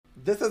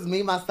This is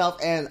me, myself,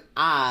 and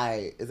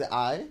I. Is it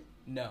I?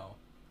 No.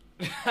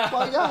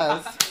 Well,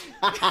 yes.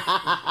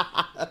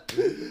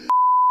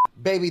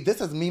 Baby, this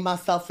is me,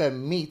 myself,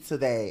 and me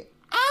today.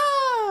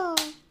 Ah!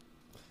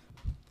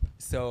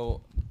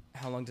 So,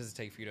 how long does it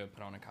take for you to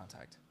put on a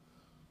contact?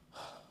 I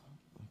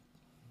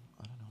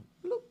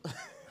don't know.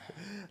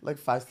 Like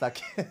 5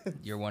 seconds.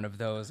 You're one of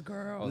those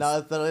girls. No,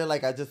 it's literally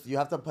like you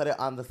have to put it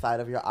on the side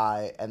of your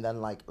eye and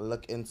then like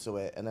look into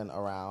it and then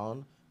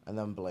around and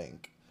then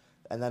blink.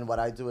 And then what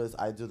I do is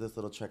I do this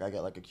little trick. I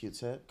get like a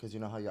Q-tip because you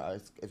know how your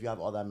eyes, if you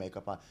have all that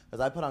makeup on. Because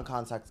I put on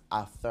contacts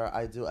after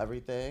I do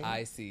everything.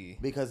 I see.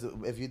 Because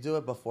if you do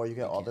it before, you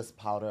get all this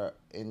powder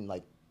in,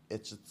 like,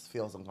 it just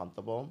feels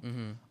uncomfortable.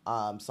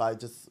 Mm-hmm. So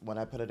when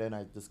I put it in,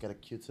 I just get a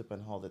Q-tip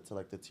and hold it to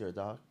like the tear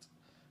duct.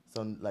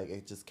 So like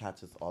it just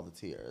catches all the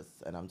tears.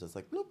 And I'm just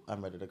like, bloop,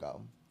 I'm ready to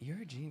go.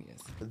 You're a genius.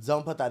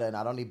 Don't put that in.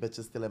 I don't need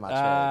bitches stealing my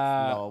tricks.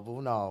 No,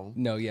 boo, no.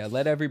 No, yeah.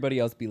 Let everybody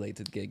else be late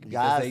to the gig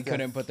because they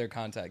couldn't put their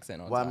contacts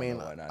in on well, time. I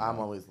mean, I'm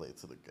always late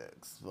to the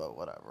gigs, but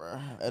whatever.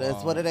 It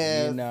is what it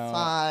is. You know,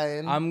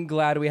 fine. I'm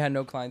glad we had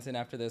no clients in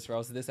after this, or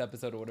else this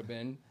episode would have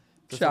been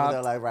chopped.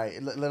 They're like,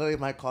 right. Literally,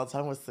 my call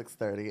time was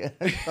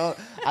 6:30. So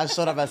I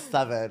showed up at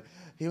 7.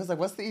 He was like,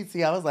 "What's the ET?"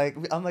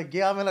 I'm like,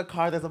 yeah, I'm in a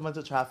car. There's a bunch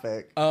of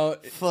traffic. Oh,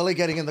 fully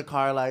getting in the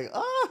car, like,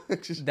 oh.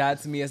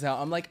 That's me as hell.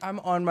 I'm like, I'm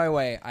on my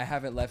way. I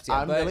haven't left yet.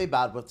 I'm really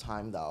bad with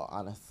time, though.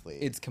 Honestly,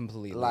 it's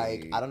completely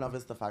like I don't know if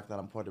it's the fact that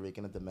I'm Puerto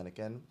Rican and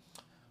Dominican,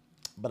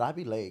 but I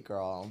be late,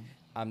 girl.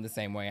 I'm the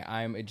same way.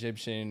 I'm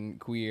Egyptian,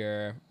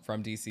 queer,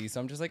 from DC, so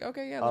I'm just like,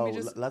 okay, yeah, let me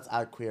just... Let's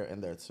add queer in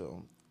there,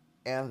 too.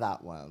 And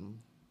that one.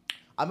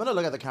 I'm going to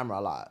look at the camera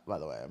a lot, by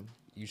the way.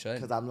 You should.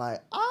 Because I'm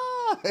like, No,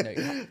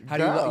 how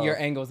do you look? Your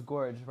angle's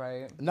gorge,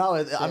 right? No,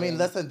 I mean,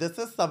 listen,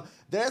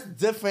 there's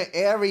different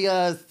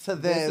areas to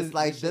this.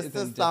 This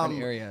is some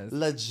areas.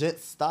 Legit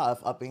stuff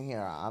up in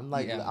here. I'm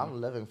like,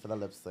 I'm living for the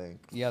lip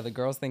sync. Yeah, the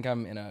girls think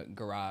I'm in a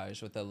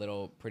garage with a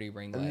little pretty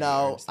ring light.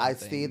 No, I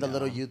see the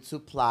little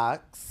YouTube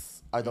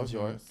plaques. Are those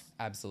yours?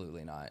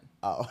 Absolutely not.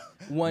 Oh.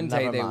 One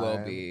day they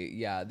will be.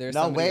 Yeah, there's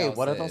no, wait,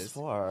 what are those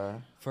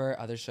for? For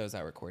other shows I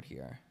record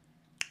here.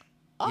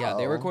 Oh. Yeah,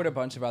 they record a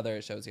bunch of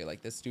other shows here.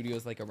 Like, this studio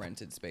is like a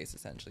rented space,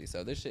 essentially.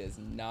 So this shit is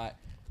not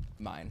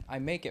mine. I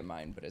make it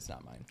mine, but it's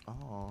not mine.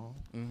 Oh.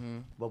 Mm-hmm.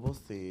 But we'll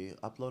see.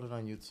 Upload it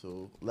on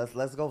YouTube.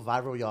 Let's go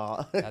viral,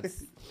 y'all.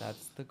 That's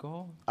the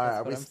goal. All right,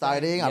 are we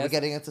starting? Yes. Are we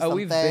getting into something?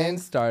 We've been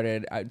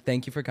started.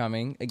 Thank you for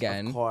coming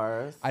again. Of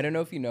course. I don't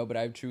know if you know, but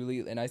I've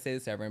truly, and I say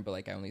this to everyone, but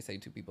like I only say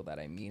to people that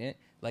I mean it.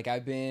 Like,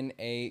 I've been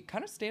a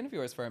kind of stan of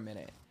yours for a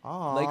minute.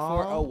 Aww. Like,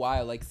 for a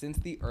while. Like, since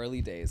the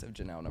early days of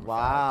Janelle No.5.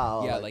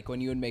 Wow. Yeah, like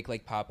when you would make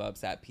like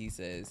pop-ups at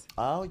Pieces.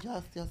 Oh,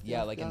 yes.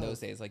 Yeah, like in those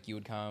days, like you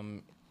would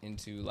come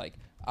into like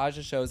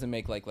Aja shows and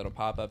make like little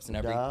pop-ups and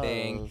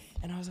everything. Yes.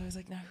 And I was always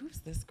like, now who's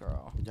this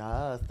girl?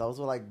 Yes, those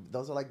were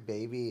like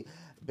baby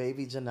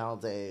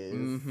Janelle days.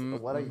 Mm-hmm,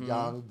 what a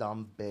young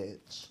dumb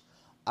bitch.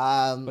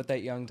 But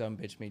that young dumb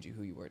bitch made you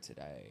who you were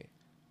today.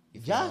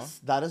 Yes,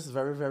 that is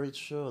very, very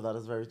true. That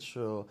is very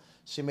true.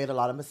 She made a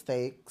lot of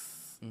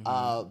mistakes,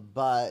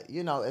 but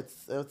you know,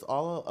 it's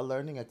all a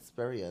learning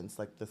experience.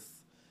 Like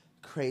this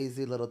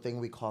crazy little thing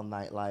we call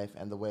nightlife,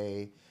 and the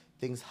way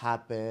things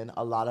happen.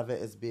 A lot of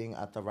it is being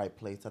at the right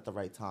place at the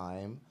right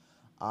time,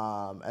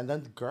 and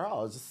then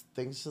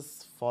things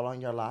just fall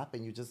on your lap,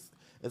 and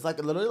it's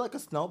like literally like a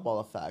snowball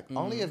effect. Mm-hmm.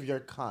 Only if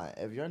you're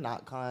cunt. If you're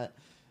not cunt,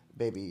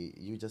 baby,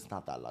 you just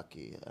not that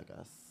lucky, I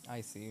guess.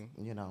 I see.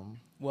 You know.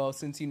 Well,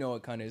 since you know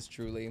what cunt is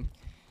truly,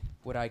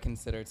 what I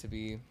consider to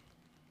be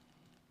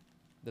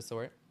the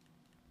sort.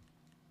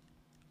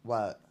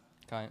 What?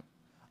 Cunt.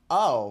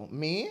 Oh,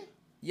 me?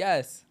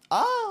 Yes.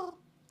 Oh,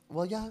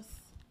 well, yes.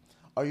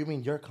 Or you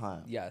mean you're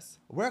cunt? Yes.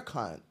 We're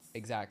cunts.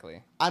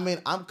 Exactly. I mean,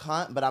 I'm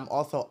cunt, but I'm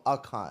also a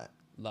cunt.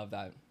 Love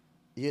that.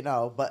 You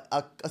know, but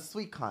a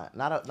sweet cunt,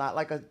 not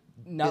like an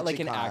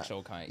cunt.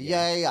 Actual cunt.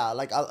 Yeah.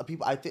 Like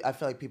people, I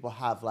feel like people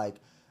have like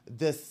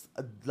this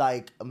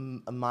like a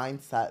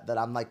mindset that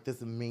I'm like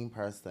this mean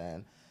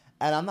person,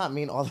 and I'm not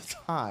mean all the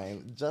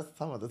time, just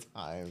some of the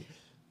time.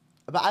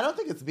 But I don't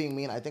think it's being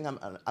mean. I think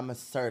I'm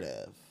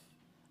assertive,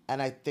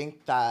 and I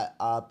think that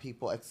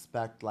people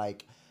expect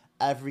like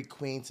every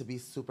queen to be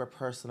super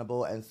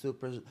personable and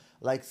super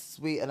like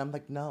sweet, and I'm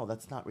like, no,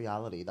 that's not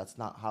reality. That's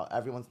not how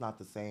everyone's not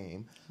the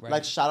same. Right.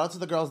 Like, shout out to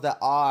the girls that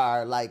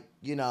are like,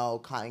 you know,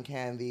 cotton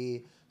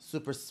candy,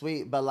 super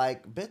sweet, but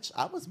like, bitch,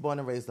 I was born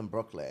and raised in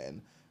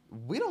Brooklyn.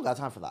 We don't got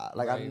time for that.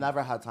 Like, right. I've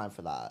never had time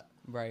for that.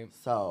 Right.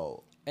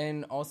 So.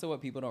 And also what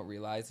people don't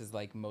realize is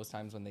like most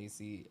times when they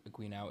see a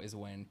queen out is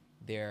when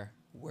they're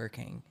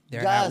working.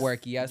 They're at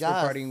work. Yes, we're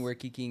partying, we're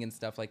geeking and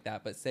stuff like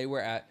that. But say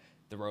we're at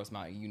the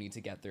Rosemont, you need to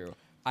get through.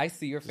 I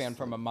see your fan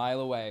from a mile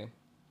away.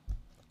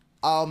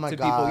 Oh my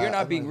God. People, you're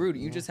not being rude.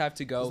 You just have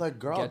to go. It's like,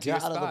 girl,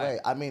 get out of the way.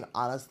 I mean,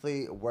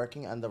 honestly,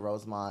 working in the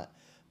Rosemont,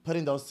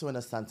 putting those two in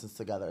a sentence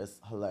together is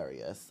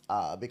hilarious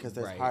because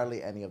there's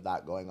hardly any of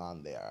that going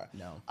on there.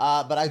 No.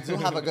 But I do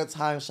have a good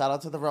time. Shout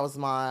out to the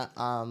Rosemont.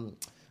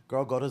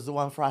 girl, go to zoo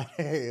on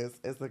Fridays.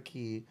 It's the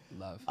key.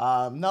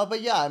 Love. No,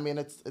 but yeah, I mean,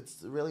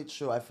 it's really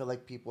true. I feel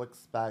like people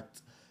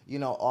expect,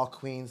 all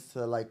queens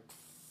to like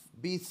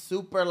be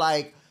super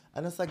like,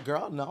 and it's like,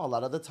 girl, no. A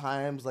lot of the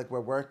times, like we're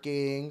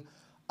working.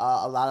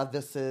 A lot of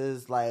this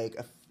is like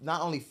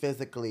not only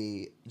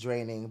physically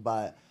draining,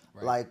 but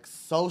like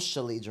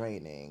socially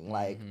draining.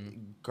 Like,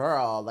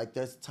 girl, like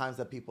there's times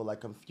that people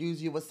like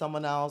confuse you with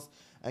someone else,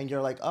 and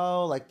you're like,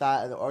 oh, like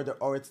that,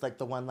 or it's like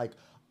the one like,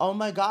 oh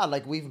my god,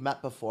 like we've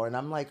met before, and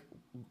I'm like,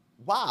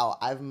 wow,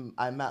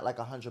 I met like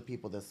 100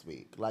 people this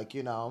week, like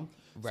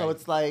so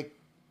it's like,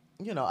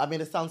 I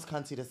mean, it sounds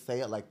cunty to say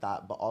it like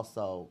that, but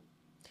also.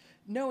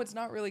 No, it's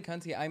not really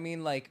cunty. I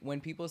mean, like,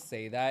 when people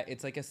say that,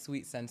 it's like a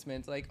sweet sentiment.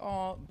 It's like,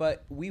 oh,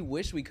 but we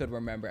wish we could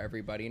remember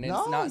everybody. And it's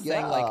not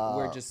saying, like,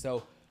 we're just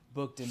so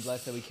booked and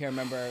blessed that we can't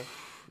remember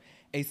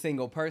a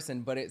single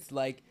person. But it's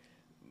like,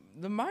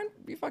 the mind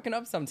be fucking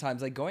up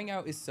sometimes. Like, going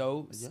out is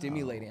so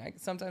stimulating. I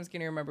sometimes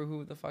can't even remember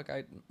who the fuck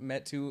I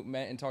met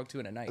and talked to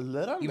in a night.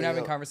 Literally. Even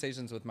having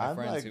conversations with my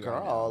friends. Like,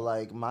 girl,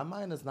 like, my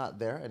mind is not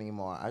there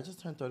anymore. I just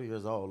turned 30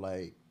 years old.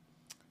 Like,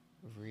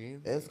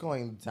 really? It's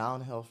going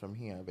downhill from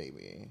here,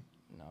 baby.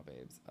 No,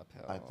 babes,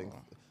 uphill. I think.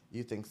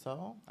 You think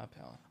so?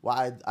 Uphill.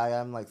 Well, I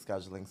am like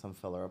scheduling some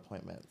filler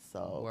appointments.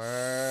 So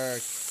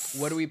work.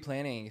 What are we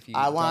planning? If you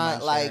I don't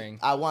want mind sharing?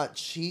 I want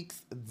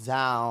cheeks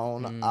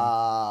down.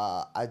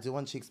 I do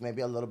want cheeks,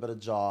 maybe a little bit of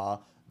jaw,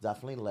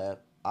 definitely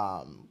lip.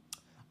 And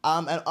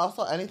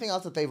also anything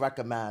else that they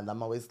recommend.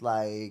 I'm always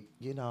like,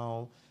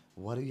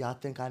 what do y'all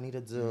think I need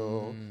to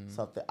do?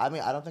 Something. I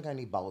mean, I don't think I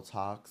need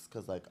Botox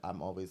because like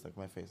I'm always like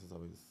my face is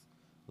always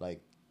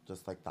like.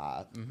 Just like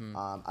that.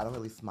 I don't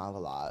really smile a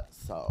lot,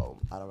 so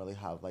I don't really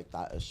have like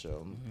that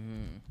issue.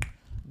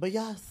 But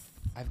yes,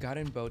 I've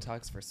gotten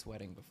Botox for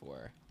sweating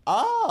before.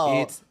 Oh,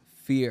 it's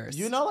fierce.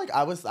 Like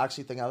I was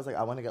actually thinking, I was like,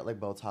 I want to get like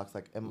Botox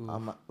like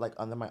like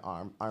under my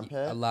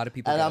armpit. A lot of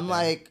people. And I'm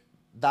like,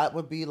 that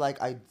would be like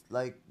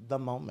the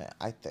moment.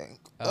 I think.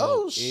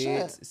 Oh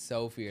shit! It's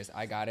so fierce.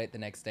 I got it the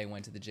next day.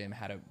 Went to the gym,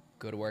 had a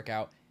good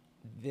workout.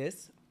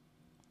 This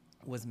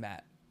was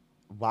matte.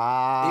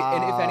 Wow.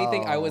 And if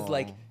anything, I was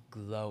like.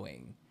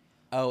 Glowing.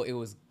 Oh, it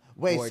was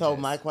gorgeous. So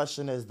my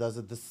question is, does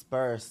it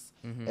disperse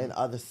in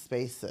other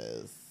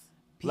spaces?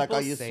 Like,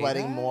 are you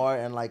sweating more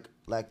in like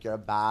your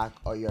back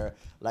or your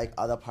like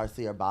other parts of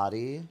your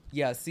body?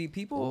 Yeah, see,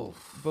 people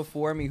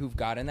before me who've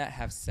gotten that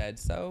have said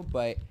so,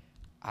 but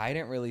I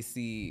didn't really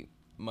see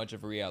much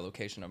of a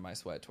reallocation of my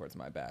sweat towards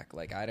my back.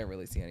 Like, I didn't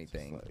really see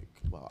anything.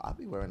 Like, well, I'll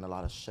be wearing a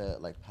lot of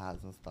shit, like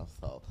pads and stuff,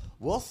 so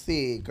we'll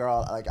see,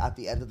 girl. Like, at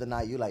the end of the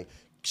night, you like,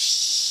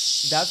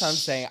 that's what I'm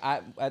saying.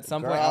 At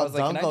some point, I was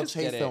like, can I just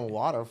get it? Don't go chasing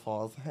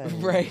waterfalls. Hey.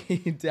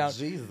 Right down.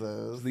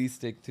 Jesus. Please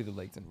stick to the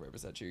lakes and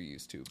rivers that you're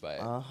used to. But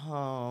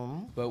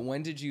But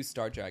when did you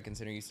start drag?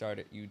 Considering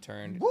you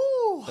turned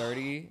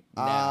 30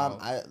 now.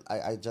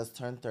 I just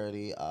turned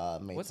 30.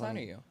 May what sign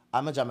are you?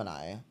 I'm a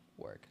Gemini.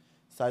 Work.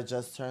 So I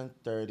just turned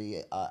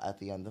 30 at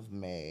the end of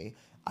May.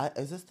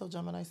 Is it still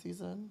Gemini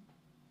season?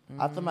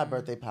 After my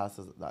birthday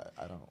passes,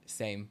 I don't.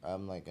 Same.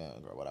 I'm like, girl,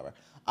 whatever.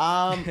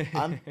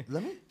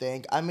 Let me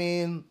think. I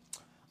mean,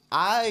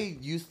 I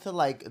used to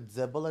like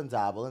dibble and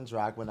dabble in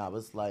drag when I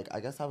was like, I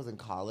guess I was in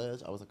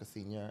college. I was like a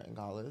senior in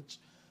college,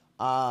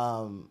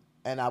 and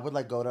I would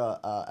like go to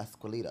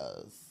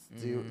Escuelitas.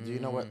 Do you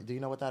know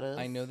what that is?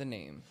 I know the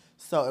name.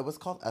 So it was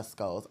called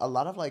Escos. A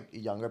lot of like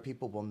younger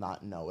people will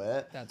not know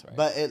it. That's right.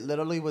 But it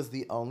literally was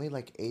the only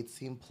like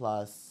 18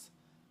 plus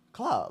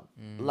club.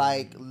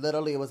 Like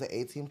literally it was an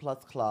 18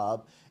 plus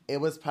club. It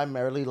was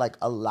primarily like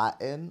a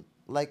Latin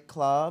like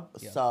club.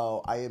 Yeah.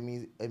 So I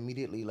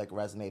immediately like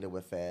resonated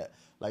with it.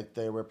 Like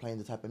they were playing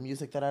the type of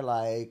music that I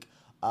like.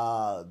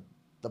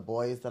 The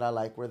boys that I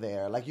like were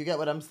there. Like you get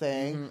what I'm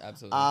saying?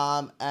 Absolutely.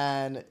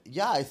 And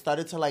yeah, I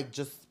started to like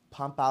just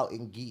pump out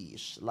in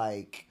guiche,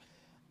 like,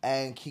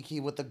 and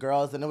kiki with the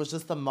girls, and it was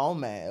just a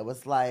moment. It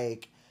was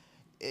like,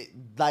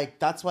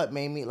 that's what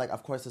made me, like,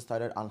 of course it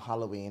started on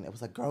Halloween. It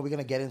was like, girl, we're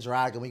gonna get in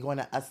drag and we're going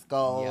to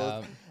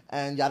Esco's,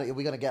 and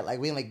we're gonna get, like,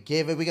 we're gonna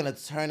give it, we're gonna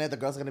turn it, the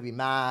girls are gonna be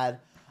mad.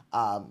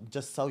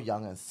 Just so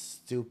young and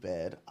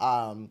stupid.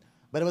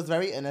 But it was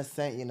very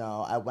innocent, you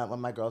know. I went with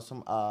my girls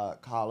from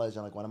college,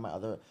 and like one of my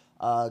other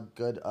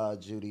good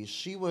Judy.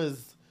 She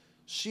was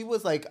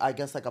like, I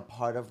guess, like a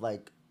part of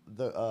like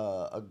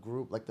a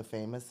group like the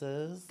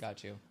Famouses.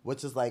 Got you.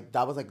 Which is like,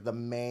 that was like the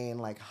main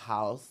like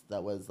house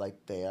that was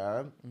like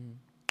there.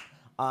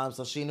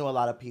 So she knew a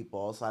lot of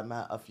people. So I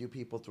met a few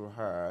people through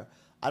her.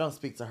 I don't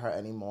speak to her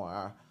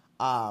anymore.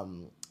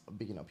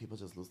 But you know, people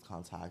just lose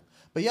contact.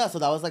 But yeah, so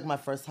that was like my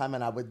first time,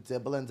 and I would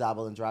dibble and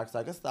dabble in drag. So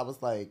I guess that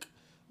was like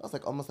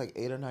almost like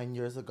 8 or 9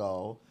 years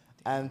ago.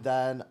 And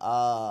then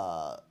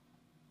I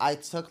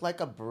took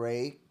like a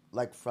break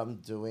like from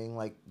doing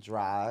like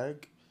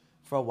drag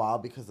for a while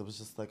because it was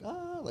just like,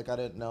 like I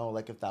didn't know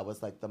like if that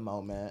was like the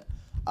moment.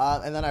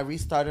 And then I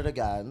restarted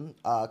again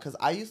because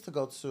I used to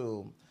go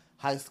to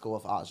high school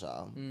with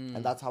Aja,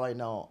 and that's how I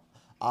know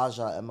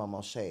Aja and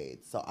Momo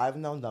Shade. So I've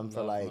known them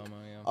for like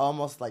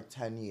almost like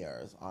 10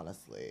 years,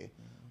 honestly.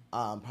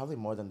 Probably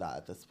more than that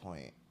at this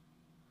point.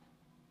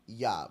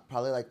 yeah,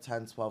 probably like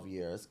 10, 12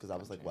 years because I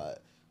was like,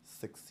 what,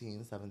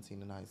 16,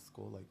 17 in high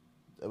school. Like,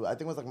 I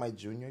think it was like my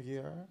junior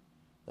year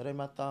that I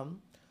met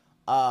them.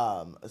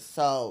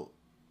 So,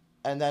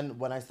 and then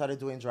when I started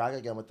doing drag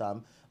again with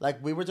them,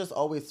 like we were just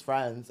always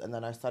friends. And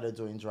then I started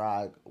doing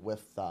drag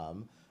with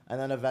them. And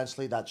then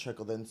eventually that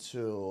trickled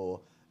into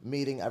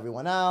meeting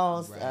everyone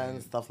else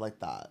and stuff like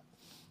that.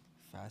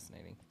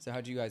 Fascinating. So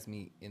how'd you guys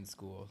meet in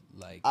school?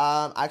 Like,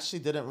 I actually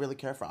didn't really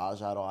care for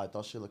Aja at all. I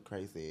thought she looked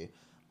crazy.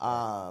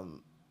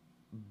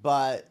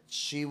 But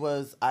she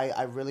was,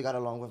 I really got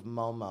along with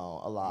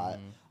Momo a lot.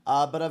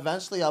 But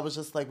eventually I was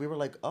just like, we were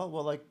like, oh,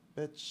 well, like,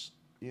 bitch,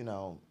 you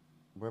know,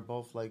 we're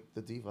both like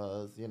the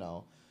divas, you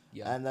know.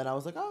 Yeah. And then I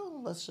was like,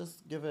 oh, let's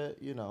just give it,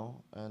 you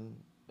know, and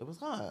it was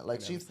fun.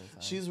 Like,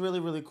 she's really,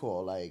 really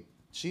cool. Like,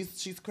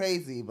 she's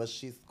crazy, but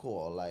she's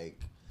cool. Like,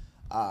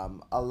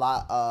 a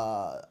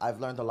lot, I've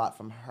learned a lot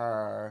from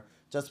her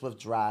just with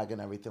drag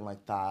and everything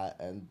like that.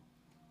 And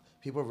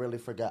people really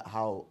forget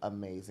how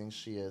amazing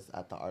she is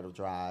at the art of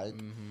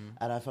drag.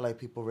 And I feel like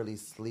people really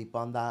sleep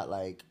on that.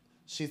 Like,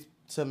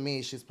 to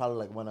me, she's probably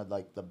like one of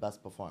like the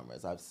best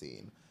performers I've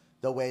seen.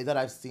 The way that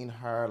I've seen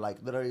her,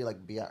 like, literally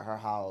like be at her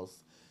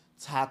house,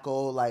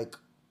 tackle like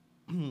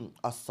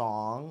a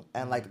song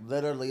and like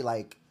literally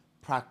like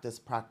practice,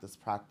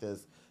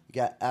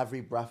 get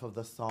every breath of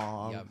the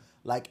song,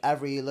 like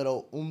every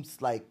little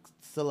like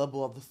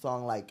syllable of the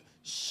song. Like,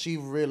 she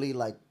really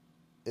like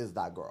is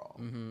that girl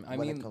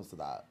when it comes to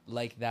that.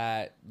 Like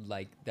that,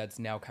 like that's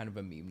now kind of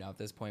a meme now at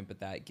this point, but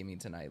that Gimme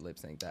Tonight lip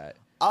sync that.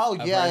 Oh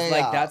yeah,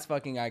 like that's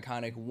fucking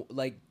iconic.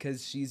 Like,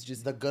 cause she's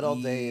just the good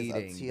old days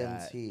of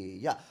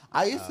TNT. Yeah,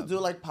 I used to do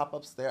like pop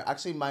ups there.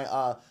 Actually,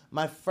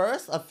 my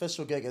first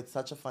official gig. It's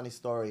such a funny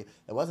story.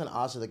 It wasn't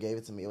Aja that gave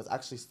it to me. It was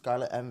actually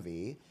Scarlet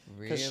Envy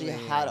because she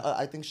had.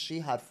 I think she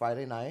had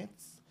Friday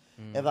nights,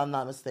 if I'm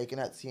not mistaken,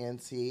 at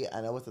TNT,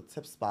 and it was a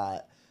tip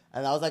spot,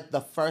 and that was like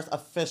the first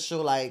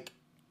official like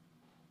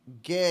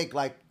gig,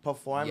 like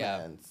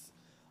performance.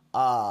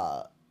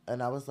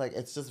 And I was like,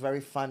 it's just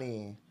very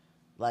funny.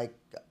 Like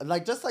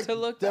just like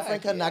different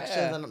back,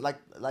 connections and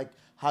like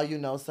how you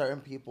know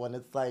certain people, and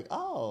it's like,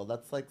 oh,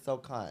 that's like so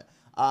kind.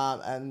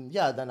 And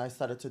yeah, then I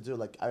started to do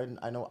like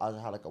I know I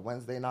had like a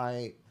Wednesday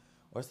night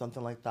or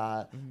something like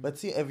that.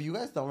 But if you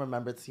guys don't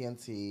remember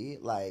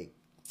TNT, like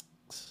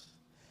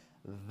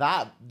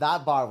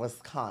that bar was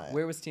kind.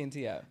 Where was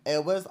TNT at?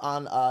 It was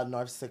on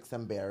North 6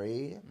 and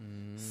Berry.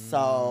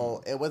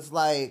 So it was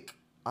like,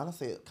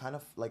 honestly, kind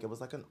of like it was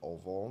like an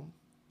oval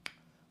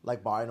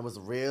like bar, and it was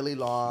really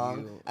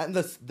long. Cute. And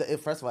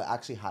first of all, it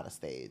actually had a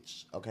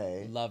stage.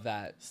 Okay, love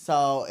that.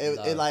 So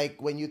it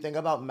like when you think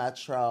about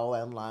Metro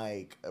and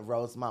like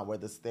Rosemont, where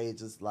the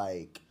stage is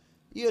like,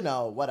 you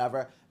know,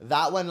 whatever.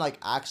 That one like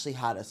actually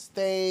had a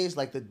stage.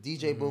 Like the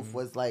DJ booth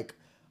was like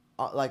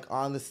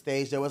on the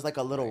stage. There was like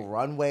a little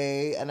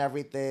runway and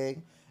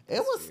everything.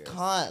 It was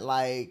kind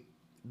like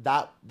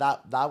that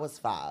was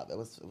fab. It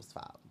was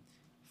fab.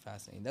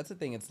 Fascinating. That's the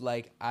thing. It's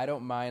like I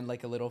don't mind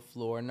like a little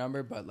floor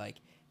number, but like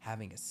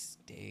having a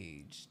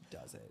stage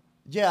does it.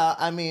 Yeah,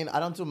 I mean, I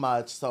don't do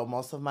much, so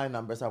most of my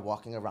numbers are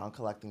walking around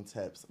collecting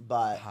tips.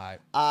 But,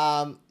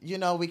 you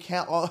know, we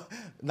can't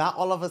not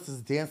all of us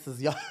is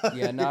dancers, y'all.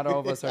 Yeah, not all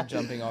of us are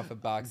jumping off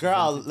of boxes.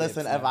 Girl,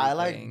 listen, if I,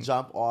 like,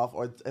 jump off,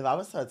 or if I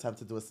was to attempt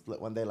to do a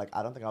split one day, like,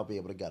 I don't think I'll be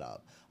able to get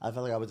up. I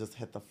feel like I would just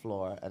hit the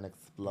floor and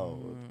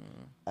explode.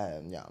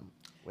 And, yeah.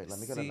 Wait, let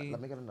me get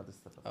another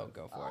sip of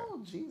go for it.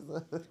 Oh,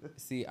 Jesus.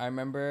 See, I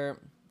remember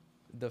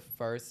the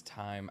first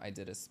time I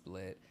did a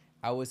split,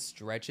 I was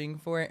stretching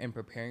for it and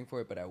preparing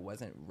for it, but I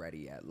wasn't ready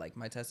yet. Like,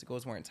 my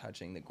testicles weren't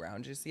touching the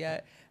ground just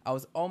yet. I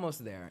was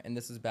almost there, and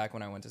this was back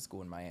when I went to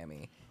school in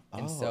Miami.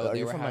 And so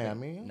they were from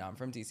Miami? No, I'm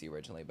from DC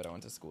originally, but I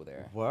went to school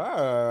there.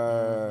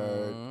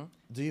 Word.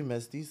 Do you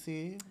miss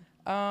DC?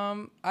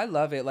 I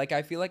love it. Like,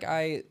 I feel like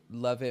I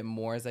love it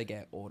more as I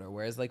get older.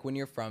 Whereas, like, when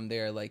you're from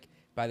there, like,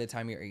 by the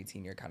time you're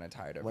 18, you're kind of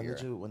tired of when your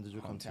did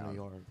you come to New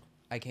York?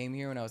 I came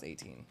here when I was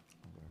 18.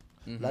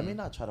 Let me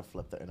not try to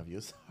flip the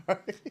interview. Sorry.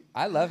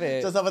 I love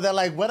it. Just over there,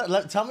 like,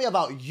 tell me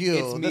about you.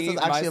 It's me, this is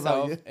actually myself,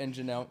 about you. And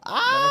Janelle.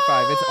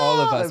 No.5. It's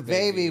all of us,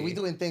 baby. We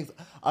doing things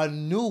a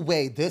new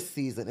way this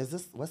season.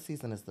 What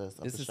season is this?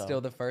 This is still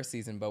the first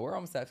season, but we're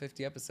almost at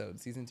 50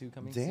 episodes. Season 2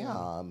 coming soon.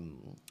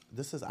 Damn.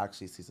 This is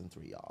actually season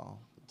 3, y'all.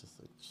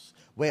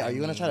 Wait, are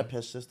you gonna try to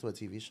pitch this to a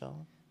TV show?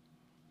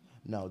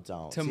 No,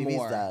 don't.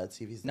 TV's dead.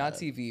 TV's dead. Not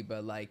TV,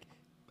 but like.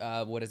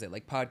 What is it,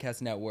 like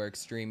podcast network,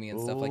 streaming and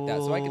stuff like that,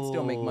 so I can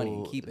still make money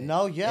and keep it.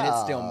 No, yeah, and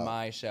it's still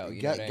my show.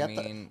 You know what I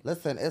mean?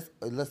 Listen,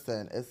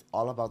 it's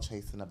all about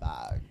chasing a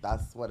bag.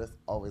 That's what it's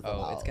always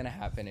about. Oh, it's gonna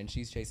happen, and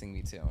she's chasing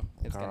me too.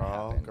 It's gonna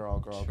happen.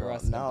 Girl.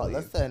 No,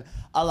 listen.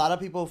 A lot of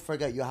people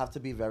forget you have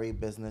to be very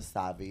business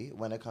savvy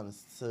when it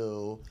comes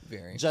to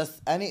just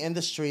any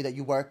industry that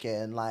you work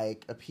in.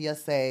 Like a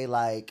PSA,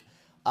 like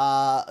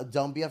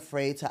don't be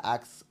afraid to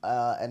ask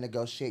and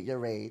negotiate your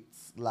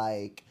rates.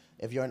 Like.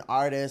 If you're an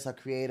artist, a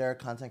creator,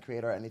 content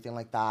creator, or anything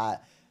like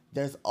that,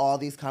 there's all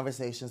these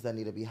conversations that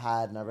need to be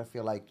had. Never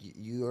feel like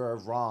you're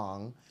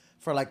wrong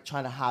for like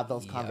trying to have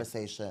those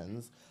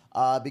conversations.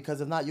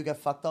 Because if not, you get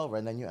fucked over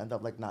and then you end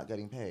up like not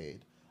getting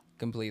paid.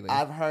 Completely.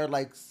 I've heard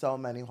like so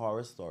many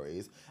horror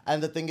stories.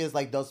 And the thing is,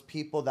 like, those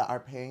people that are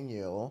paying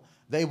you,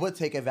 they would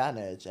take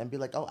advantage and be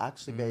like, oh,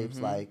 actually,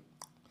 babes, like.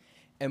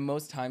 And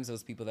most times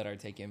those people that are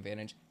taking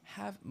advantage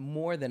have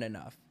more than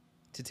enough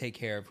to take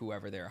care of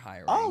whoever they're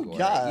hiring. Oh,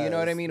 yeah. You know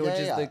what I mean? Yeah, Which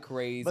is the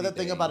crazy But the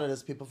thing thing about it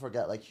is people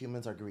forget, like,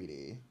 humans are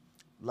greedy.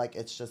 Like,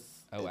 it's just...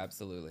 Oh,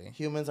 absolutely.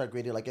 Humans are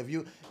greedy. Like, if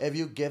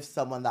you give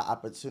someone that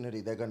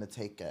opportunity, they're going to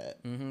take it.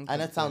 Mm-hmm,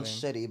 and it sounds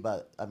shitty,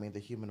 but, I mean, the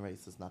human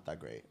race is not that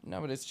great.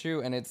 No, but it's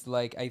true. And it's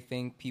like, I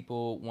think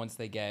people, once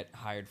they get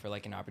hired for,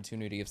 like, an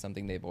opportunity of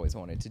something they've always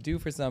wanted to do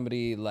for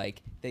somebody,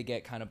 like, they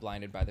get kind of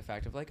blinded by the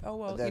fact of, like, oh,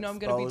 well, The you know, I'm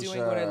going to be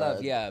doing what I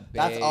love. Yeah, babe.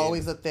 That's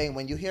always the thing.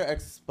 When you hear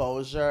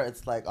exposure,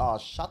 it's like, oh,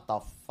 shut the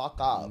fuck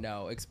up.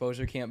 No,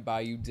 exposure can't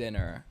buy you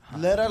dinner.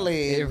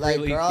 Literally. It like,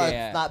 really girl, can't.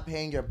 It's not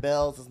paying your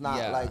bills. It's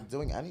not, like,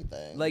 doing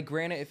anything. Like,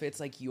 granted, if it's,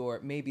 like,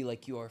 maybe,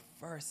 like, your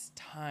first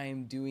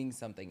time doing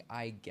something,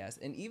 I guess.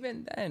 And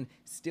even then,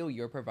 still,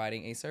 you're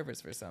providing a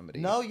service for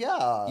somebody. No,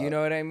 yeah. You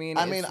know what I mean?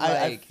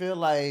 I feel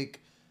like,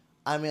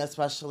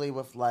 especially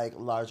with, like,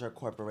 larger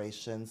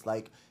corporations,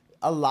 like,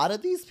 a lot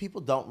of these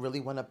people don't really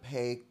want to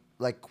pay,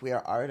 like,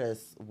 queer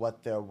artists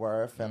what they're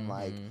worth and,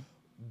 like,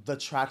 the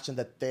traction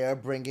that they're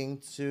bringing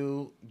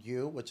to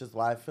you, which is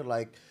why I feel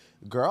like,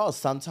 girls,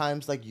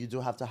 sometimes, like, you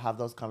do have to have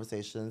those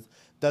conversations,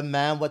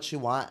 demand what you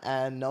want,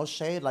 and no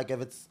shade. Like,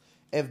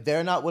 if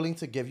they're not willing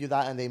to give you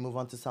that and they move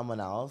on to someone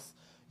else,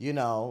 you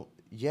know,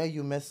 yeah,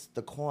 you missed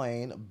the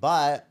coin,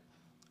 but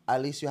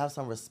at least you have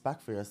some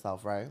respect for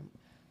yourself, right?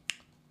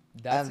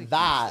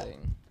 That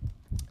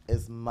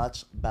is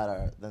much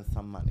better than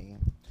some money.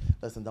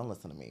 Listen, don't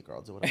listen to me,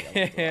 girl. Do whatever you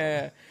want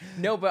to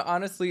do. No, but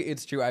honestly,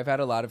 it's true. I've had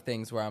a lot of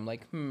things where I'm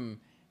like,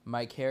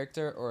 my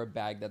character or a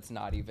bag that's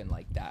not even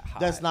like that high.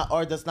 That's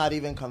not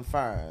even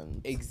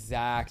confirmed.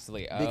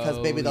 Exactly. Because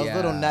baby, those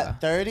little net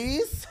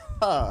 30s,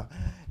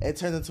 it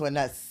turns into a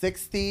net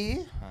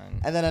 60,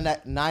 and then a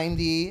net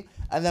 90,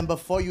 and then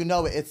before you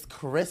know it, it's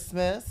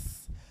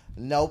Christmas,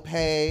 no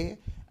pay,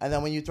 and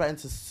then when you threaten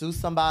to sue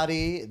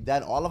somebody,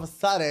 then all of a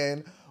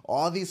sudden,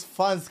 all these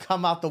funds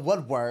come out the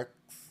woodworks.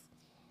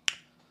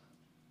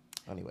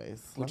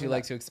 Anyways. Would you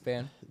like to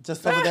expand?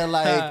 Just over there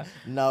like,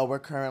 no, we're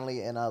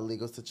currently in a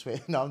legal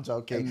situation. No, I'm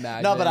joking.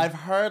 Imagine. No, but I've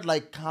heard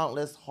like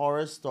countless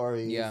horror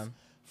stories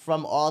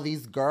from all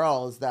these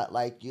girls that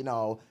like, you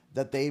know,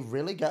 that they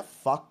really get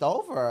fucked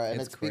over.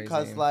 And it's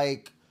because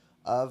like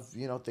of,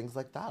 you know, things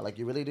like that. Like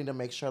you really need to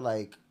make sure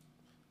like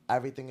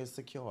everything is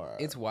secure.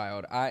 It's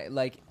wild. I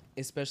like,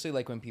 especially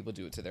like when people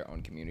do it to their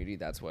own community,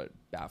 that's what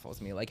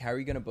baffles me. Like, how are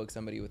you going to book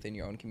somebody within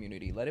your own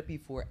community? Let it be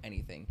for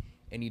anything.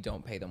 And you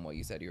don't pay them what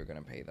you said you were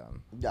going to pay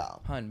them. Yeah.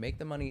 Hun, make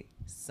the money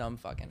some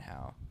fucking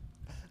how.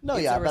 No,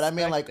 it's but I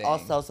mean, like, thing.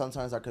 Also,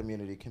 sometimes our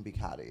community can be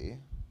catty.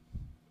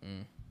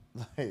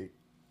 Like,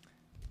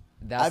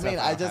 that's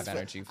I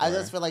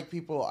just feel like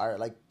people are,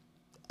 like,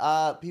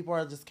 people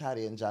are just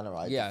catty in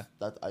general.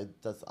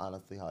 That's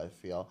honestly how I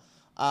feel.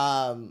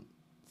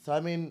 So, I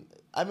mean,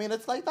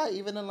 it's like that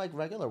even in, like,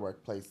 regular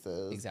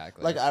workplaces.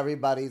 Exactly. Like,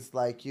 everybody's,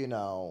 like, you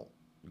know...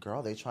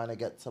 Girl, they trying to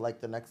get to like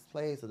the next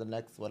place or the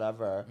next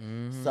whatever.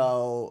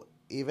 So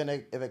even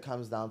if it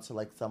comes down to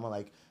like someone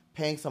like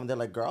paying someone, they're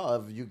like,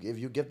 girl, if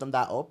you give them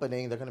that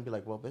opening, they're gonna be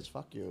like, well, bitch,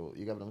 fuck you.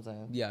 You get what I'm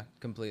saying? Yeah,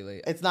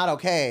 completely. It's not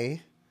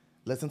okay.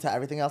 Listen to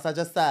everything else I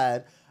just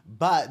said,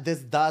 but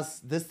this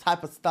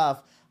type of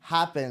stuff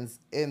happens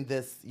in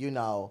this, you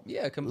know,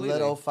 completely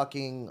little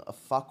fucking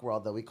fuck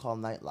world that we call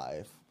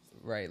nightlife.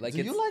 Right. Like,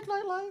 do you like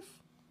nightlife?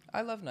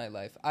 I love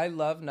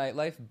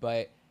nightlife,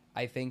 but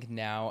I think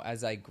now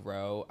as I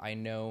grow, I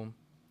know,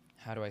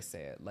 how do I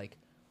say it? Like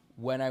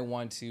when I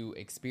want to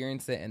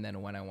experience it and then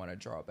when I want to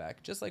draw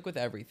back, just like with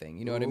everything,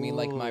 you know what I mean?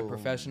 Like my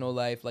professional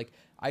life, like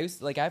I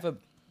have a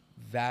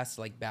vast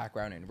like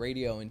background in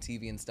radio and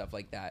TV and stuff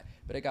like that.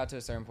 But it got to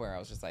a certain point where I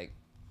was just like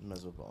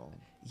miserable.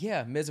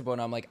 Yeah, miserable.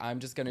 And I'm like,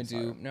 I'm just going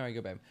to no, you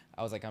go, babe.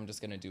 I was like, I'm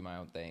just going to do my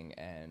own thing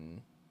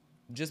and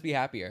just be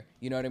happier.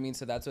 You know what I mean?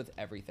 So that's with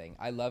everything.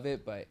 I love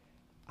it, but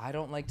I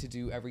don't like to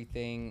do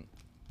everything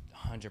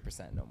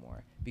 100% no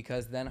more,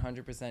 because then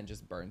 100%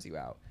 just burns you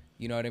out.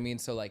 You know what I mean?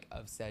 So like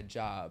of said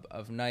job,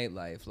 of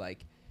nightlife,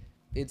 like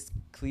it's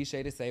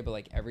cliche to say, but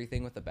like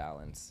everything with a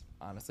balance,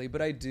 honestly.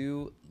 But I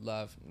do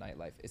love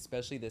nightlife,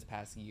 especially this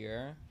past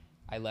year.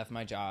 I left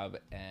my job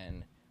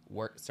and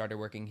started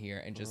working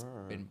here and just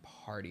been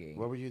partying.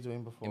 What were you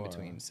doing before? In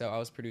between. So I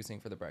was producing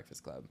for the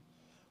Breakfast Club.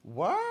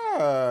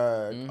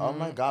 Word! Oh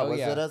my God!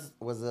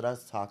 Was it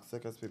as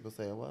toxic as people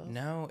say it was?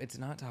 No, it's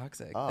not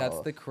toxic. That's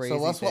the crazy.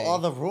 So what's thing. with all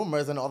the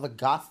rumors and all the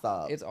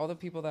gossip? It's all the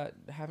people that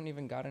haven't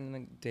even gotten in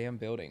the damn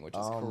building, which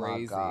is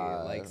crazy. My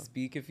God. Like,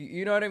 speak if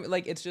you know what I mean.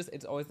 Like, it's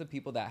always the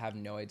people that have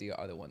no idea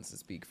are the ones to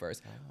speak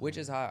first, which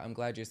is how I'm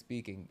glad you're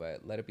speaking,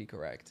 but let it be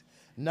correct.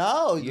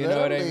 No, you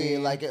know what I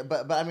mean. Like,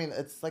 but I mean,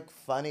 it's like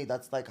funny.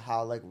 That's like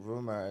how like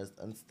rumors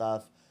and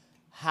stuff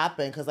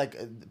happen because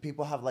like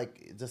people have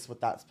like just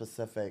with that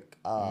specific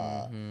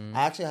I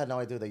actually had no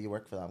idea that you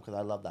worked for them because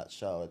I love that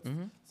show.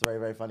 It's very,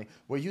 very funny.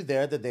 Were you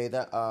there the day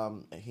that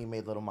he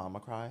made Little Mama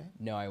cry?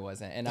 No, I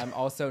wasn't, and I'm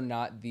also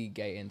not the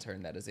gay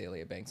intern that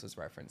Azalea Banks was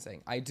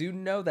referencing. I do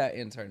know that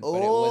intern, but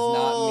it was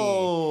not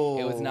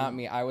me. It was not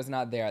me. I was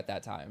not there at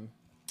that time.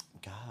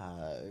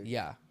 God.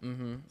 Yeah.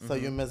 So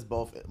you missed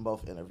both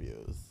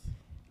interviews.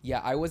 Yeah,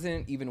 I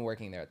wasn't even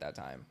working there at that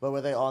time. But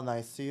were they all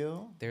nice to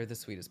you? They're the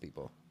sweetest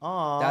people.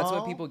 Aww. That's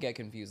what people get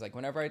confused. Like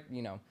whenever I,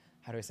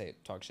 how do I say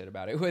it? Talk shit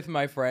about it with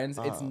my friends.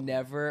 It's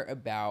never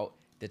about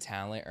the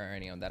talent or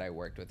anyone that I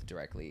worked with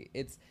directly.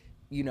 It's,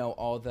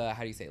 all the,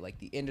 how do you say it? Like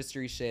the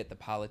industry shit, the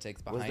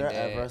politics behind it. Was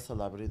there ever a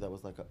celebrity that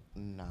was like a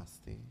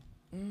nasty?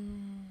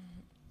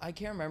 I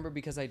can't remember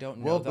because I don't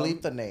know them. We'll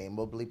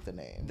bleep the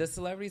name. The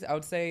celebrities, I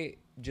would say,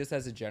 just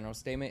as a general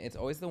statement, it's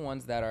always the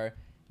ones that are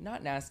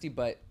not nasty,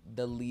 but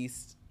the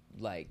least,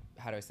 like,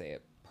 how do I say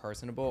it,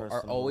 personable.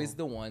 Are always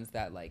the ones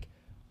that, like,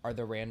 are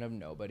the random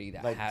nobody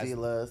that like has...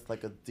 D-list,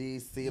 like a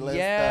D-C-list.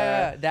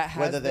 Yeah, that has...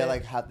 Whether they,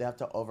 like, they have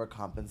to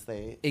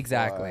overcompensate.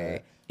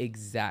 Exactly.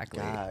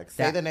 God,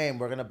 say the name.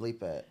 We're going to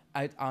bleep it.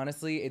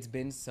 Honestly, it's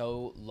been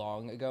so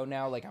long ago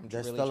now. Like, I'm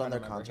They're really still trying under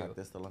to remember contract. who.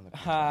 They're still under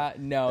contract.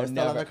 No, They're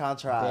still under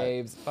contract.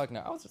 Babes, fuck no.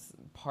 I was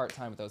just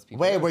part-time with those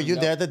people. Wait, were you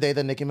there the day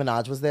that Nicki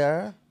Minaj was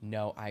there?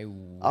 No, I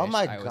wish oh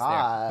my I was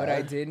God. there. But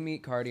I did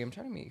meet Cardi. I'm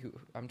trying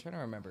to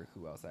remember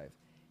who else I've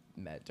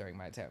met during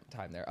my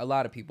time there. A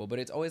lot of people, but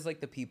it's always like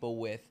the people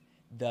with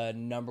the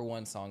number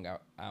one song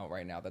out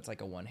right now that's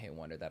like a one-hit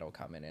wonder that'll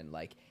come in and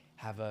like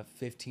have a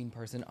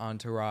 15-person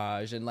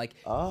entourage and like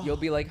you'll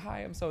be like, hi,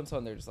 I'm so-and-so,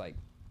 and they're just like,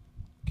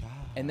 God.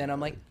 And then I'm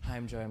like, hi,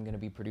 I'm Joy, I'm gonna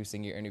be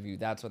producing your interview.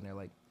 That's when they're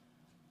like,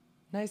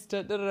 nice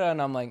to da-da-da.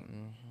 And I'm like,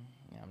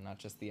 yeah, I'm not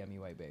just the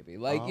MUA baby,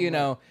 like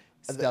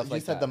stuff like that. You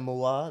said the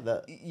mua?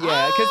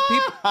 Yeah,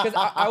 because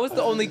I was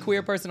the only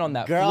queer person on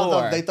that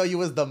floor. They thought you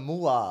was the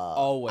mua.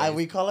 Always. And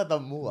we call it the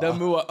mua. The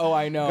mua. Oh,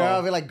 I know.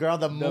 Girl, be like, girl,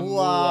 the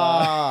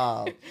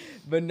mua.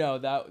 But no,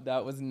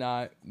 that was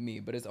not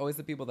me. But it's always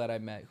the people that I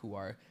met who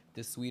are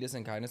the sweetest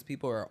and kindest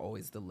people are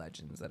always the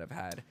legends that have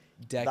had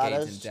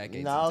decades and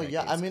decades. No, and decades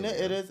yeah, I mean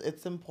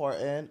it's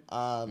important.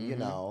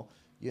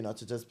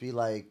 To just be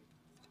like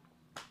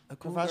a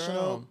cool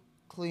professional, girl.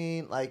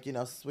 Clean, like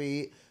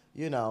sweet.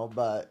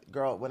 But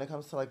girl, when it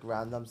comes to like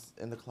randoms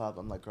in the club,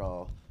 I'm like,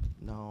 girl,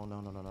 no.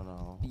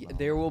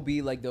 There will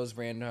be like those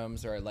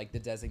randoms or like the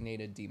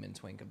designated demon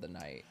twink of the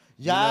night.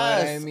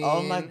 Yes. You know what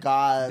I mean? Oh my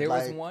God. There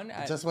was one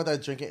just when they're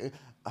drinking.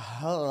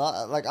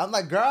 Like I'm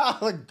like, girl.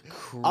 Like,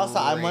 also,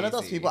 I'm one of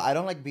those people. I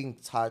don't like being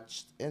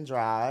touched in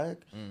drag.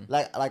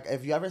 Like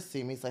if you ever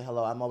see me say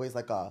hello, I'm always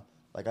like a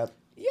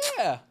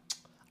yeah.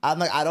 I'm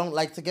like, I don't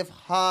like to give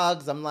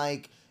hugs. I'm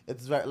like,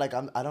 it's very like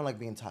I don't like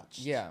being touched.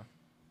 Yeah.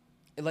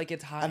 Like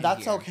it's hot, and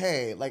that's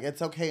okay. Like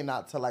it's okay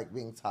not to like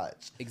being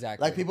touched.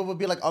 Exactly. Like people would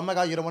be like, "Oh my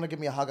God, you don't want to give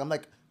me a hug?" I'm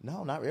like,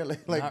 "No, not really."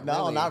 Like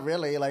not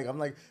really. Like I'm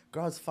like,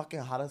 "Girl, it's fucking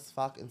hot as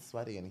fuck and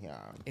sweaty in here."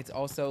 It's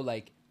also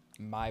like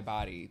my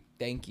body.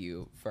 Thank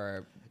you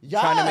for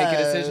trying to make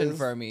a decision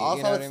for me. Also,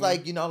 you know it's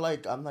like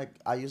like I'm like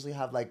I usually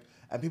have like.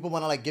 And people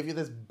want to like give you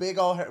this big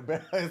old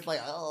hair. It's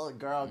like, oh,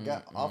 girl,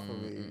 get off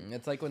of me.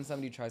 It's like when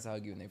somebody tries to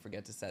hug you and they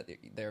forget to set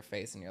their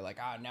face, and you're like,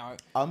 now.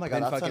 Oh my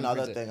God, that's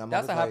another thing.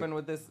 That's what happened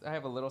with this. I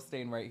have a little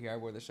stain right here. I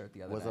wore the shirt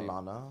the other day. Was it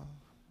Lana?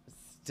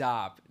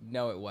 Stop.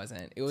 No, it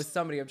wasn't. It was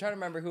somebody. I'm trying to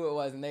remember who it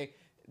was, and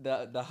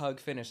the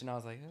hug finished, and I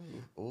was like,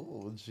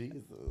 ooh. Oh,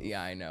 Jesus.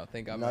 Yeah, I know.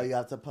 You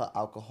have to put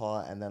alcohol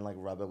and then like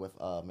rub it with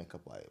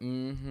makeup wipe.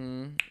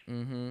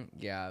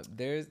 Yeah,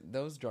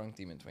 those drunk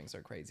demon twinks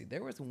are crazy.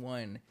 There was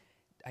one.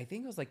 I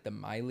think it was like the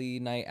Miley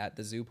night at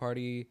the zoo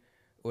party,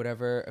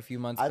 whatever, a few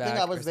months back. I think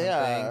I was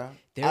there.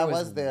 I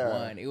was there.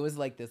 One. It was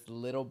like this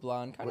little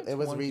blonde kind of. It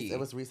was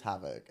Reese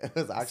Havoc. It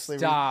was actually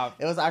Stop.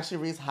 It was actually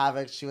Reese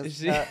Havoc. She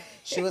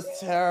was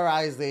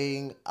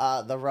terrorizing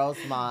the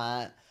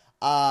Rosemont.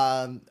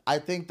 I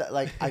think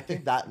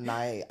that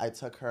night I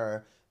took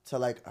her to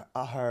like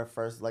her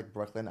first like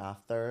Brooklyn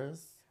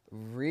afters.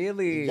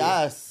 Really?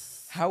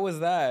 Yes. How was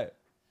that?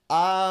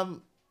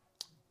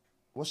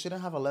 Well, she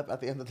didn't have a lip at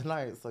the end of the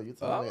night, so you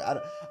tell me.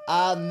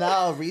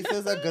 No, Reese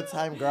is a good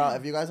time girl.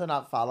 If you guys are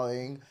not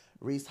following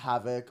Reese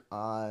Havoc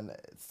on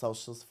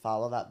socials,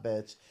 follow that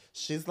bitch.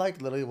 She's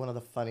like literally one of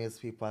the funniest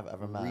people I've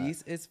ever met.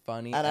 Reese is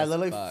funny, and I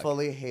literally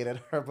fully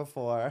hated her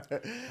before.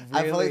 Really?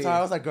 I fully told her,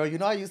 I was like,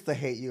 girl, I used to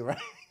hate you, right?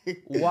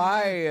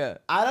 Why?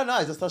 I don't know.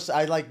 I just thought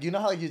I like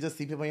how you just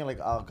see people and you're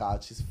like, oh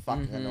God, she's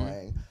fucking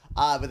annoying.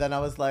 But then I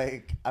was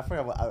like, I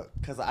forgot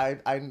because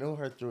I knew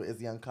her through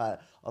Izzy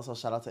Uncut. Also,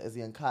 shout out to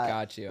Izzy Uncut.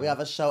 Got you. We have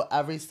a show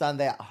every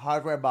Sunday at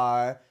Hardware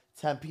Bar,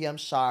 10 p.m.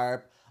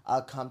 sharp.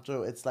 Come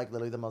through. It's like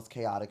literally the most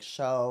chaotic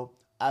show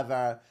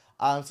ever.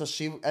 So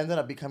she ended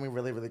up becoming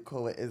really, really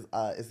cool with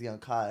Izzy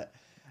Uncut.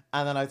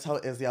 And then I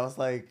told Izzy,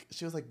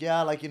 she was like,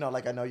 yeah, like,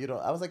 like, I know you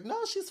don't. I was like, no,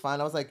 she's fine.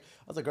 I was like,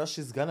 girl,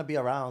 she's gonna be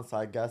around. So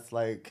I guess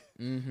like,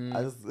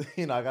 I just,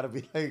 I gotta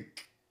be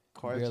like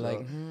cordial. You're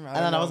like, and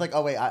then I was like,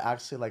 oh wait, I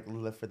actually like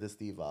live for this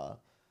diva.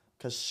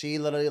 Cause she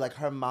literally like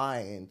her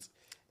mind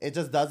it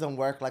just doesn't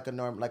work like a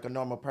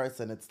normal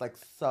person. It's like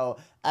so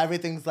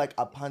everything's like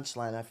a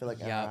punchline. I feel like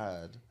in her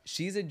head.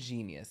 She's a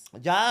genius.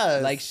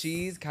 Yes. Like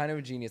she's kind of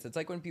a genius. It's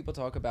like when people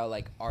talk about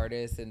like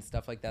artists and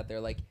stuff like that. They're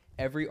like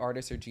every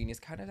artist or genius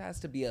kind of has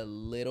to be a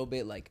little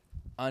bit like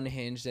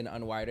unhinged and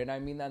unwired. And I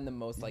mean that in the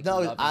most like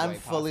loving I'm way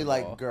fully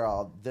possible. like,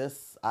 girl,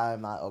 this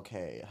I'm not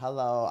okay.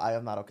 Hello, I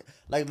am not okay.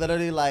 Like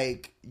literally,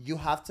 like you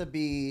have to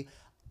be.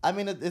 I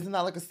mean, isn't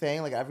that like a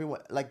saying? Like everyone,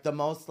 like the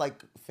most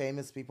like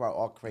famous people are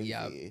all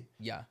crazy.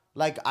 Yeah.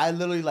 Like I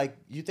literally like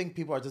you think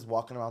people are just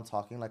walking around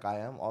talking like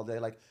I am all day?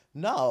 Like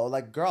no,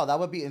 like girl, that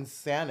would be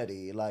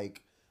insanity.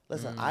 Like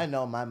listen, I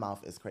know my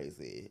mouth is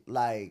crazy.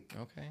 Like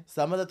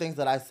some of the things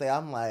that I say,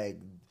 I'm like,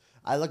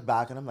 I look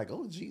back and I'm like,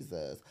 oh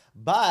Jesus,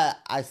 but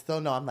I still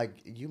know I'm like,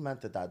 you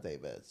meant it that day,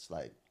 bitch.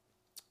 Like,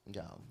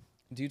 yeah.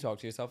 Do you talk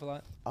to yourself a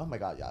lot? Oh my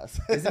God, yes.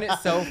 Isn't it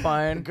so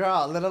fun?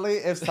 Girl, literally,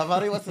 if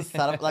somebody was to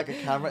set up like a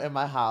camera in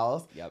my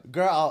house,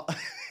 girl,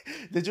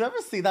 did you ever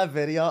see that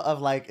video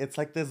of like, it's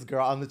like this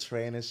girl on the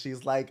train and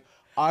she's like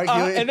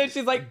arguing. And then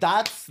she's like,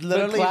 that's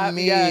literally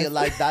me. Yes.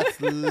 Like, that's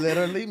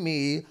literally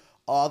me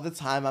all the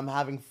time. I'm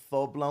having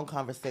full-blown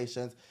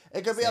conversations.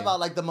 It could be about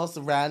like the most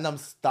random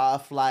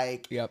stuff,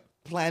 like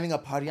planning a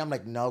party. I'm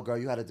like, no, girl,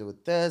 you had to do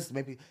with this.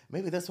 Maybe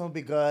this one would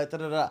be good. Da,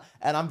 da, da.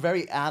 And I'm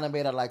very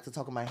animated. I like to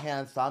talk with my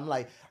hands. So I'm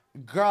like,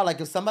 girl,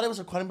 like if somebody was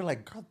recording me,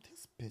 like, girl,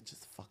 this bitch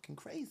is fucking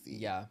crazy.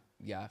 Yeah.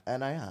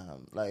 And I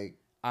am like,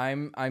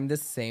 I'm the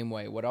same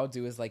way. What I'll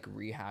do is like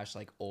rehash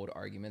like old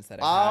arguments that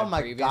I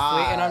had previously,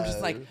 and I'm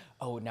just like,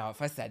 oh, now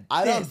if I said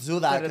I this, don't do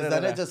that because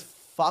then it just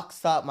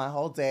fucks up my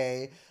whole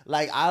day.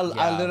 Like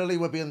I literally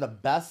would be in the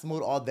best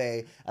mood all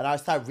day, and I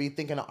start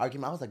rethinking an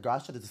argument. I was like, girl, I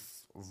should have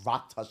just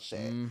rocked her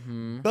shit.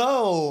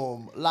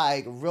 Boom,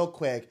 like real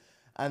quick,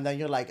 and then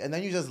you're like, and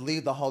then you just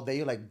leave the whole day.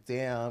 You're like,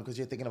 damn, because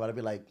you're thinking about it.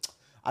 Be like,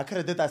 I could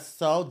have did that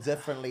so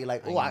differently.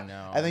 Like, oh,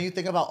 and then you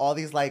think about all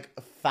these like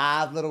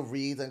 5 little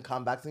reads and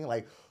comebacks, and you're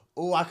like,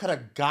 oh, I could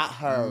have got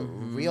her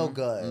real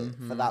good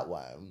for that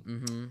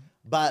one.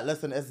 But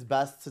listen, it's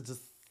best to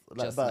just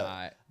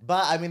not.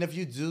 But I mean, if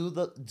you do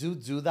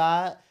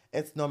that,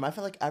 it's normal. I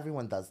feel like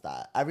everyone does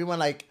that. Everyone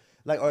like,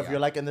 or if you're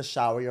like in the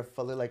shower, you're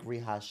fully like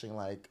rehashing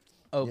like,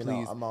 you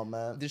know, a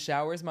moment. The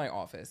shower is my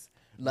office.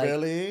 Like,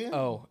 really?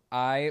 Oh,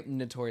 I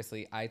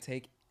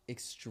take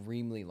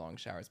extremely long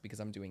showers because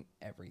I'm doing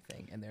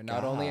everything, and they're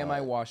not only am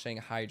I washing,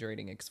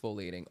 hydrating,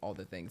 exfoliating, all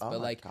the things, but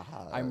like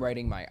I'm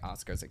writing my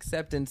Oscars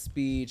acceptance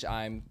speech,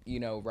 I'm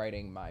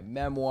writing my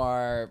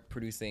memoir,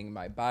 producing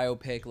my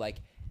biopic, like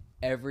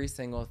every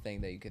single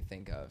thing that you could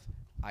think of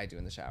I do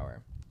in the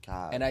shower.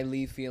 And I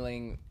leave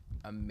feeling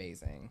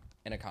amazing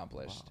and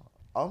accomplished. Wow.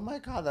 Oh my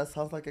God, that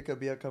sounds like it could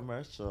be a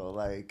commercial,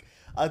 like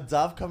a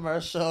Dove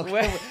commercial.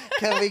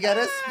 Can we get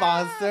it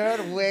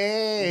sponsored?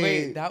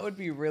 Wait, that would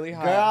be really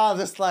hot. Girl,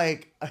 just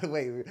like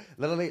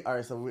literally. All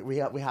right, so we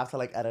have to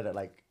like edit it.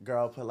 Like,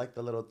 girl, put like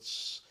the little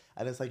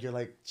and it's like you're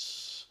like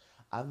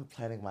I'm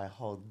planning my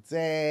whole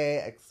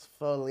day,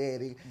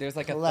 exfoliating. There's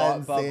like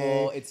cleansing. A thought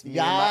bubble. It's me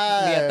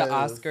at the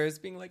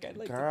Oscars being like, I'd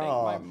like to thank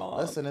my mom.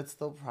 Listen, it's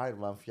still Pride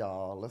Month,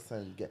 y'all.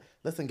 Listen,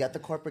 get the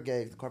corporate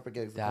gigs.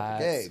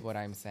 That's what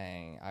I'm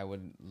saying. I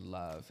would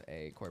love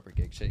a corporate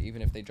gig shit,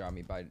 even if they draw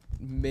me by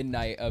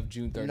midnight of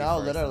June 31st. No,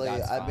 literally.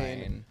 I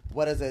mean,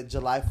 what is it?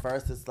 July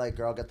 1st, it's like,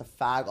 girl, get the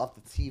fag off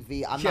the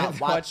TV. I'm not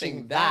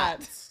watching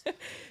that.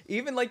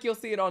 Even like you'll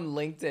see it on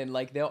LinkedIn.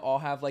 Like they'll all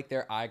have like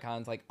their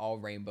icons, like all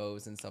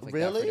rainbows and stuff like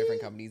that for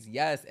different companies.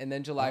 Yes. And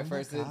then July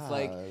 1st, it's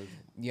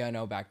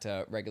like, back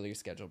to regular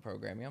scheduled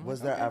programming.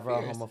 Was there ever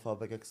a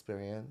homophobic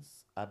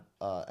experience at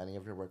any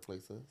of your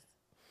workplaces?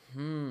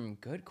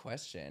 Good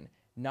question.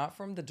 Not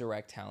from the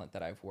direct talent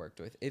that I've worked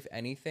with. If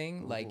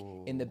anything, like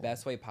in the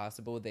best way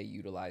possible, they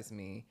utilize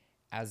me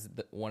as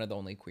one of the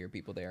only queer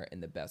people there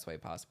in the best way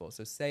possible.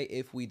 So say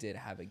if we did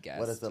have a guest.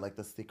 What is it, like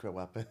the secret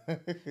weapon?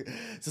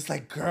 It's just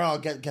like, girl,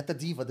 get the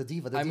diva.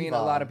 I mean,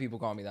 a lot of people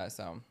call me that,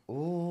 so do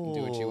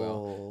what you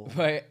will.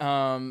 But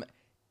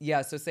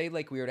yeah, so say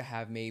like we were to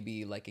have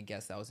maybe like a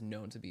guest that was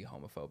known to be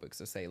homophobic.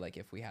 So say like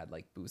if we had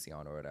like Boosie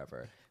on or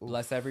whatever.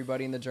 Bless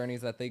everybody in the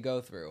journeys that they go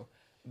through.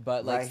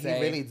 But like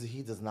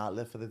he does not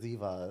live for the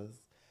divas.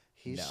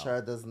 He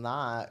sure does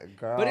not,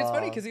 girl. But it's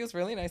funny because he was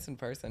really nice in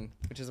person,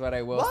 which is what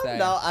I will say.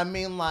 No, I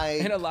mean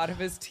like, and a lot of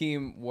his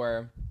team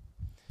were,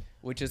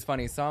 which is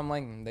funny. So I'm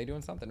like, they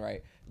doing something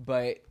right.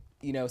 But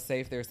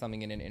say if there's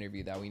something in an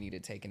interview that we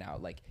needed taken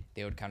out, like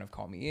they would kind of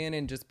call me in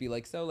and just be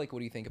like, so like, what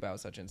do you think about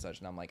such and such?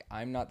 And I'm like,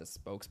 I'm not the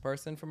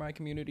spokesperson for my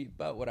community,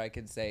 but what I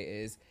could say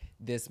is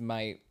this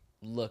might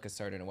look a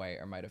certain way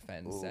or might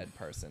offend said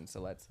person. So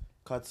let's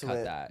cut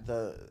that.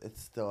 It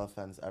still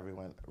offends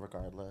everyone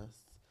regardless.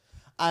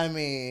 I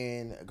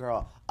mean,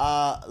 girl,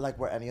 like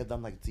were any of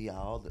them like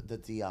DL, the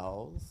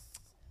DLs?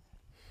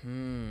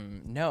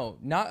 No,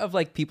 not of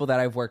like people that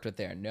I've worked with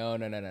there. No.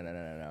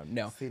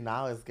 See,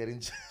 now it's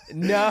getting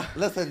no.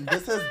 Listen,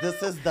 this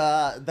is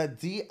the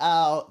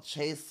DL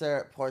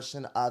chaser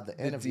portion of the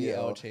interview. The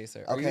DL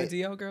chaser. Okay. Are you a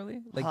DL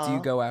girly? Like, do you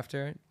go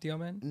after DL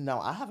men?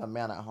 No, I have a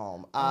man at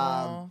home.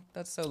 Oh,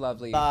 that's so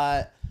lovely.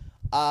 But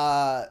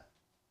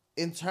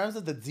in terms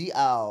of the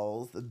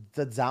DLs,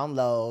 the down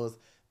lows,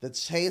 the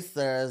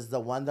chasers, the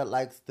one that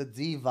likes the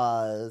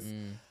divas,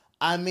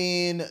 I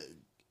mean,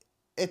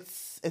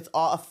 it's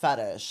all a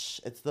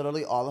fetish. It's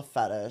literally all a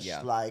fetish.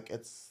 Yeah. Like,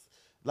 it's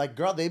like,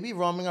 girl, they be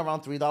roaming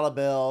around $3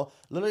 bill.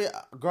 Literally,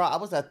 girl, I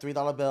was at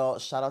 $3 bill.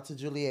 Shout out to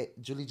Julie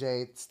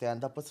J.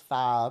 Stand up was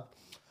fab.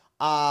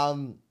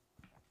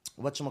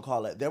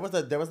 Whatchamacallit?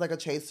 There was like a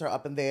chaser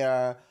up in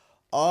there,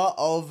 all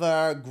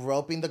over,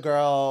 groping the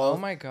girl. Oh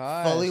my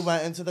god! Fully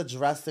went into the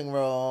dressing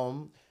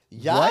room.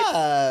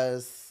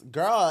 Yes, what?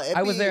 Girl.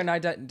 I was there and I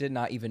did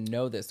not even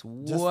know this.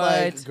 Just what?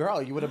 Like,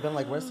 girl, you would have been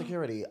like, "Where's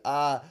security?"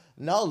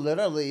 No,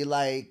 literally,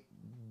 like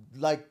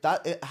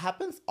that. It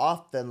happens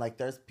often. Like,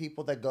 there's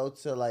people that go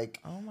to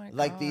like, oh my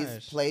like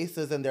these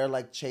places and they're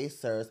like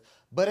chasers,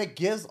 but it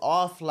gives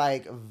off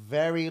like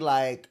very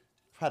like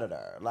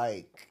predator,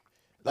 like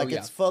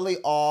it's fully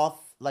off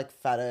like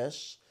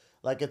fetish.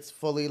 Like, it's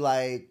fully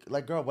like,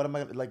 girl, what am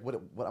I, like, what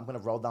I'm going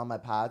to roll down my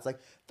pads? Like,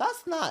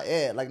 that's not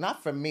it. Like,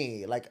 not for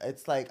me. Like,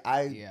 it's like,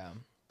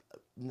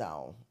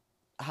 no.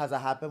 Has it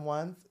happened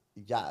once?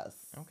 Yes.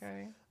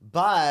 Okay.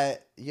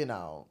 But, you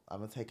know,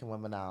 I'm taking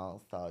women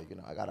out, so, you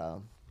know, I gotta,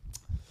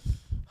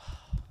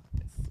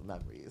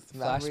 memories.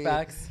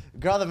 Flashbacks?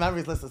 Girl, the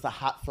memories list is a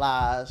hot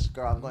flash.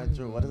 Girl, I'm going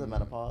through, what is it,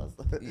 menopause?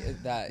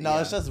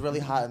 It's just really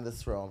hot in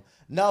this room.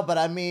 No, but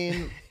I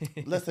mean,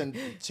 listen,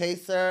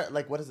 chaser,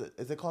 like, what is it?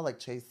 Is it called, like,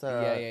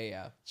 chaser?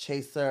 Yeah.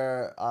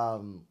 Chaser,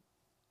 I'm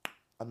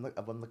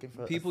looking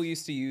for... People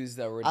used to use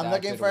the redacted I'm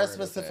looking for a word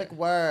specific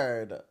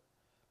word.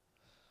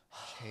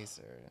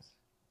 Chasers.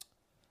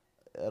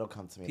 It'll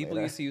come to me People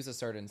later. used to use a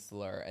certain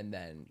slur and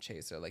then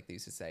chaser. Like, they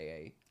used to say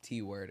a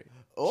T word.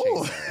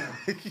 Oh.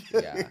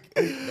 Yeah.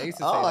 They used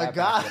to say that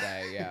back in the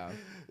day, yeah.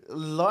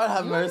 Lord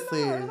have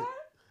mercy.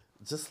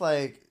 Just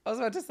like... I was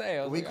about to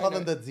say. We call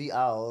them the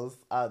DLs.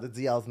 The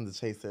DLs and the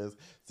chasers.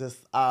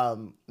 Just,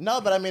 no,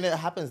 but I mean, it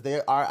happens.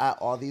 They are at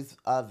all these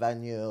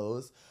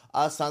venues.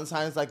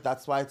 Sometimes, like,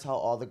 that's why I tell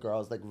all the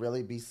girls, like,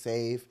 really be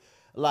safe.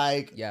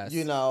 Like,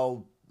 you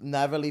know...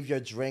 Never leave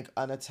your drink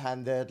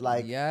unattended.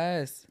 Like,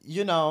 yes,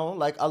 you know,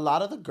 like a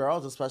lot of the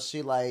girls,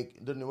 especially like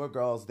the newer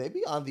girls, they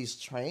be on these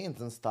trains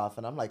and stuff.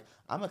 And I'm like,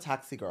 I'm a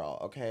taxi girl,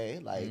 okay?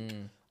 Like,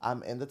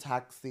 I'm in the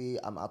taxi,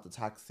 I'm out the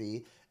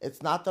taxi.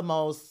 It's not the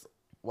most,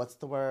 what's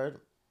the word?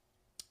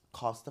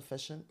 Cost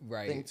efficient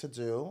thing to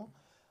do.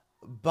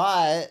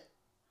 But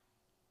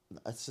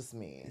it's just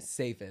me.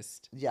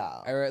 Safest.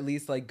 Yeah. Or at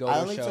least like go I to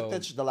only show.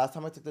 took the last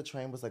time I took the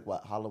train was like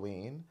what,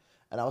 Halloween?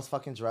 And I was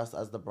fucking dressed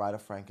as the Bride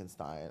of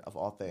Frankenstein, of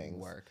all things.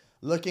 Work.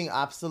 Looking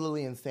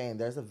absolutely insane.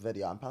 There's a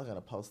video. I'm probably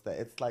going to post it.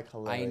 It's, like,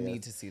 hilarious. I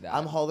need to see that.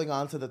 I'm holding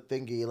on to the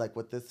thingy, like,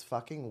 with this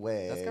fucking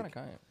wig. That's kind of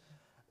kind.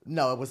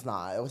 No, it was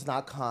not. It was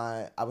not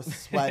cunt. I was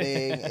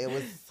sweating. It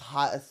was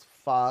hot as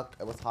fuck.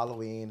 It was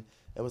Halloween.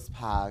 It was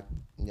packed.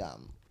 Yeah.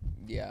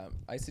 Yeah.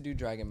 I used to do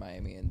drag in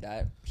Miami, and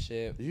that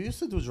shit. You used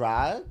to do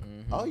drag?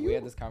 Mm-hmm. Oh, we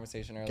had this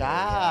conversation earlier.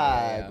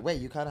 God. Yeah.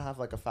 Wait, you kind of have,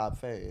 like, a fab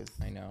face.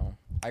 I know.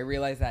 I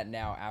realize that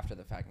now after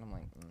the fact, and I'm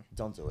like,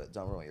 don't do it.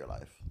 Don't ruin your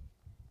life.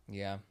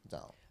 Yeah.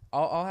 Don't.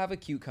 I'll have a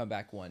cute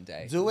comeback one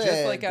day. Do it,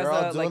 just like girl,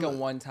 as a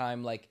one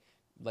time like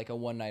a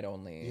one night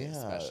only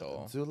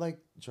special. Do like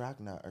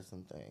Dragnet or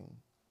something.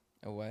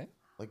 A what?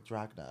 Like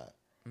Dragnet.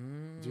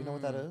 Do you know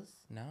what that is?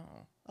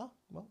 No. Oh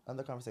well, end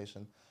the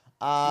conversation.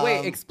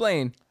 Wait,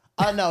 explain.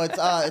 No,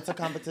 it's a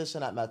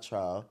competition at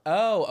Metro.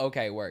 Oh,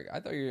 okay, work.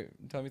 I thought you were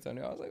telling me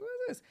something. I was like, what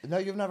is this? No,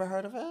 you've never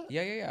heard of it?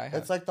 Yeah. I have.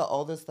 It's like the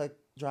oldest like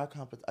drag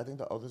competition. I think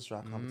the oldest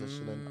drag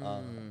competition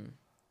in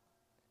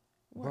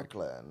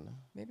Brooklyn.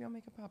 Maybe I'll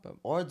make a pop up.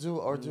 Or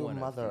do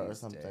Mother or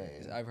something.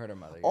 Days. I've heard of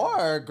Mother. Yeah.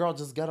 Or girl,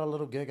 just get a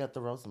little gig at the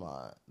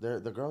Rosemont.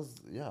 The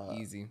girls,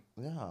 easy.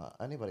 Yeah,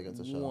 anybody gets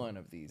a show. One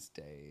of these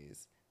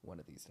days.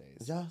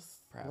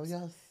 Yes. Perhaps. Well,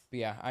 yes. But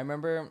yeah, I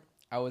remember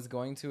I was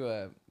going to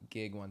a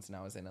gig once and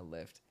I was in a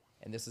lift.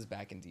 And this was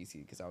back in DC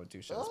because I would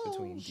do shows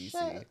between DC.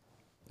 Shit.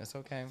 That's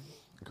okay.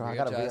 Girl, I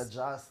gotta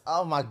readjust.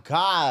 Oh my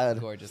God.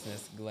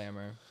 Gorgeousness,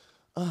 glamour.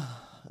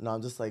 No,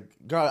 I'm just like,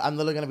 girl, I'm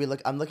literally gonna be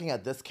I'm looking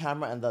at this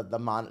camera and the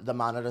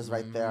monitors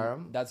right there.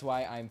 That's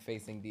why I'm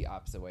facing the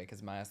opposite way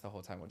because my ass the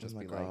whole time will just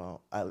be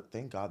girl, I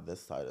thank God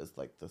this side is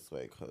like this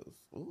way because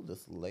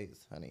this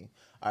lace, honey.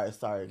 All right,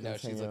 sorry. Continue. No,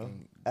 she's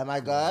looking. Am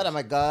I good? Am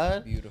I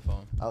good?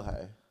 Beautiful.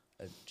 Okay.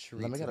 A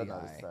treat. Let me get to the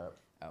another eye. sip.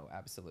 Oh,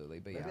 absolutely.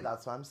 But maybe yeah,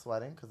 that's why I'm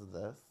sweating because of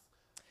this.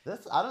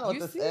 This I don't know what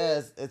this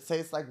is. It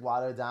tastes like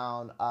watered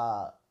down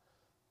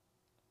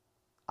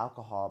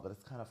alcohol, but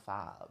it's kind of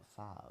fab.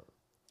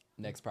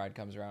 Next Pride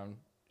comes around,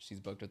 she's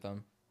booked with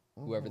them.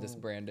 Whoever this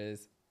brand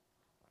is.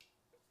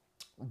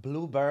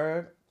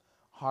 Bluebird,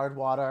 hard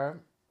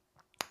water.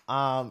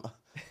 If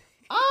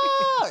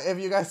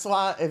you guys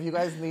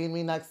need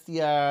me next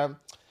year,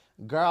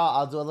 girl,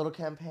 I'll do a little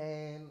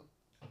campaign.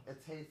 It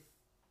tastes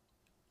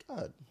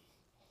good.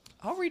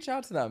 I'll reach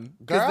out to them.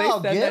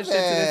 Girl, they send that shit to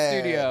the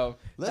studio.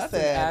 Listen, that's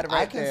an ad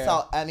right I can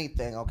sell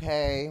anything,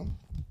 okay?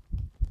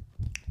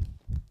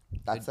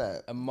 That's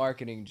it. A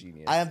marketing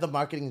genius. I am the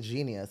marketing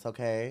genius,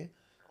 okay?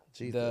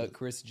 Jesus. The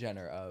Kris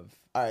Jenner of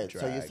all right,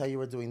 drag. so you say you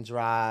were doing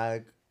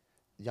drag.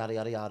 Yada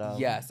yada yada.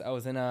 Yes, I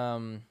was in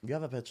You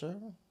have a picture?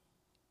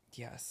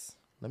 Yes.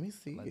 Let me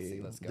see.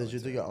 Let's go. Did you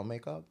do your own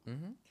makeup?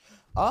 Mm-hmm.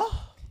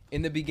 Oh.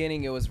 In the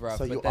beginning, it was rough.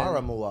 So you are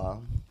a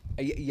mua.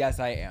 Yes,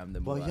 I am the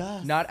mua. Well,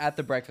 yes. Not at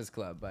the Breakfast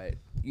Club, but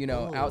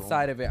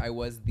outside of it, I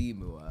was the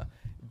mua.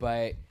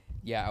 But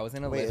yeah, I was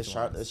in a Wait,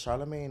 lift is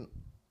Charlemagne?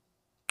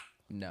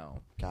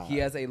 No. God. He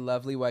has a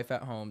lovely wife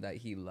at home that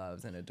he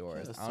loves and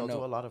adores. Yeah, I don't so know.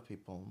 do a lot of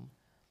people.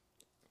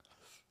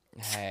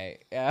 Hey,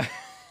 yeah.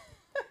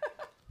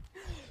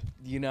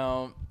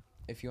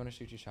 If you want to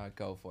shoot your shot,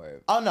 go for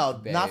it. Oh no,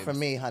 babes. Not for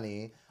me,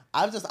 honey.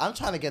 I'm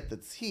trying to get the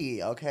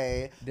tea,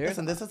 okay?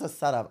 Listen, this is a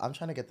setup. I'm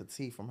trying to get the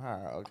tea from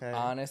her, okay?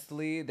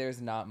 Honestly, there's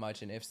not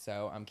much, and if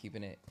so, I'm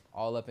keeping it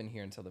all up in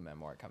here until the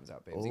memoir comes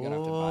out, babes. You're gonna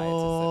have to buy it to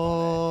sip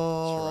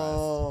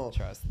on it.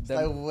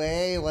 Trust.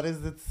 Wait, what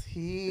is the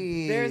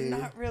tea? There's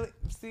not really.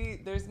 See,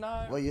 there's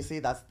not. Well, you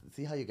see,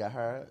 see how you get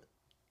her?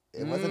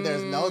 It wasn't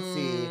there's no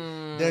tea.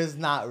 There's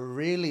not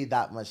really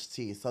that much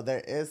tea. So there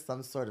is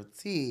some sort of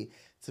tea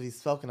to be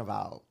spoken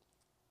about.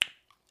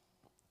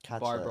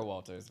 Barbara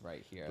Walters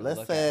right here. Listen,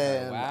 look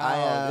at her.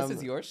 Wow, this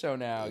is your show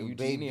now. You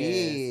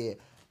genius.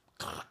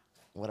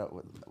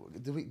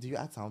 Do you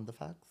add sound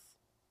effects?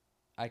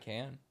 I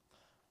can.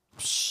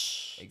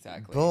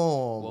 Exactly.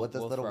 Boom. With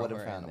this little wooden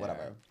fan,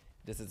 whatever.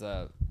 This is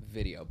a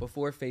video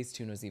before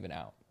Facetune was even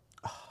out.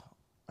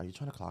 Are you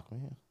trying to clock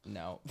me?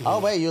 No. Oh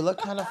wait, you look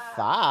kind of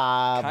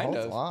fab. Kind Hold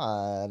of.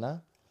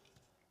 on.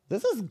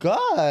 This is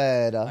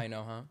good. I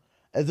know, huh?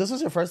 This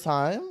was your first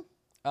time?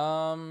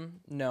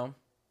 No.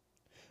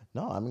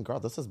 No, I mean, girl,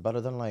 this is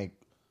better than like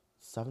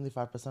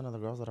 75% of the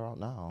girls that are out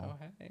now.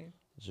 Oh, hey.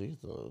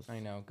 Jesus. I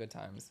know. Good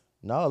times.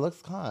 No, it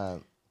looks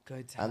kind.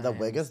 Good times. And the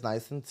wig is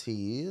nice and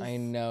teased. I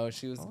know.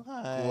 She was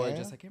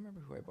gorgeous. I can't remember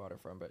who I bought her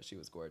from, but she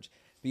was gorgeous.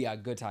 But yeah,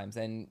 good times.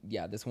 And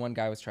yeah, this one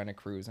guy was trying to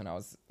cruise when I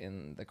was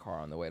in the car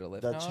on the way to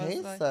lift. The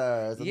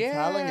chasers. Like, I'm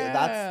telling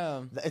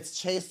you. It's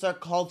chaser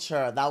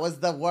culture. That was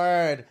the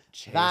word.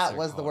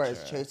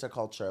 It's chaser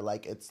culture.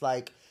 Like, it's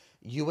like,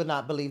 you would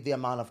not believe the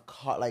amount of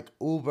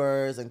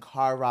Ubers and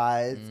car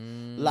rides.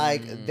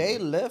 Like, they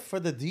live for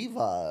the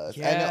divas.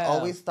 Yeah. And it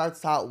always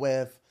starts out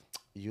with,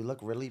 you look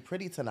really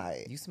pretty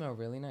tonight. You smell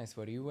really nice.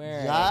 What are you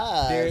wearing?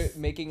 Yes. They're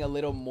making a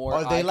little more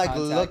Or they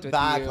look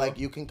back. You. Like,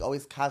 you can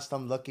always catch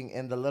them looking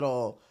in the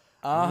little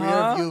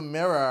rear view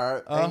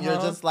mirror. And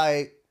you're just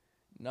like...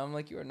 No, I'm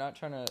like, you are not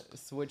trying to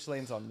switch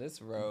lanes on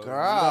this road.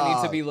 Girl. You don't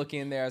need to be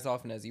looking in there as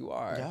often as you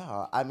are.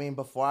 Yeah. I mean,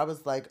 before I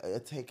was like a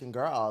taken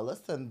girl,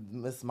 listen,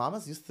 Miss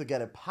Mamas used to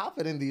get it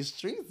popping in these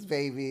streets,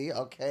 baby.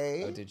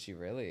 Okay. Oh, did she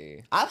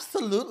really?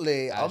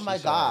 Absolutely. Oh my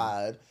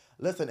God.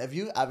 Listen, if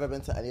you've ever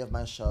been to any of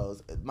my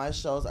shows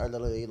are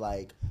literally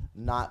like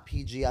not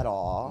PG at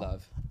all.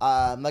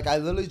 Love. Like I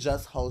literally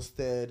just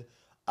hosted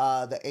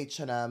the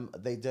H&M.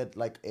 They did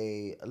like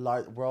a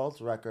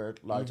world record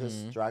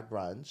largest drag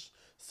brunch.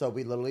 So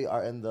we literally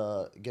are in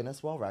the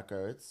Guinness World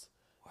Records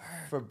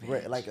for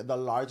like the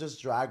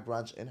largest drag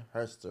brunch in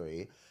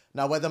history.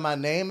 Now, whether my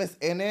name is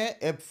in it,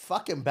 it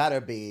fucking better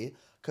be,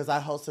 because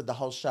I hosted the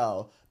whole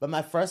show. But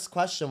my first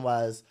question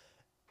was,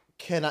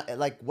 can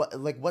I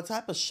what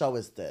type of show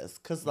is this?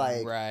 Because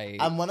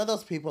I'm one of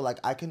those people, like,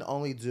 I can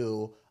only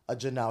do a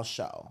Janelle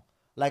show.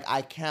 Like,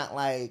 I can't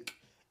like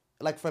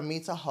for me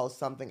to host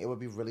something, it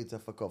would be really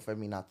difficult for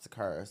me not to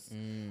curse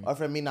or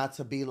for me not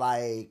to be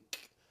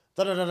like.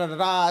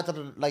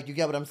 Like, you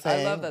get what I'm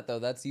saying? I love that though.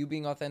 That's you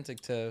being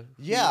authentic to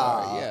who you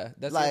are. Yeah,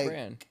 that's like, your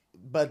brand.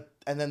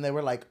 And then they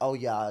were like, oh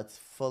yeah, it's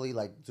fully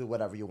like, do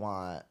whatever you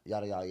want,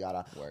 yada yada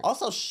yada. Work.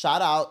 Also,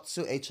 shout out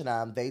to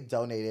H&M. They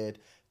donated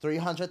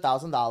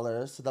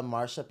 $300,000 to the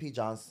Marsha P.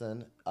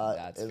 Johnson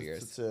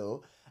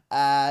Institute,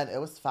 and it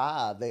was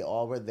fab. They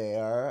all were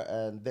there,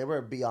 and they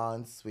were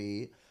beyond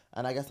sweet.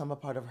 And I guess I'm a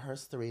part of her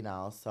story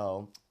now.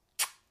 So,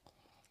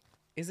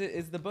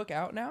 is the book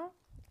out now?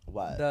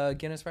 What? The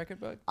Guinness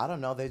record book? I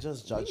don't know. They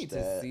just judged it. We need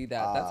to see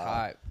that. That's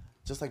hot.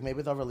 Just like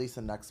maybe they'll release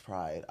it next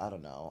Pride. I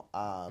don't know.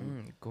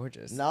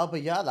 Gorgeous. No,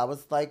 but yeah, that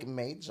was like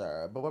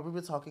major. But what we were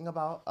talking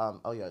about,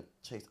 oh yeah,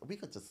 Chase. We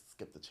could just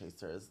skip the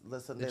Chasers.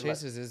 Listen, the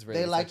Chasers is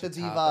really they like the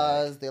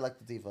divas. They like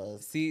the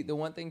divas. See, the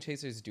one thing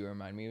Chasers do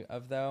remind me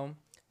of though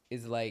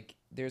is like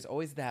there's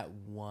always that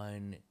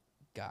one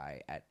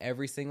guy at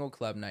every single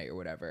club night or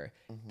whatever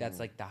that's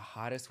like the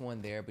hottest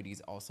one there, but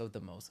he's also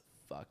the most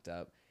fucked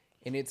up.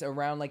 And it's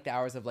around like the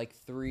hours of like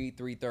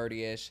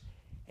 3:30ish,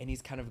 and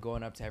he's kind of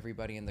going up to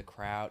everybody in the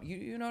crowd.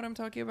 You know what I'm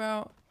talking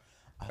about?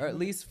 Or at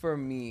least for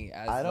me,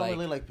 I don't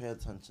really like pay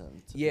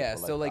attention to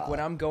so like when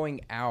I'm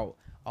going out,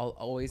 I'll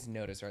always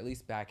notice, or at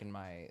least back in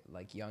my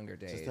like younger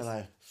days. Just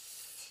like,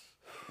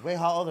 wait,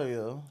 how old are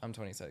you? I'm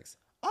 26.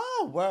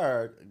 Oh,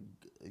 word.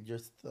 You're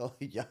still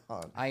young.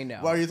 I know.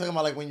 Well, are you talking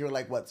about like when you were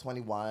like, what,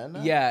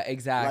 21? Yeah,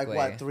 exactly.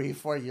 Like what,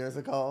 3-4 years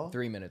ago?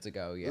 3 minutes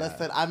ago, yeah.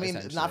 Listen, I mean,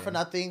 not for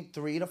nothing,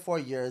 3 to 4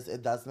 years,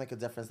 it does make a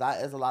difference.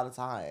 That is a lot of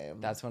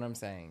time. That's what I'm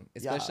saying.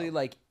 Especially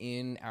like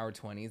in our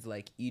 20s,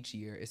 like each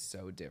year is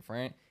so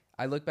different.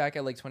 I look back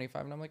at like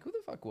 25 and I'm like, who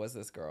the fuck was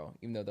this girl?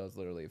 Even though that was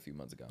literally a few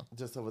months ago.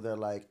 Just over there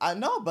like, I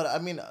know, but I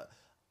mean,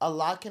 a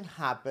lot can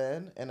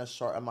happen in a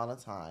short amount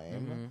of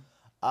time.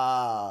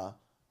 Mm-hmm.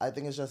 I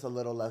think it's just a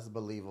little less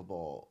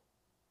believable,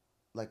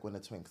 like when a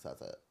twink says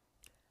it.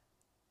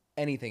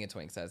 Anything a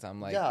twink says, I'm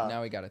like,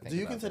 now we got to think about this. Do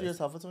you consider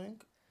yourself a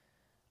twink?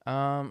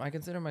 I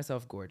consider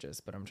myself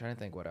gorgeous, but I'm trying to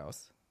think what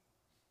else.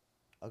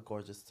 A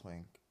gorgeous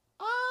twink.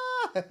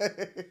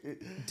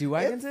 Do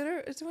I consider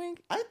a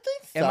twink? I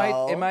think so.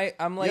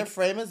 I'm like... Your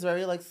frame is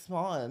very, like,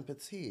 small and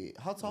petite.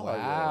 How tall are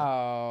you?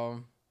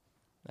 Wow.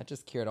 That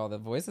just cured all the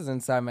voices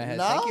inside my head.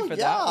 No, Thank you for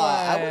that one.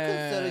 I would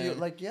consider you,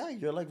 like,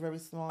 you're, like, very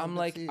small I'm and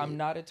like, petite. I'm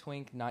not a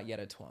twink, not yet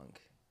a twunk.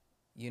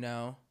 You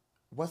know?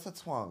 What's a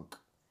twunk?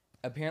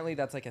 Apparently,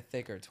 that's, like, a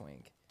thicker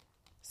twink.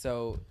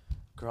 So...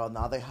 Girl,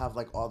 now they have,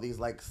 like, all these,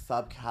 like,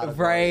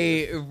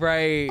 subcategories.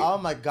 Right. Oh,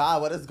 my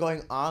God. What is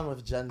going on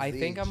with Gen Z? I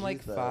think I'm, like,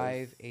 Jesus.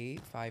 5'8",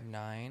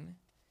 5'9",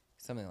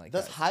 something like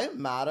that. Does height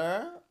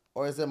matter?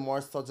 Or is it more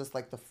so just,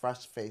 like, the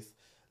fresh face?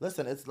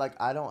 Listen, it's, like,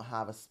 I don't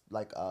have,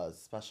 a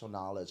special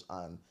knowledge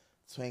on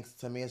twinks.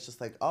 To me, it's just,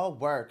 like, oh,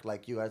 work.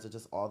 Like, you guys are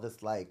just all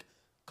this, like,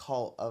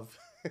 cult of...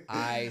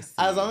 I see.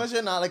 As long as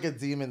you're not, like, a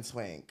demon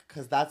twink.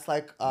 Because that's,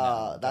 like,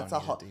 No, that's a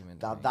whole... demon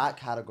Now, twink. that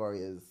category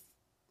is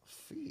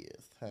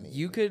fierce, honey.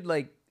 You could,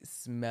 like,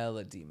 smell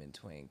a demon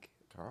twink.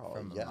 Girl,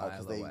 from yeah,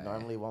 because they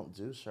normally won't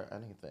do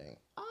anything.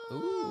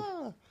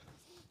 Ooh.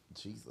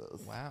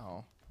 Jesus.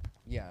 Wow.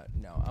 Yeah,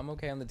 no, I'm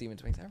okay on the demon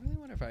twinks. I really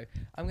wonder if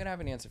I'm going to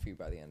have an answer for you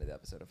by the end of the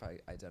episode if I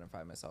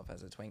identify myself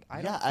as a twink.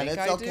 I don't think and it's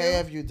I okay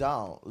do. if you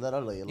don't,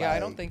 literally. Yeah, I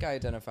don't think I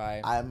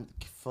identify. I'm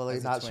fully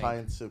as a not twink.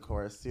 trying to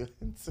coerce you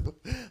into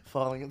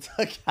falling into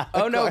a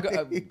category. Oh, no,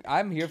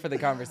 I'm here for the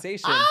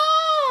conversation.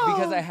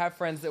 Because I have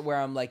friends where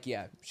I'm like,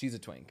 yeah, she's a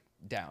twink.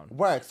 Down.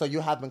 Work. So you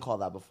have been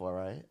called that before,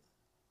 right?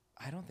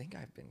 I don't think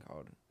I've been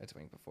called a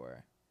twink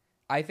before.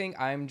 I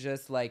think I'm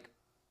just like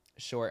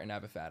short and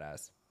have a fat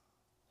ass.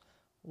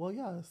 Well,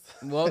 yes.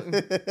 Well,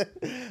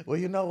 well,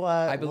 you know what?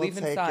 I believe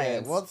in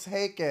science. We'll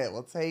take it.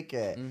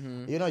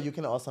 Mm-hmm. You know, you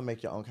can also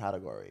make your own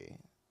category.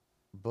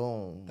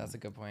 Boom. That's a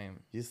good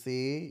point. You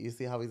see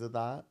how we did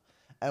that?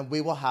 And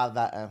we will have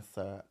that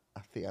answer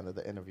at the end of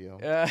the interview.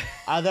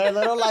 Are there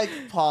little like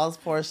pause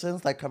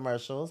portions, like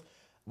commercials?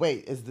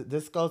 Wait,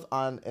 this goes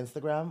on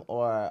Instagram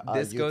or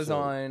this YouTube? goes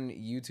on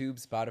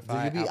YouTube,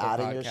 Spotify, Do you be Apple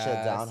adding Podcasts. your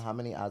shit down? How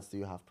many ads do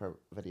you have per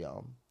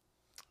video?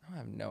 I don't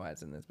have no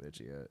ads in this bitch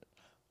yet.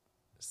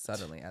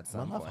 Suddenly, at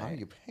some point. point. How are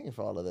you paying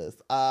for all of this?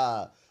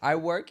 I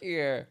work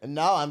here.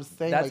 No, I'm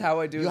saying that's like,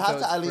 how I do it. You have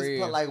so to at free.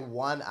 least put like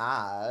one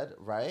ad,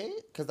 right?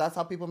 Because that's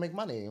how people make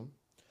money.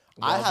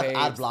 Well, I have babes.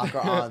 ad blocker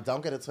on.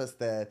 Don't get it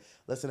twisted.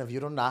 Listen, if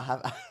you do not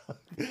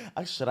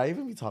have, should I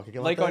even be talking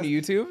about like this? on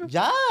YouTube?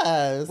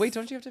 Yes. Wait,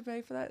 don't you have to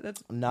pay for that?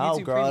 That's no,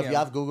 YouTube girl. Premium. If you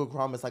have Google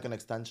Chrome, it's like an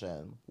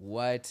extension.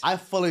 What? I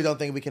fully don't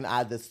think we can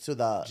add this to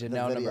the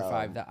Janelle the video.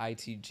 No.5, the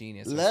IT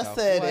genius.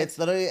 Listen, it's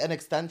literally an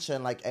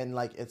extension, like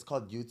it's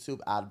called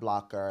YouTube ad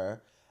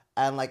blocker,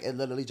 and like it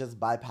literally just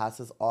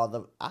bypasses all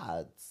the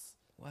ads.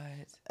 What?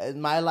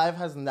 And my life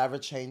has never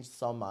changed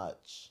so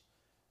much,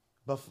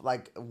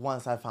 like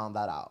once I found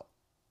that out.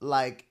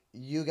 Like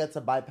you get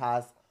to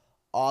bypass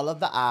all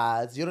of the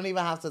ads. You don't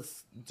even have to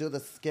do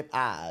the skip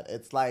ad.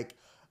 It's like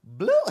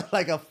blue,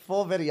 like a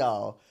full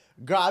video.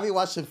 Girl, I be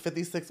watching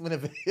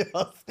 56-minute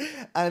videos,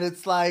 and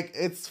it's like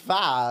it's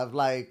fab.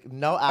 Like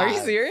no ads. Are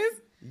you serious?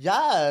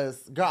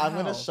 Yes, girl. Wow. I'm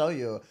gonna show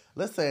you.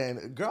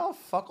 Listen, girl,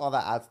 fuck all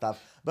that ad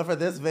stuff. But for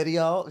this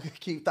video,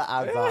 keep the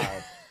ads on.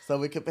 So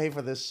we can pay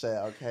for this shit,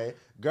 okay?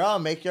 Girl,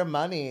 make your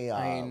money.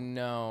 I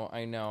know.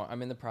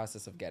 I'm in the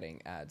process of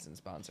getting ads and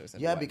sponsors.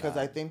 And yeah, because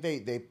I think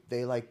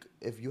they like,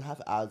 if you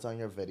have ads on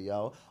your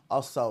video,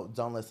 also,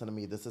 don't listen to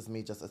me. This is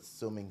me just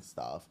assuming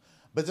stuff.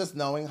 But just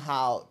knowing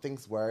how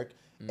things work,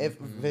 if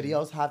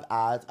videos have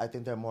ads, I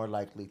think they're more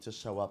likely to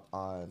show up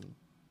on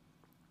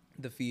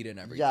the feed and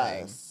everything.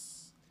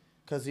 Yes.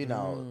 Because, you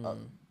know,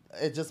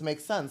 it just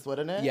makes sense,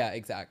 wouldn't it? Yeah,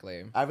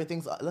 exactly.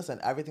 Everything's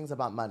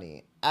about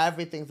money.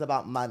 Everything's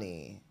about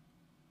money.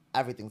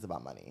 Everything's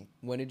about money.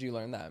 When did you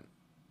learn that?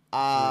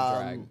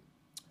 Drag.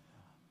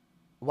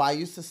 Well, I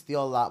used to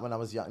steal a lot when I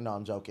was young. No,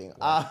 I'm joking.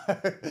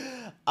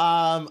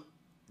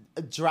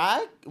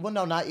 Drag? Well,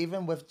 no, not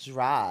even with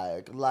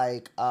drag.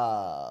 Like,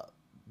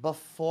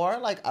 before,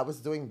 like, I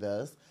was doing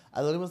this, I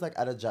literally was, like,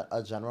 at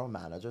a general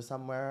manager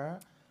somewhere.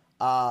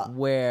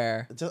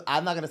 Where?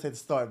 I'm not going to say the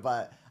story,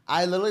 but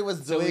I literally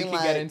was doing, so we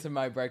can get into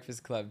my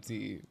Breakfast Club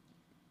tea.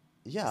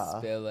 Yeah.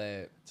 Spill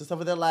it. Just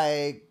over there,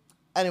 like...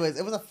 Anyways,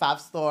 it was a Fab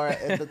store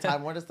in the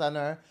Time Warner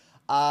Center.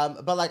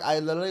 But, like, I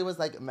literally was,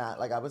 like,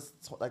 I was,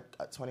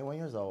 21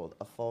 years old,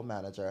 a full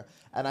manager.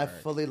 And I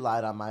fully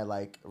lied on my,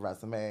 like,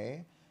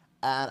 resume.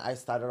 And I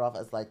started off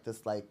as, like,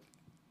 this, like,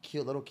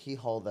 cute little key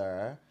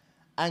holder.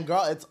 And,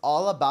 girl, it's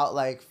all about,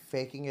 like,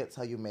 faking it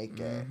till you make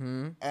it.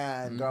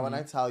 And, girl, when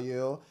I tell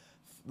you,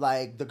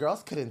 like, the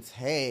girls couldn't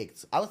take.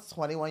 I was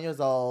 21 years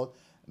old,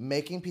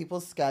 making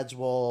people's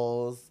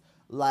schedules,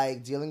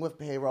 like, dealing with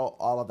payroll,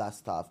 all of that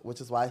stuff,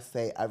 which is why I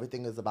say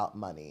everything is about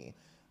money.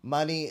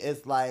 Money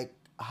is, like,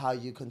 how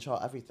you control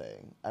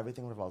everything.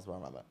 Everything revolves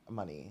around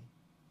money.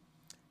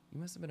 You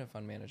must have been a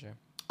fun manager.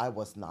 I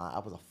was not. I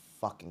was a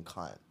fucking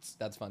cunt.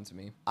 That's fun to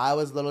me. I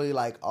was literally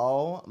like,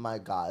 oh my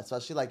God.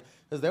 Especially like,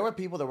 because there were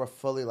people that were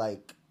fully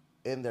like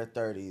in their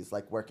 30s,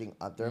 like working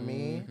under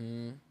me.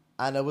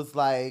 And it was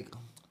like,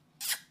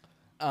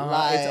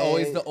 it's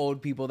always the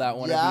old people that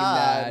want to be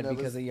mad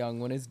because a young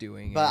one is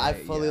doing it. But I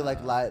fully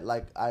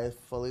I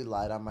fully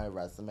lied on my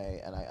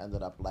resume, and I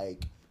ended up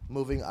like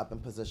moving up in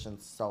position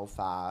so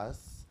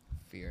fast.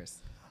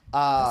 Fierce.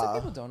 That's what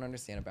people don't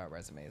understand about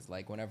resumes.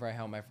 Like whenever I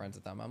help my friends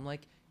with them, I'm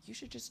like, you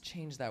should just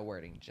change that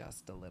wording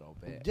just a little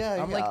bit.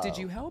 I'm like, did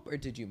you help or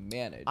did you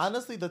manage?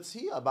 Honestly, the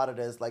tea about it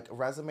is like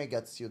resume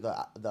gets you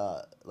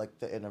the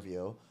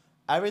interview.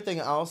 Everything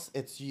else,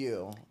 it's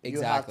you. Exactly.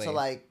 You have to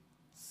like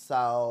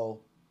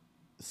sell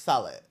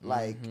it.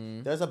 Like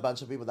there's a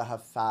bunch of people that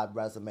have fab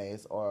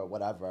resumes or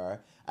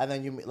whatever, and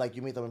then you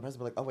meet them in person,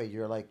 but like, oh wait,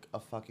 you're like a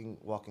fucking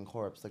walking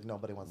corpse. Like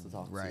nobody wants to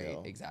talk to you. Right.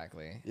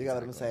 Exactly. You got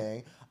what I'm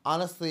saying?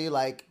 Honestly,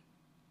 like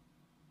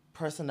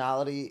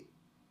personality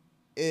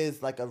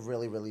is like a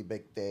really, really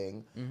big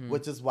thing,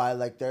 which is why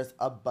like there's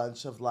a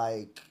bunch of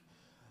like,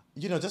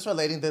 just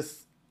relating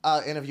this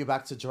interview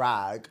back to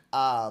drag,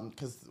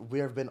 because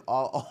we've been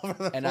all over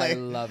the place. And I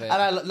love it.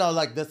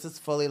 And this is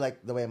fully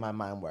like the way my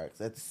mind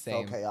works. It's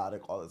so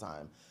chaotic all the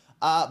time.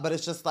 But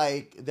it's just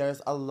like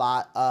there's a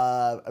lot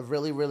of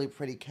really, really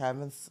pretty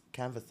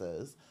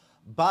canvases.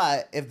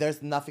 But if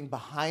there's nothing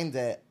behind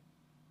it,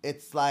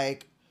 it's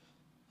like...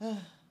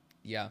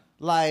 yeah.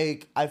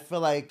 Like, I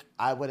feel like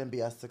I wouldn't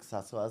be as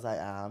successful as I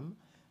am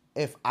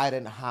if I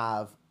didn't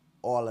have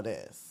all of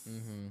this.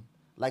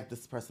 Like,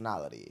 this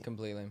personality.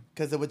 Completely.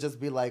 Because it would just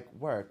be like,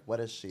 work, what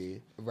is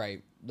she?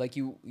 Right. Like,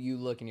 you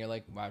look and you're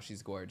like, wow,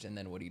 she's gorgeous. And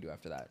then what do you do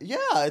after that?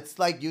 Yeah, it's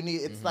like you need...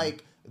 It's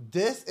like,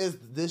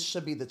 this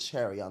should be the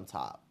cherry on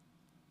top.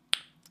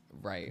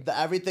 Right.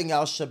 Everything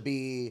else should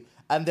be...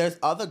 And there's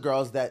other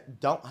girls that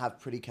don't have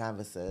pretty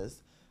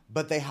canvases,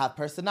 but they have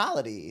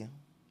personality.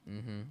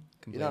 Completely.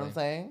 You know what I'm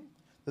saying?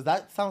 Does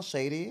that sound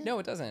shady? No,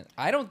 it doesn't.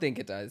 I don't think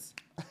it does.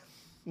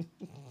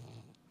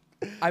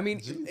 I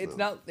mean, it's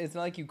not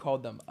like you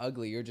called them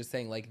ugly. You're just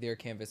saying like their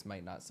canvas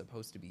might not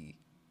supposed to be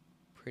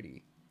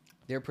pretty.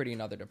 They're pretty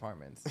in other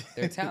departments.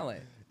 They're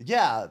talent.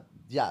 Yeah.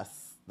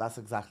 Yes. That's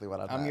exactly what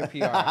I'm your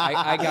PR.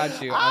 I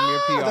got you. I'm your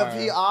PR. The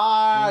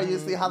PR. You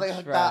see how they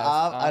hook that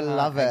up? I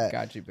love it. I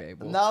got you,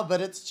 babe. No,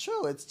 but it's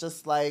true. It's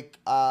just like,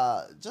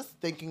 just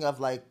thinking of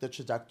like the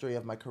trajectory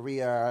of my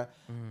career.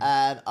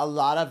 And a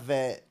lot of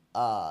it,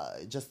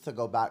 just to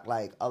go back,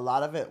 like a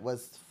lot of it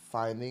was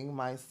finding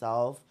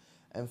myself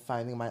and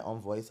finding my own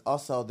voice.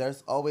 Also,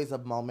 there's always a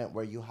moment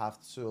where you have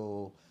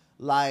to,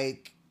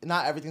 like,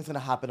 not everything's going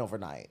to happen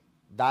overnight.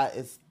 That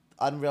is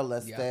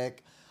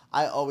unrealistic. Yeah.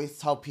 I always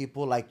tell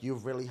people, like, you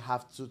really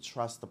have to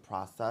trust the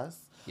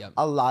process. Yep.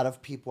 A lot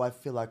of people, I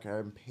feel like, are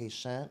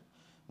impatient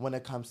when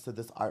it comes to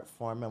this art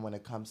form and when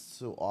it comes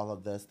to all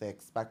of this. They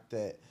expect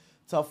it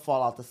to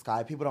fall out the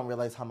sky. People don't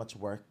realize how much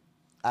work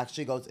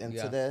actually goes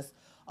into this.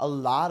 A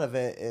lot of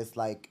it is,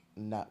 like,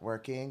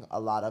 networking. A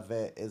lot of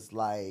it is,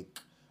 like,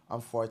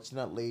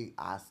 unfortunately,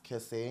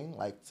 ass-kissing,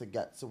 like, to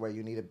get to where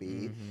you need to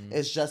be.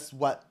 It's just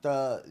what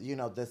the,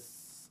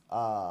 this,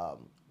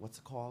 what's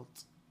it called?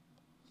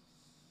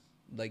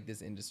 Like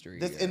this industry.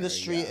 This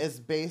industry is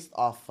based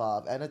off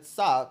of, and it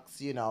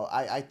sucks,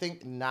 I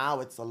think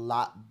now it's a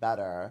lot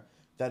better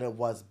than it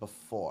was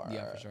before.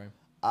 Yeah, for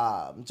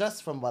sure.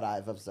 Just from what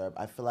I've observed,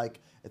 I feel like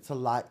it's a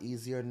lot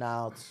easier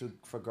now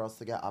for girls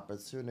to get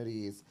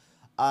opportunities.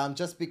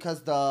 Just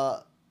because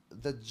the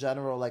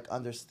general like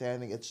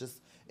understanding,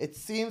 it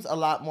seems a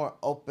lot more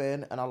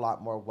open and a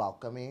lot more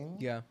welcoming.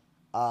 Yeah.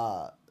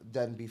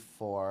 Than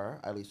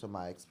before, at least from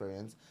my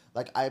experience.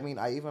 Like, I mean,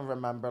 I even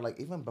remember, like,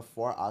 even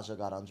before Aja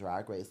got on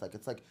Drag Race, like,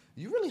 it's like,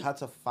 you really had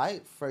to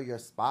fight for your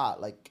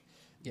spot. Like,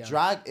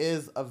 drag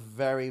is a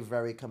very,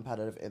 very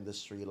competitive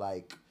industry.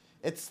 Like,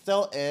 it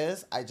still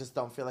is. I just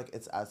don't feel like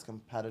it's as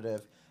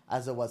competitive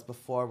as it was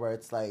before, where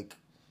it's like,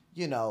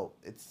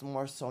 it's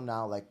more so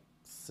now, like,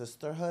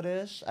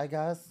 sisterhood-ish, I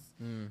guess.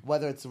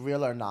 Whether it's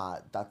real or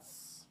not,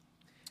 that's...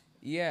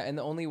 Yeah, and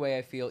the only way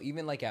I feel,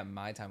 even like at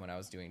my time when I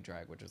was doing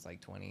drag, which was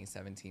like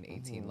 2017,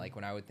 18, like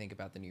when I would think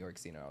about the New York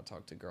scene, and I'll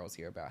talk to girls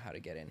here about how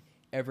to get in,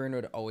 everyone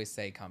would always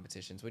say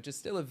competitions, which is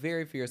still a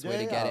very fierce way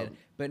to get in.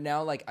 But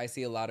now, like, I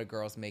see a lot of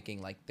girls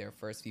making like their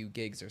first few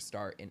gigs or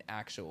start in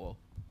actual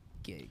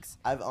gigs.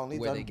 I've only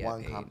done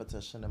one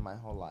competition in my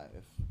whole life.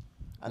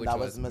 And that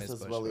was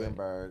Mrs.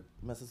 Williamsburg.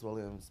 Mrs.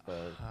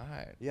 Williamsburg.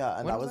 Hot. Yeah,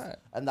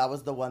 and that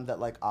was the one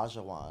that like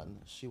Aja won.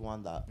 She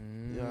won that.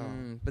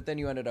 Yeah. But then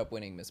you ended up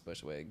winning Miss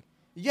Bushwig.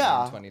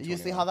 Yeah. You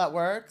see how that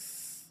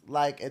works?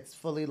 Like, it's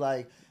fully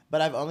like,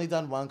 but I've only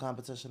done one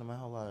competition in my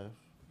whole life.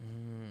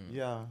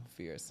 Yeah.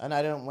 Fierce. And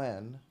I didn't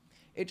win.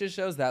 It just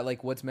shows that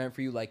like what's meant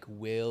for you like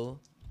will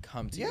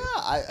come to you.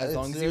 Yeah. As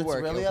long as you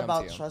work, it's really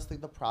about trusting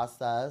the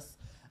process.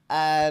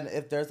 And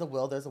if there's a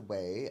will, there's a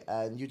way.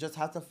 And you just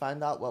have to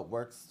find out what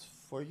works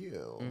for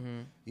you.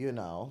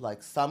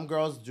 Like some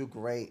girls do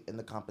great in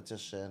the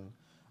competition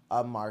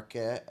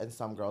market, and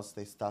some girls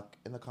stay stuck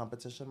in the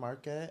competition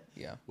market.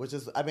 Yeah. Which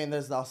is, I mean,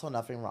 there's also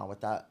nothing wrong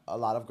with that. A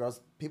lot of girls,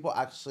 people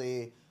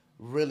actually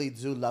really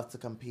do love to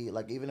compete.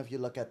 Like, even if you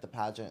look at the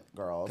pageant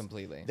girls,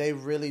 Completely. they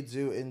really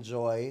do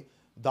enjoy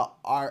the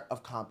art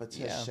of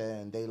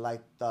competition. They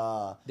like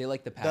the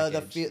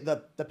package.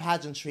 The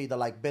pageantry, the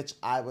like, bitch,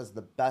 I was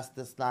the best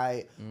this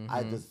night.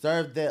 I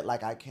deserved it.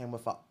 Like, I came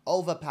with an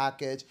over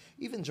package.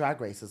 Even Drag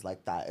Race is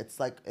like that. It's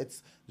like,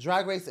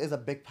 Drag Race is a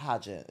big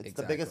pageant. It's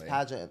the biggest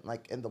pageant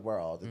like in the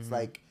world. It's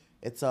like,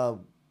 it's a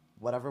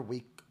whatever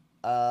week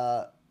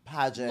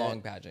pageant.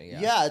 Long pageant,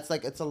 yeah. Yeah,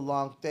 it's a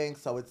long thing.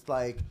 So it's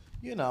like,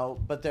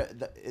 but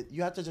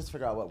you have to just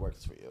figure out what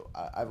works for you.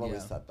 I've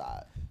always said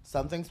that.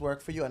 Some things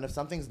work for you, and if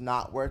something's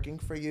not working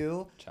for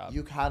you,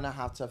 you kind of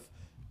have to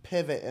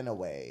pivot in a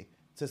way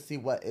to see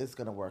what is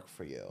going to work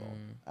for you.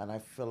 And I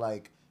feel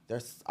like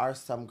there are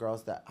some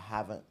girls that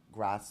haven't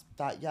grasped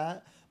that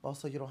yet, but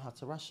also you don't have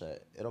to rush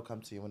it. It'll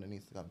come to you when it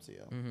needs to come to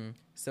you.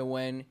 So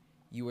when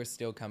you were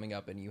still coming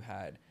up and you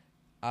had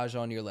Aja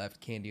on your left,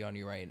 Candy on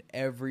your right, and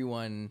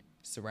everyone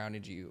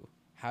surrounded you,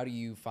 how do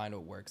you find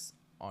what works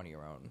on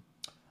your own?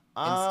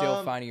 And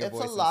still finding your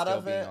voice and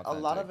still being authentic. A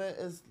lot of it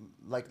is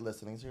like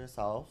listening to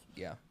yourself.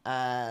 Yeah.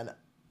 And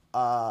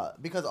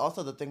because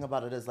also the thing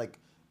about it is like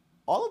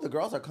all of the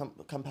girls are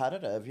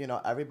competitive.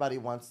 Everybody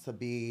wants to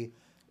be.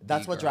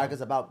 That's what drag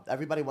is about.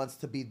 Everybody wants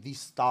to be the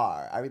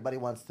star. Everybody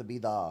wants to be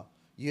the.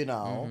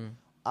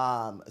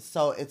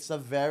 So it's a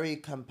very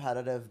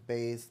competitive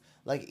base.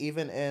 Like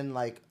even in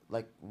like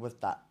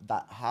with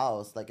that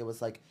house, like it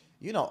was like.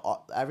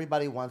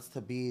 Everybody wants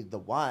to be the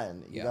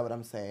one. You get what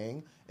I'm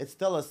saying? It's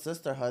still a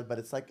sisterhood, but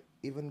it's like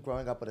even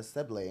growing up with a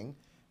sibling,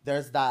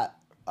 there's that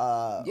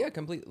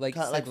complete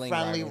sibling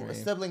friendly rivalry.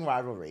 Sibling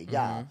rivalry.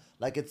 Yeah,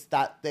 like it's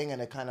that thing, and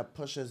it kind of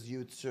pushes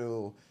you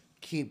to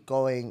keep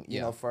going,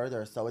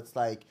 further. So it's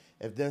like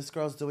if this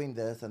girl's doing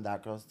this and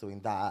that girl's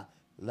doing that,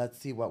 let's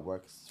see what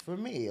works for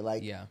me.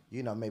 Like,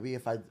 maybe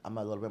if I'm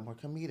a little bit more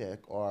comedic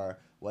or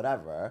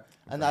whatever,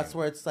 and that's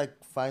where it's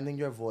like finding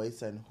your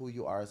voice and who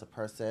you are as a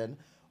person.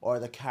 Or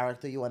the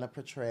character you want to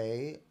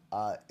portray,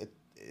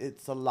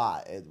 it's a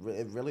lot. It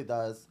really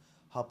does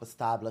help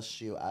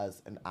establish you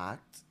as an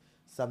act,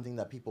 something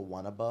that people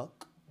want to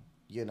book,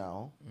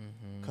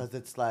 because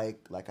it's like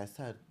I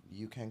said,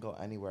 you can go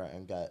anywhere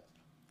and get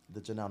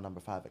the Janelle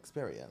No.5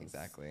 experience.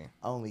 Exactly.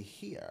 Only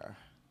here,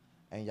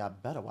 and y'all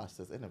better watch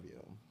this interview.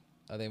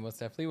 Oh, they most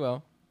definitely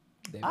will.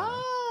 They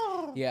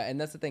will. Yeah,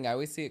 and that's the thing. I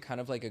always see it kind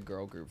of like a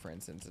girl group, for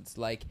instance. It's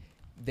like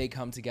they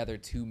come together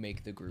to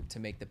make the group, to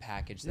make the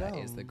package that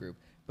is the group.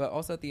 But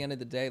also at the end of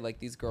the day, like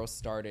these girls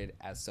started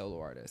as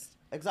solo artists.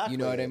 Exactly. You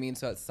know what I mean?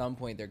 So at some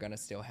point they're going to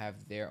still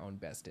have their own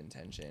best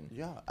intention.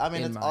 Yeah. I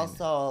mean, it's mind.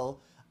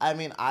 Also, I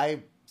mean,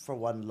 I, for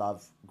one,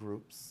 love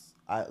groups.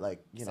 I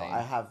like, Same.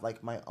 I have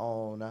like my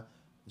own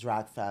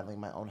drag family,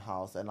 my own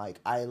house. And like,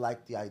 I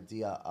like the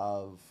idea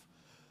of,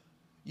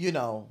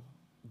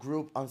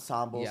 group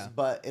ensembles,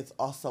 but it's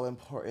also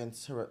important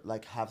to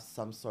like have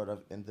some sort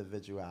of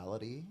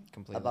individuality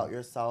about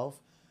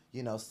yourself.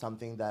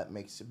 Something that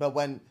makes you,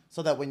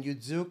 so that when you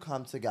do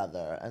come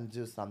together and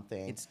do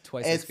something, it's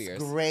twice as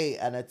fierce. It's great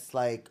and it's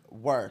like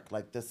work,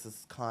 like this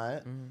is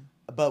cunt.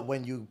 But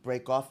when you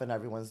break off and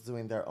everyone's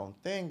doing their own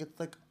thing, it's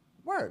like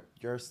work.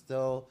 You're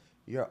still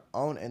your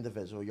own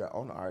individual, your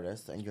own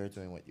artist, and you're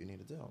doing what you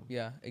need to do.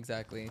 Yeah,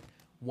 exactly.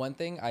 One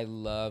thing I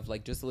love,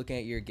 like just looking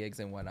at your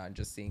gigs and whatnot,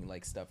 just seeing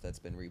like stuff that's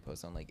been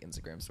reposted on like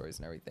Instagram stories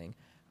and everything.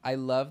 I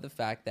love the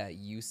fact that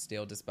you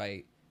still,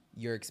 despite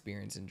your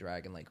experience in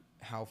drag and like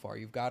how far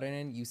you've gotten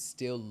in, you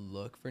still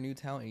look for new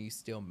talent and you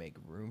still make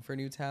room for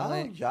new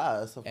talent. Oh,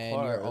 yes, of course.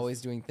 And you're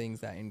always doing things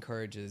that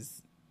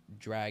encourages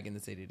drag in the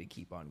city to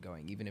keep on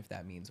going, even if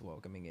that means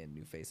welcoming in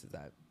new faces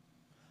that...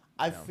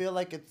 I feel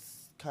like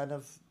it's kind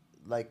of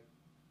like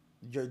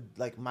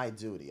my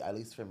duty, at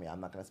least for me.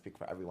 I'm not going to speak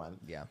for everyone.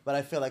 Yeah. But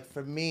I feel like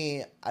for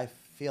me, I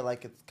feel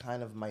like it's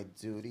kind of my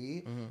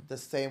duty. The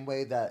same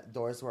way that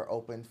doors were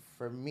opened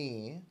for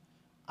me,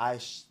 I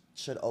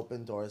should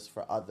open doors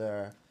for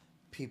other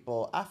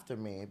people after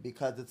me,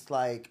 because it's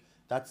like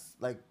that's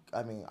like,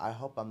 I mean, I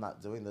hope I'm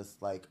not doing this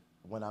like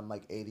when I'm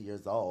like 80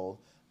 years old,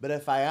 but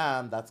if I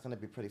am, that's gonna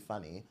be pretty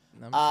funny.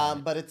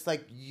 But it's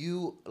like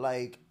you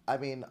like, I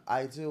mean,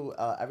 I do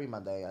every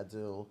Monday I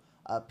do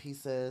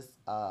pieces.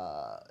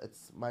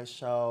 It's my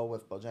show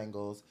with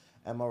Bojangles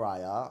and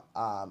Mariah,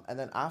 and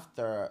then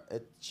after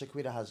it,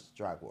 Shaquita has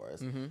Drag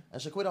Wars, and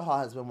Shaquita Hall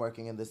has been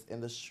working in this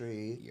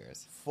industry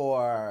years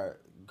for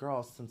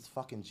girls since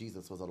fucking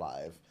Jesus was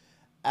alive.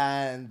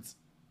 And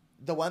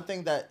the one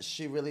thing that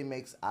she really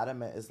makes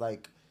adamant is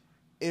like,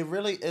 it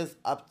really is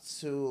up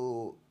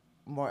to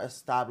more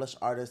established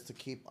artists to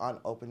keep on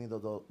opening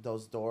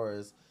those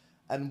doors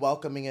and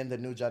welcoming in the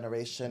new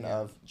generation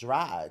of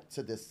drag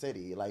to this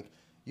city. Like,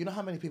 you know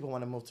how many people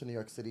want to move to New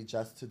York City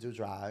just to do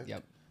drag?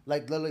 Yep.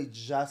 Like, literally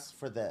just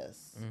for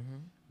this.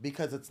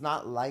 Because it's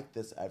not like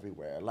this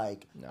everywhere.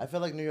 Like, I feel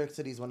like New York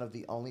City is one of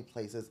the only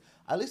places,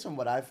 at least from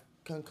what I've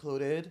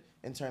concluded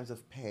in terms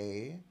of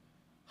pay,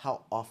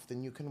 how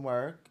often you can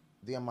work,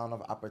 the amount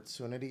of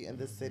opportunity in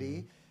this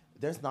city.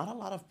 There's not a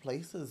lot of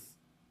places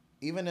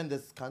even in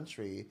this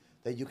country,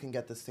 that you can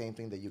get the same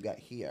thing that you get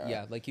here.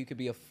 Yeah, like you could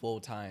be a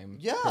full-time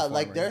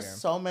like there's here.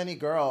 so many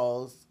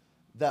girls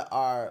that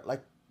are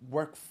like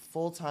work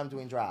full-time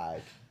doing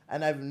drag,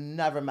 and I've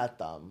never met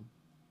them.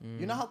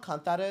 You know how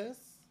cunt that is?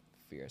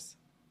 Fierce.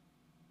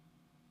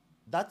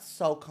 That's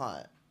so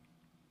cunt.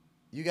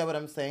 You get what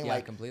I'm saying? Yeah,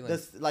 like completely.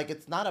 This, like,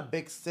 it's not a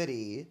big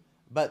city,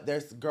 but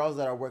there's girls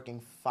that are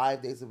working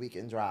 5 days a week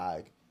in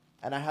drag,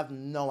 and I have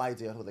no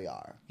idea who they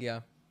are.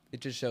 Yeah.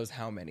 It just shows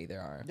how many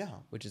there are. Yeah.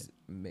 Which is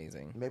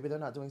amazing. Maybe they're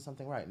not doing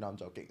something right. No, I'm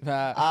joking.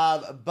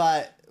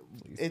 But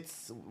please.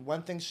 It's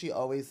one thing she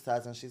always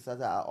says, and she says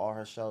that at all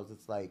her shows.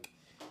 It's like,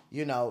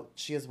 you know,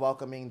 she is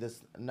welcoming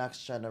this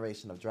next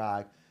generation of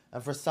drag.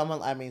 And for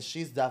someone, I mean,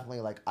 she's definitely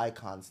like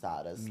icon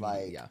status.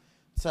 Like,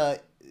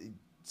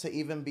 to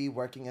even be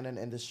working in an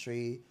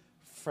industry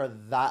for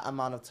that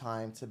amount of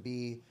time, to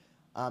be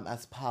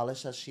as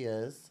polished as she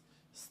is,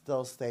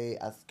 still stay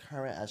as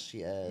current as she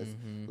is.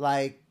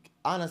 Like,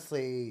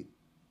 honestly,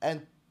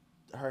 and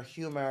her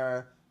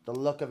humor, the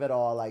look of it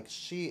all, like,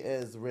 she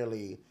is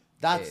really,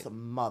 that's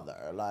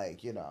mother.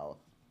 Like, you know,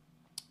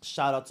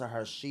 shout out to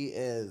her. She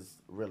is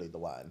really the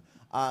one.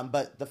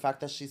 But the fact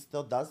that she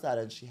still does that,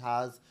 and she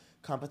has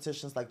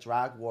competitions like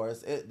Drag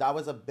Wars, that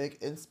was a big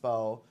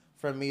inspo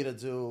for me to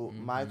do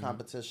my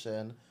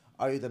competition,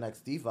 Are You the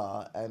Next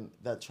Diva? And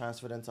that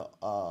transferred into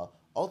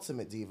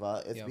Ultimate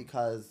Diva. It's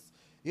because,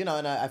 you know,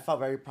 and I felt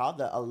very proud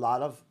that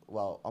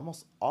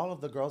almost all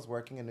of the girls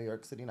working in New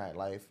York City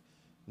nightlife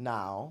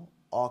now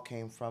all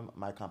came from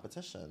my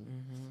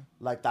competition.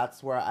 Like,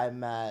 that's where I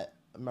met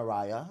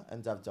Mariah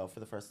and Dev Doe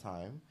for the first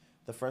time.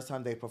 The first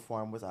time they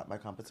performed was at my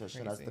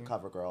competition as the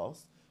cover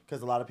girls.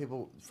 Because a lot of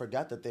people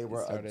forget that they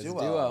were a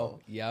duo.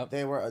 Yep.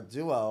 They were a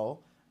duo.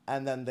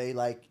 And then they,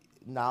 like,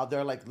 now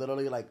they're, like,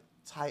 literally, like,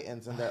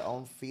 titans in their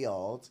own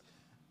field.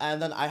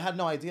 And then I had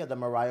no idea that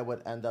Mariah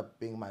would end up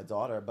being my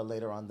daughter. But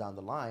later on down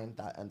the line,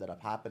 that ended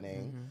up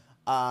happening.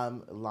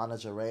 Lana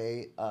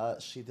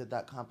Jarre, she did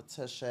that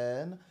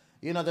competition.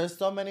 You know, there's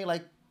so many,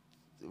 like,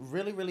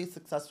 really, really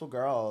successful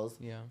girls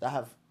that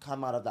have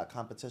come out of that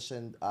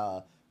competition.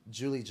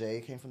 Julie J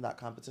came from that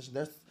competition.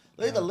 There's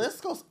like, the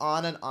list goes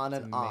on and on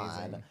and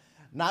on.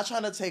 Not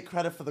trying to take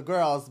credit for the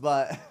girls,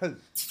 but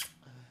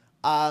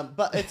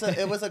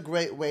it was a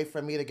great way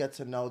for me to get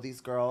to know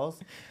these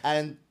girls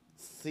and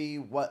see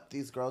what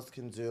these girls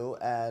can do.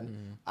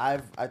 And I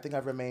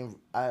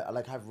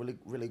have really,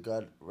 really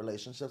good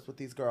relationships with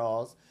these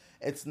girls.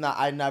 It's not,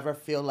 I never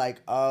feel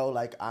like, oh,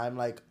 like I'm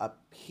like up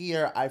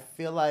here. I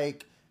feel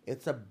like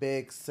it's a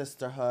big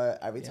sisterhood.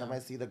 Every time I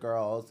see the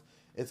girls,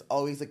 it's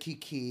always a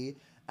kiki.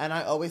 And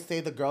I always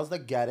say the girls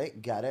that get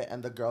it,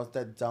 and the girls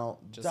that don't.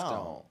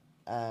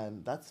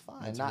 And that's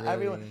fine.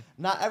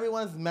 Not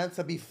everyone's meant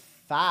to be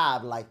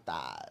fab like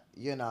that,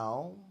 you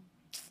know?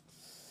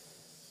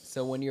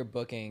 So when you're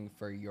booking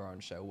for your own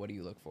show, what do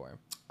you look for?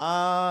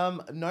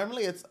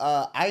 Normally it's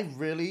I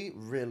really,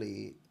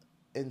 really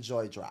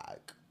enjoy drag.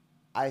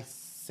 I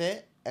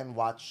sit and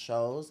watch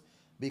shows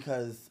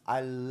because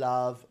I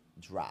love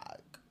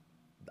drag.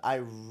 I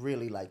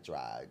really like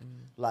drag.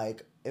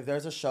 Like, if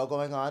there's a show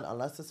going on,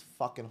 unless it's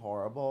fucking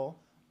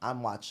horrible,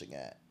 I'm watching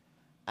it.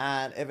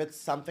 And if it's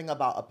something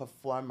about a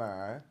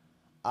performer,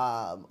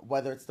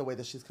 whether it's the way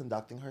that she's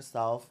conducting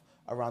herself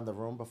around the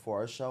room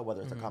before a show,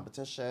 whether it's a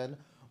competition,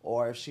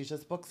 or if she's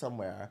just booked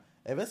somewhere,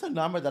 if it's a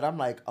number that I'm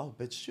like, oh,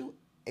 bitch, you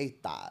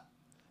ate that.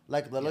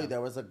 Like, literally,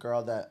 there was a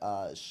girl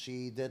that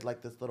she did,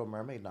 like, this Little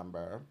Mermaid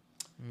number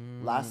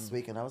last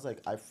week, and I was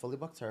like, I fully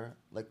booked her.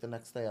 Like, the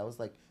next day, I was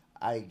like,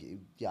 I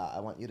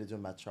want you to do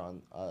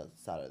Metro on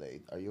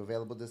Saturday. Are you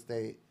available this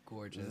day?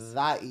 Gorgeous.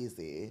 That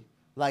easy.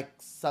 Like,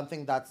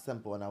 something that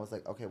simple. And I was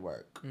like, okay,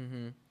 work.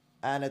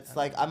 And it's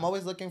like, I'm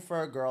always looking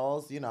for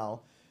girls, you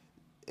know.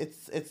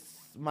 It's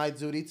my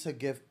duty to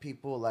give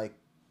people, like,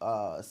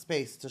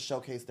 space to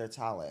showcase their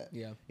talent.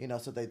 Yeah. You know,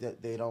 so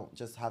they don't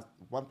just have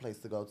one place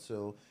to go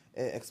to.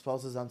 It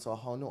exposes them to a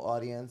whole new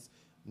audience,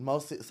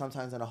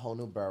 sometimes in a whole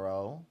new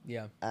borough.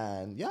 Yeah.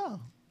 And, yeah.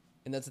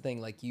 And that's the thing,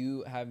 like,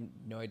 you have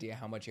no idea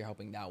how much you're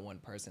helping that one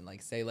person.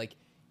 Like, say, like,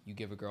 you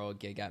give a girl a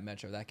gig at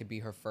Metro, that could be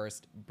her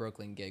first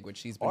Brooklyn gig, which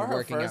she's been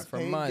working at for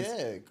months.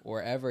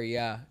 Or ever,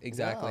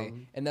 exactly.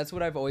 Yeah. And that's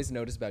what I've always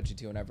noticed about you,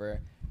 too,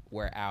 whenever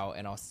we're out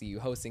and I'll see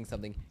you hosting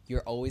something,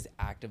 you're always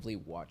actively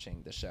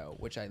watching the show,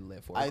 which I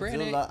live for.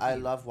 I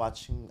love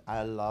watching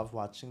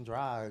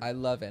drag. I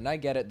love it. And I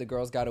get it. The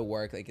girls got to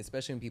work, like,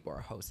 especially when people are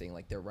hosting,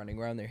 like, they're running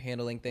around, they're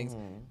handling things,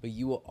 but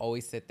you will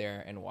always sit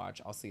there and watch.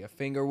 I'll see a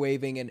finger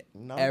waving and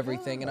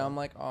everything. And I'm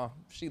like, oh,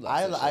 she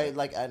loves it. I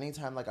like,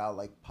 anytime, like, I'll,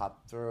 like,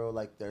 pop through,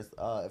 like,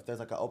 if there's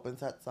like an open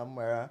set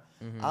somewhere,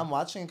 I'm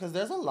watching, because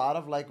there's a lot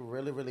of, like,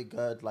 really, really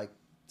good, like,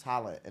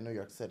 talent in New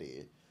York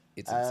City.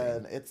 It's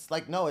insane. It's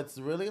like, no, it's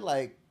really,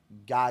 like,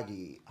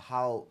 gaggy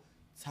how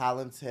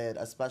talented,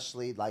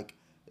 especially, like,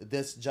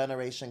 this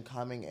generation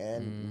coming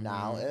in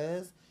now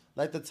is.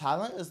 Like, the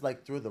talent is,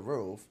 like, through the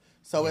roof.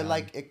 So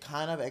it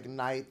kind of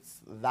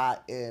ignites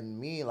that in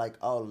me, like,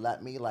 oh,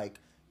 let me, like,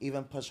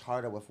 even push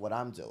harder with what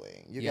I'm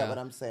doing. You get what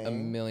I'm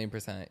saying?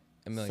 1,000,000%.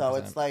 So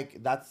it's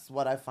like, that's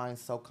what I find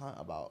so cunt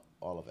about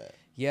all of it.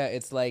 Yeah,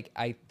 it's like,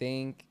 I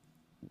think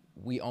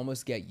we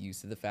almost get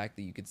used to the fact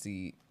that you could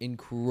see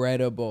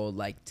incredible,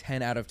 like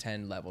 10 out of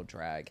 10 level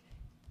drag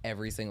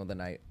every single the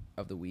night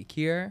of the week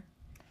here.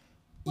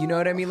 You know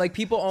what I mean? Like,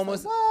 people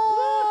almost,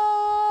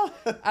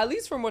 at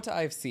least from what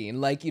I've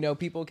seen, like, you know,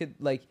 people could,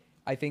 like,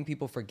 I think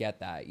people forget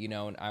that, you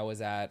know. And I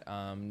was at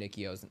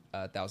Nikki O's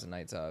 1,000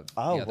 Nights the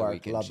other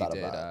weekend. Love she that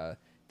did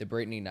the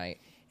Britney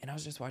night, and I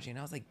was just watching, and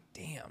I was like,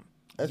 damn.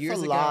 It's a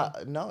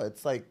lot. No,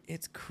 it's like,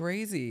 it's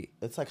crazy.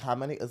 It's like, how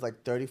many? It's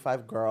like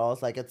 35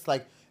 girls. Like, it's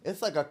like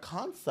a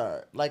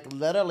concert. Like,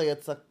 literally,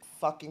 it's a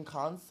fucking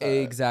concert.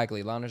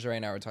 Exactly. Lana Del Rey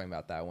and I were talking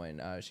about that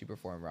when she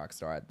performed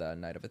Rockstar at the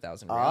Night of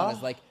 1,000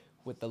 Rihanna's. Like,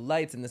 with the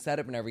lights and the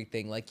setup and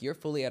everything, like, you're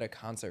fully at a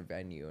concert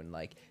venue, and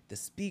like the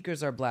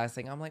speakers are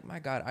blasting. I'm like, my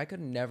God, I could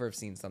never have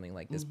seen something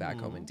like this back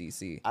home in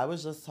DC. I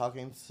was just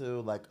talking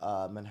to like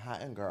a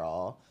Manhattan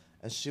girl,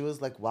 and she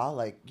was like, wow,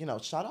 like, you know,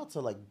 shout out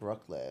to like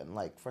Brooklyn.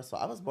 Like, first of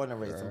all, I was born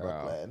and raised in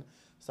Brooklyn,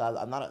 so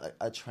I'm not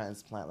a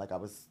transplant. Like,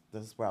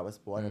 this is where I was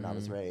born and I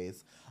was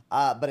raised.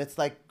 But it's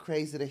like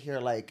crazy to hear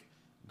like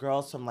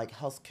girls from like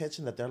Hell's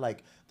Kitchen, that they're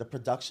like, the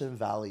production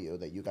value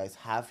that you guys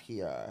have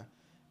here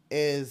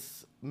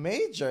is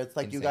major. It's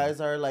like, insane. You guys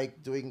are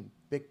like doing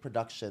big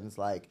productions.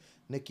 Like,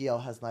 Nikki O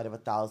has Night of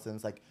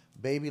 1,000s. Like,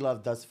 Baby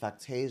Love does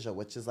Factasia,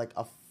 which is like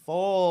a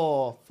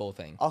full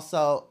thing.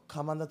 Also,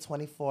 come on the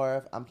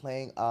 24th. I'm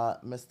playing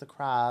Mr.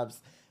 Krabs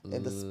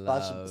in the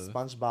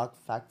SpongeBob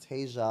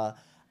Factasia.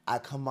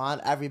 Come on,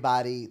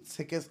 everybody.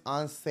 Tickets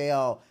on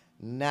sale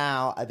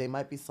now. They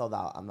might be sold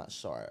out. I'm not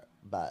sure.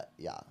 But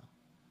yeah.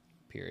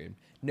 Period.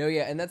 No,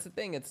 yeah, and that's the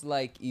thing. It's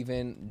like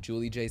even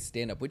Julie J's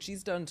stand-up, which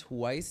she's done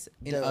twice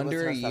in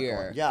under a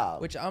year. Yeah.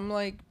 Which I'm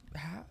like,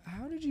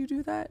 how did you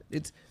do that?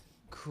 It's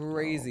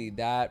crazy.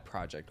 That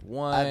Project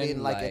One. I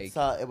mean, like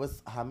it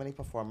was, how many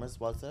performers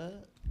was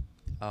it?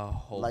 A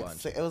whole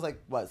bunch. It was like,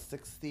 what,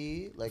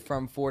 60? Like,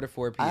 from 4 to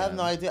 4 p.m. I have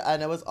no idea.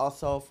 And it was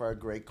also for a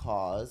great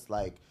cause.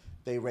 Like,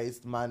 they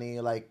raised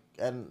money. Like,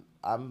 and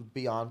I'm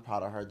beyond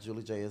proud of her.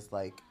 Julie J is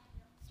like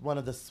one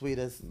of the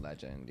sweetest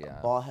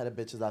bald-headed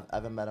bitches I've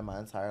ever met in my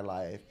entire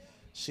life.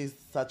 She's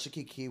such a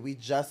kiki. We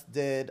just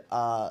did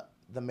the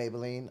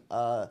Maybelline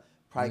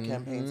Pride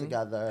campaign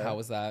together. How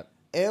was that?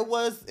 It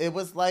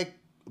was like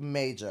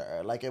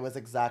major. Like, it was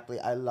exactly,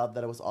 I love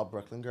that it was all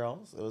Brooklyn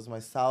girls. It was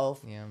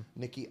myself,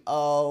 Nikki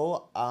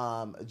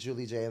O,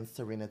 Julie J, and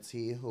Serena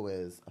T, who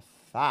is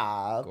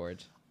fab.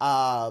 Gorge.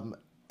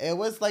 It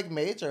was like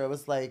major. It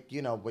was like,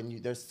 you know,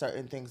 when there's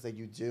certain things that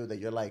you do that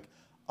you're like,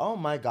 oh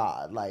my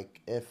God,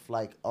 like, if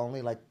like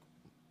only like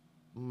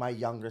my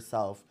younger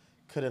self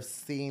could have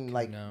seen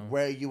like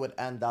where you would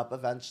end up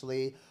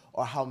eventually,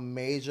 or how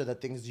major the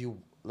things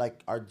you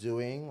like are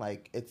doing.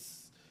 Like,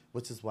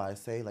 which is why I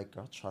say, like,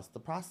 girl, trust the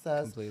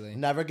process. Completely.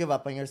 Never give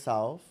up on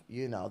yourself.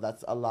 You know,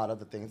 that's a lot of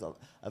the things.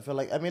 I feel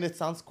like, I mean, it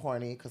sounds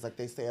corny because like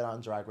they say it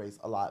on Drag Race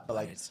a lot, but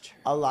like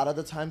a lot of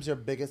the times your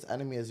biggest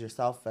enemy is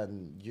yourself,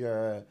 and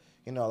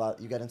you know,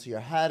 you get into your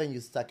head and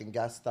you second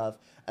guess stuff.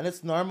 And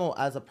it's normal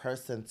as a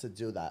person to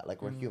do that.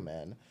 Like, we're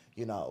human.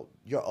 You know,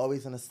 you're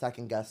always going to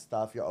second guess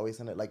stuff. You're always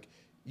going to, like,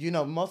 you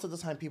know, most of the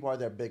time people are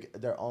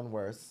their own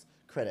worst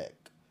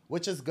critic,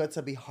 which is good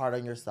to be hard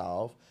on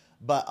yourself.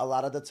 But a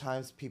lot of the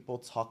times people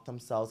talk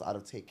themselves out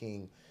of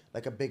taking,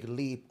 like, a big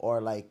leap,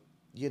 or, like,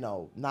 you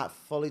know, not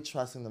fully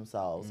trusting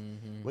themselves,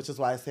 which is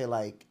why I say,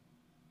 like,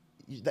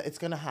 it's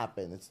going to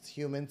happen. It's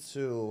human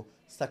to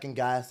second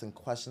guess and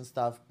question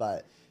stuff,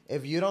 but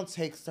if you don't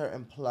take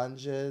certain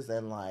plunges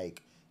and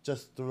like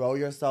just throw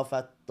yourself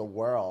at the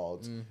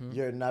world,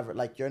 you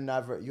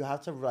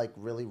have to like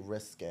really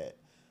risk it.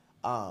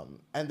 And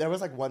there was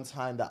like one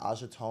time that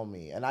Aja told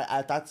me, and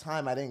at that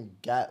time I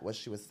didn't get what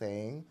she was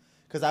saying,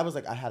 because I was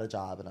like, I had a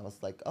job, and I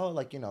was like, oh,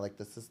 like, you know, like,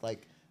 this is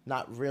like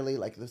not really,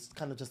 like, this is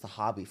kind of just a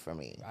hobby for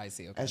me. I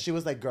see. Okay. And she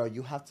was like, girl,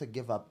 you have to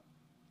give up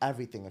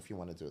everything if you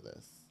want to do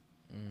this.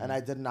 And I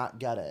did not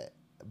get it,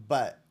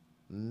 but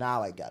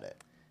now I get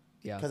it.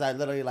 Yeah. Because I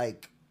literally,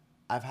 like,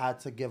 I've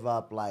had to give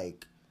up,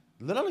 like,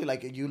 literally,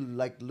 like, you,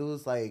 like,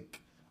 lose, like,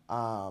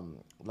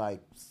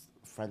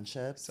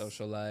 friendships.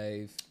 Social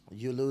life.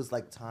 You lose,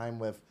 like, time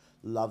with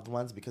loved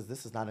ones, because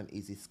this is not an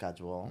easy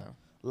schedule. No.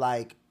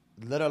 Like,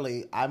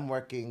 literally, I'm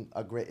working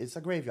it's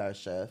a graveyard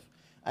shift,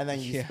 and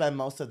then you spend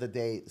most of the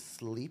day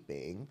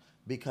sleeping,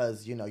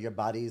 because, you know, your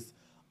body's,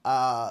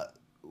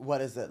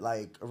 what is it,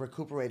 like,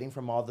 recuperating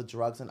from all the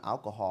drugs and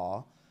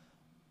alcohol.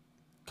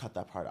 Cut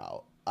that part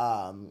out.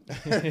 Or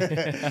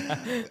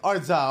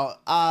don't.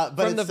 But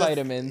from the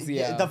vitamins,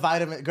 the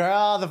vitamins.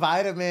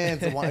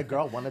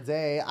 One a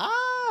day.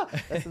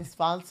 Listen,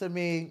 sponsor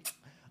me.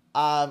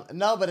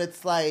 No, but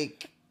it's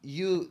like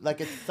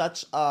it's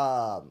such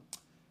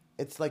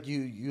it's like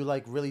you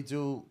like really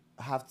do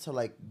have to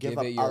like give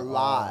up a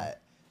lot,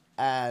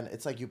 and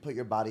it's like you put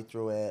your body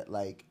through it.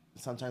 Like,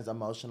 sometimes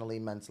emotionally,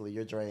 mentally,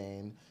 you're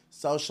drained.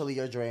 Socially,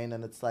 you're drained,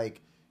 and it's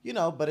like, you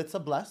know, but it's a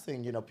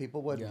blessing. You know,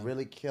 people would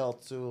really kill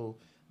to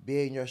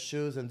be in your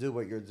shoes and do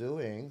what you're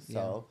doing.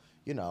 So,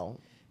 you know.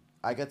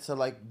 I get to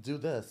like do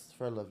this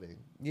for a living.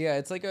 Yeah,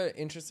 it's like an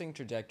interesting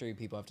trajectory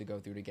people have to go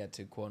through to get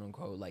to quote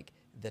unquote like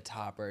the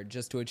top or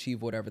just to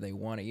achieve whatever they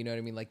want. You know what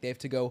I mean? Like they have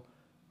to go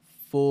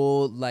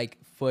full like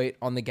foot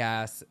on the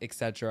gas,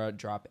 etc.,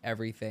 drop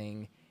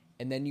everything.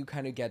 And then you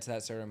kind of get to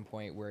that certain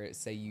point where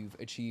say you've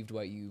achieved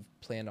what you've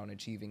planned on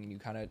achieving and you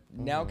kind of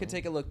now can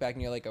take a look back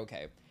and you're like,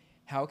 okay,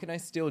 how can I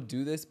still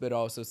do this but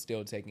also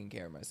still taking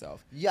care of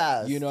myself?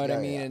 Yes. You know what I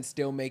mean? Yeah. And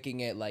still making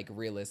it like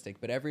realistic.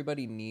 But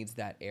everybody needs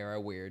that era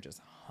where you're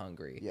just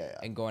hungry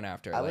and going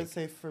after it. I would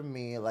say for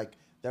me, like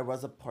there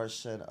was a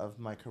portion of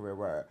my career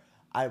where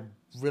I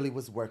really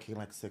was working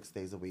like 6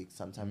 days a week,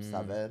 sometimes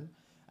 7.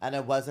 And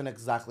it wasn't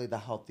exactly the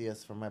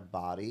healthiest for my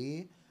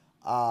body.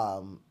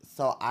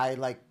 So I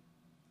like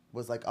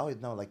was like, oh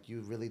no, like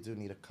you really do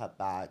need to cut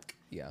back.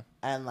 Yeah.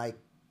 And like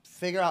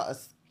figure out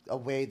a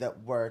way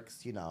that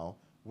works, you know,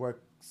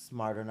 work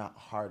smarter, not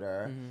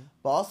harder.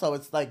 But also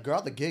it's like,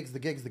 girl, the gigs.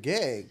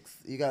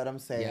 You got what I'm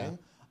saying?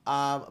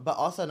 Yeah. But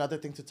also another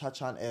thing to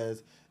touch on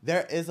is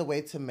there is a way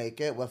to make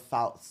it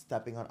without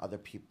stepping on other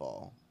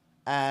people.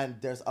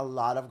 And there's a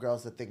lot of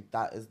girls that think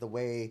that is the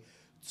way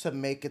to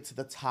make it to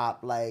the top,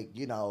 like,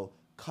 you know,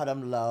 cut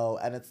them low.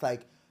 And it's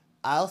like,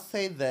 I'll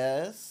say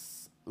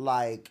this,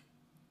 like,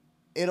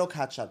 it'll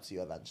catch up to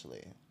you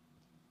eventually.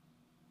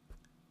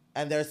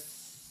 And there's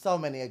so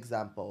many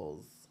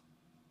examples.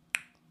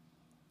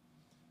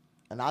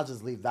 And I'll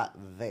just leave that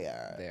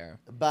there.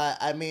 But,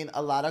 I mean,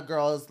 a lot of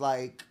girls,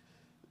 like,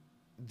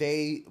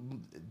 they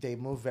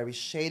move very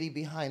shady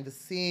behind the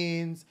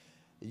scenes,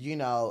 you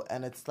know,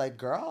 and it's like,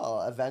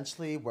 girl,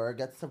 eventually word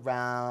gets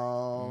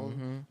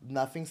around.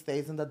 Nothing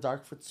stays in the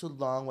dark for too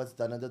long. What's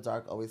done in the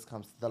dark always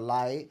comes to the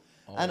light.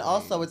 Always. And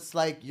also, it's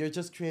like, you're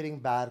just creating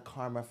bad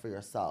karma for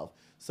yourself.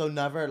 So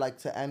never, like,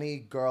 to any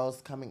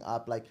girls coming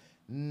up, like,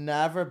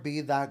 never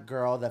be that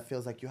girl that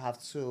feels like you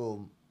have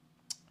to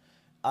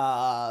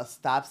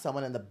stab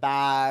someone in the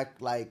back,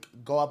 like,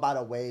 go about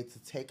a way to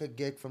take a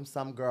gig from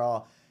some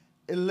girl.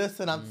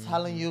 Listen, I'm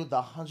telling you,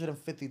 the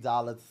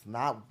 $150 is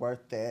not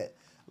worth it.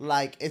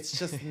 Like, it's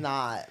just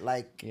not.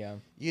 Like,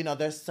 you know,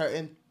 there's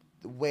certain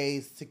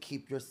ways to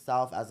keep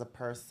yourself as a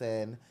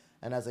person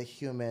and as a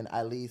human,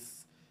 at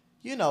least,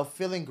 you know,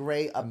 feeling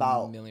great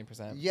about...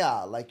 1,000,000%.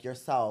 Yeah, like,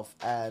 yourself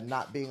and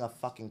not being a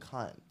fucking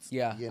cunt.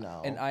 Yeah. You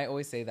know? And I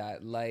always say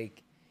that,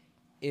 like,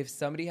 if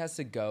somebody has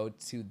to go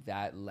to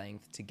that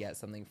length to get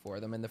something for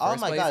them in the first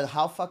place... Oh, my God.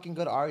 How fucking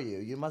good are you?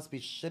 You must be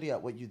shitty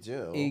at what you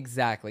do.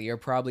 Exactly. You're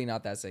probably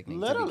not that sickening.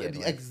 Literally. To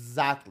begin with.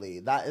 Exactly.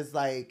 That is,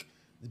 like...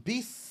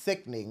 Be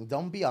sickening.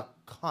 Don't be a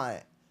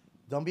cunt.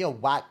 Don't be a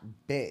whack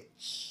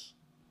bitch.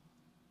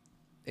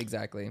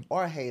 Exactly.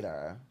 Or a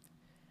hater.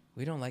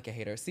 We don't like a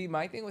hater. See,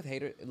 my thing with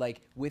hater,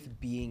 like, with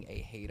being a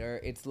hater,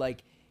 it's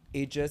like,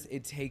 it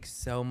takes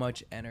so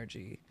much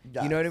energy.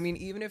 Yes. You know what I mean?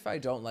 Even if I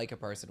don't like a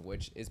person,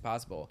 which is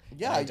possible.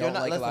 Yeah, I don't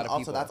like a lot of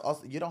people. That's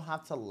also, you don't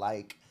have to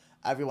like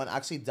everyone.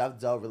 Actually, Dev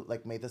Doe,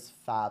 like, made this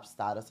fab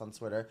status on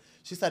Twitter.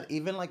 She said,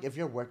 even, like, if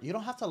you're you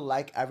don't have to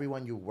like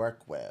everyone you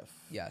work with.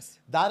 Yes.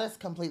 That is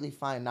completely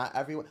fine. Not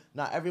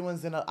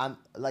everyone's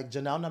like,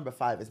 Janelle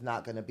No.5 is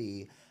not going to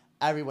be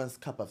everyone's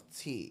cup of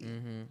tea.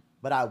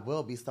 But I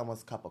will be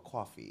someone's cup of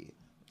coffee.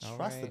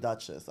 Trust the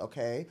Duchess,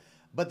 okay?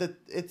 But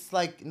it's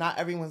like, not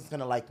everyone's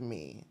going to like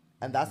me.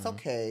 And that's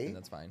okay. And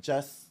that's fine.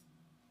 Just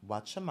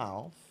watch your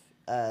mouth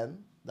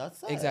and...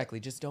 That's it. Exactly.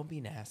 Just don't be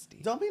nasty.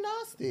 Don't be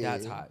nasty.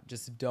 That's hot.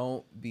 Just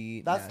don't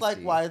be That's nasty. like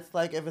why it's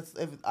like,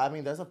 I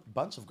mean, there's a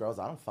bunch of girls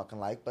I don't fucking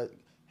like, but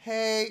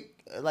hey,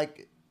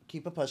 like,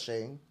 keep it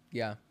pushing.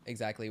 Yeah,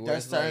 exactly.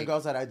 There's certain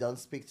girls that I don't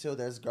speak to.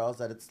 There's girls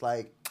that it's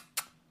like,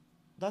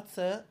 that's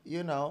it.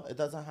 You know, it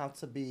doesn't have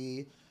to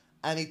be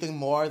anything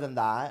more than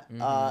that.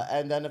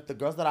 And then if the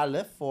girls that I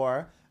live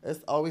for,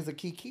 it's always a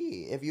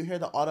kiki. If you hear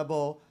the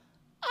audible...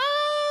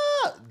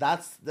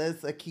 That's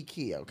a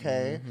kiki,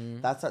 okay?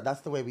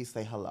 That's the way we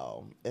say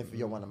hello if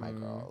you're one of my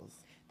girls.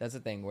 That's the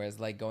thing. Whereas,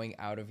 like, going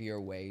out of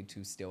your way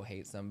to still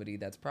hate somebody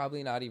that's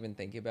probably not even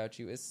thinking about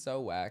you is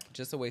so whack.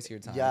 Just a waste of your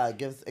time. Yeah,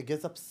 it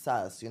gets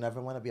obsessed. You never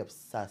want to be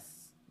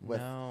obsessed with.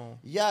 No.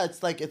 Yeah,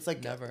 it's like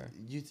never.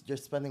 You're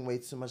spending way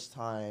too much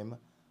time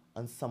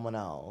on someone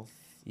else.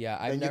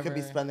 Yeah, you could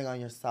be spending on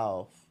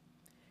yourself.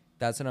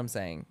 That's what I'm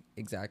saying.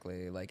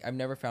 Exactly. Like, I've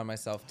never found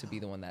myself to be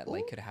the one that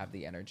like could have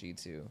the energy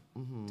to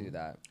do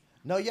that.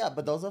 No, yeah,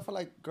 but those are for,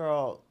 like,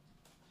 girl,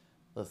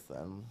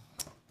 listen,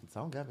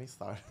 don't get me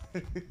started.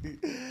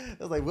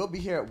 It's like, we'll be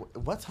here.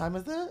 What time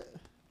is it?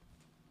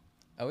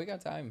 Oh, we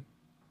got time.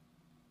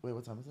 Wait,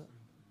 what time is it?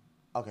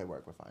 Okay,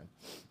 we're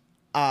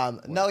fine.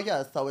 No,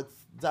 yeah, so it's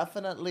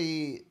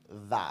definitely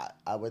that.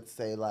 I would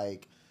say,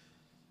 like,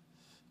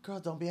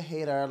 girl, don't be a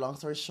hater. Long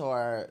story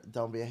short,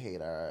 don't be a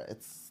hater.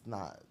 It's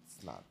not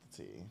the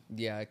tea.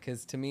 Yeah,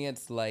 because to me,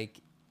 it's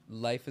like,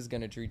 life is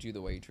going to treat you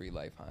the way you treat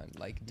life, hon.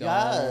 Like, don't...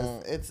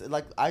 Yes, it's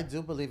like, I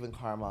do believe in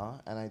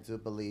karma, and I do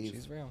believe...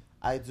 She's real.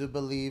 I do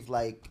believe,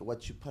 like,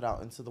 what you put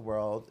out into the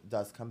world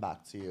does come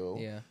back to you.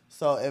 Yeah.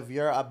 So if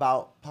you're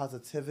about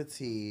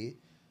positivity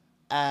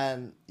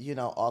and, you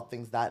know, all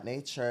things that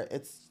nature,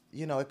 it's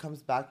it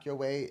comes back your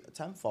way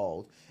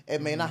tenfold.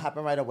 It may not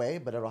happen right away,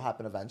 but it'll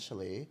happen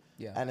eventually.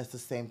 Yeah. And it's the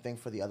same thing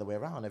for the other way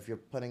around. If you're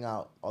putting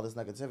out all this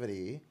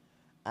negativity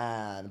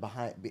and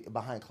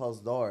behind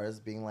closed doors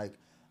being like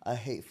a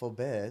hateful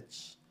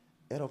bitch,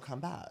 it'll come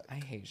back. I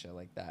hate shit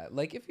like that.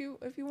 Like if you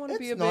want to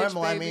be a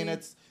normal. bitch, baby. I mean,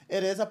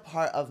 it is a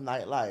part of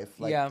nightlife.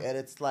 Like, yeah. And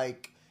it's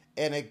like,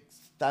 and it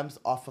stems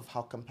off of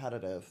how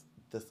competitive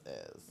this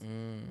is,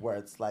 where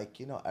it's like,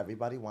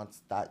 everybody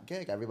wants that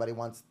gig. Everybody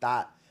wants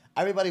that.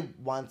 Everybody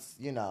wants,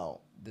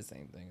 the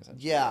same thing.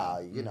 Yeah,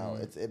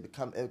 it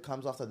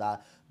comes off of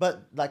that.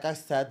 But like I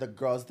said, the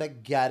girls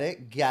that get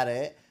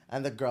it,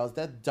 and the girls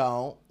that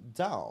don't.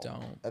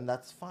 And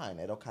that's fine.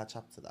 It'll catch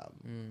up to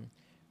them.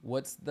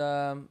 What's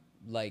the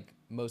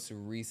most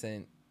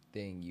recent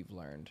thing you've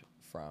learned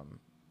from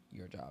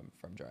your job,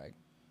 from drag?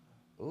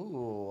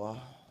 Ooh.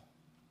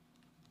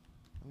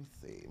 Let me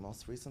see.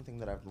 Most recent thing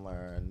that I've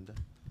learned.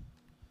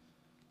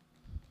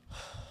 I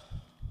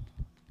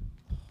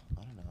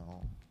don't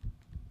know.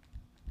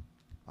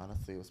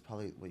 Honestly, it was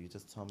probably what you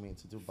just told me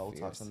to do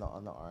Botox on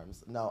the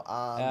arms. No,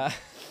 I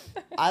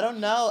don't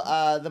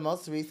know. The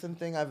most recent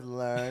thing I've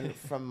learned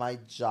from my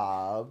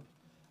job,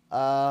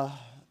 I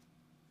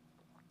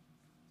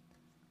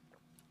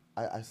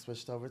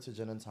switched over to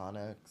gin and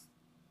tonics.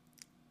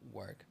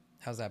 Work.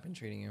 How's that been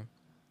treating you?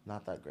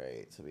 Not that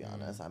great, to be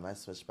honest. I might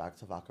switch back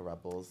to Vodka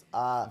Rebels.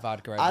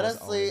 Vodka Rebels.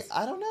 Honestly, always.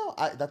 I don't know.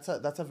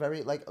 That's a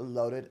very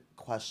loaded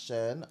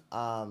question.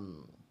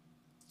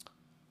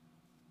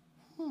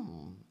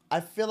 I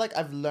feel like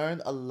I've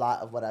learned a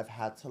lot of what I've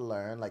had to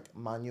learn, like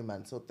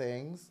monumental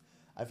things.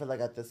 I feel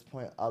like at this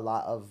point, a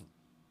lot of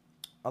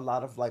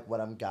what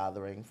I'm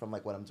gathering from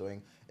what I'm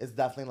doing is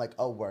definitely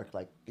work.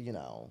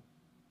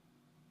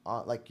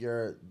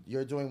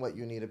 You're doing what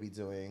you need to be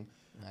doing.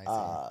 I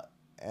see.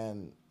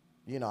 And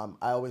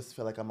I always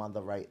feel like I'm on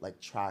the right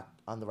track,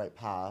 on the right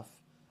path.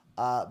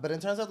 But in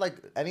terms of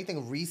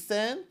anything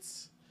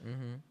recent,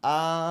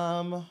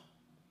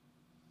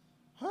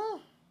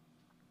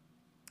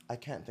 I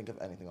can't think of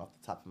anything off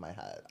the top of my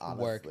head,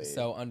 honestly. Work.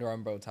 So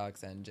underarm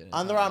Botox and gin.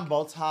 Underarm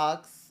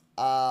Botox.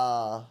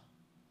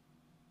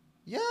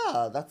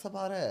 Yeah, that's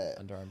about it.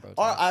 Underarm Botox.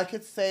 Or I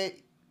could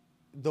say,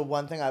 the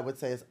one thing I would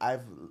say is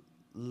I've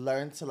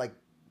learned to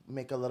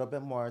make a little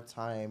bit more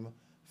time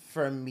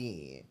for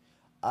me,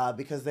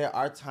 because there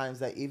are times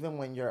that even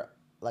when you're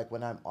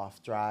when I'm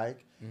off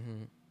drag,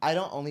 I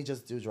don't only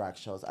just do drag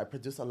shows. I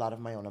produce a lot of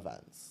my own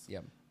events.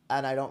 Yep.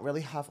 And I don't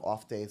really have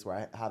off days where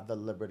I have the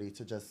liberty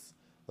to just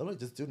literally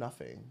just do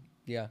nothing.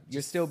 Yeah,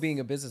 you're still being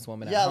a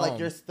businesswoman at home. home.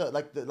 You're still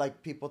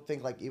people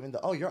think even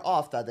though you're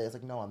off that day. It's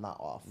no, I'm not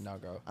off. No,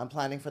 girl. I'm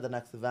planning for the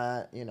next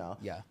event.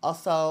 Yeah.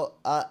 Also,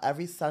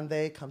 every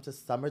Sunday, come to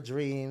Summer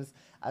Dreams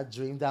at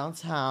Dream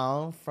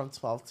Downtown from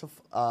 4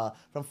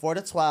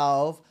 to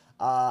 12.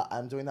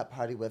 I'm doing that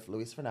party with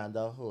Luis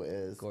Fernando, who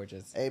is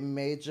gorgeous, a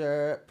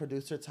major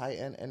producer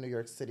titan in New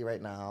York City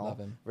right now. Love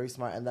him. Very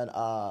smart. And then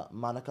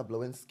Monica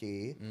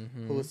Blewinski,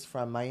 who's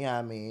from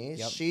Miami.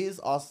 Yep. She's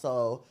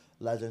also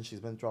legend. She's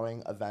been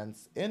throwing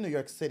events in New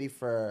York City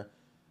for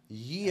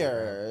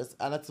years,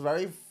 and it's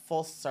very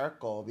full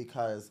circle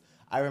because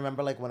I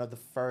remember one of the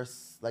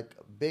first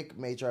big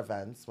major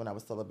events when I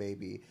was still a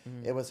baby.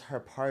 It was her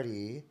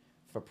party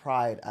for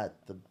Pride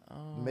at the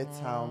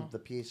Midtown, the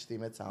PhD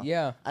Midtown.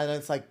 Yeah, and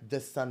it's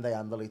this Sunday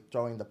I'm really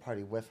throwing the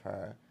party with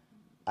her.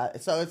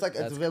 So it's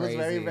it was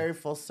very, very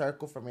full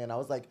circle for me, and I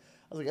was like,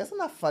 isn't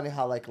that funny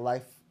how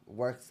life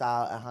works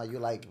out and how you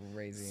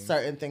crazy.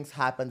 Certain things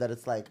happen that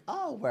it's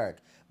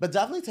work. But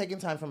definitely taking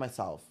time for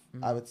myself.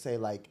 I would say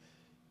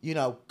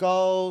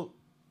go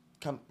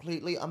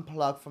completely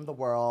unplug from the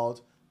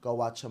world, go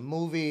watch a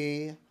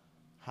movie,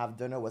 have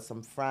dinner with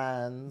some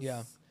friends.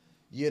 Yeah.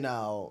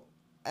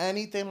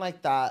 Anything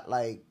like that.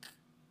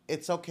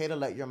 It's okay to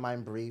let your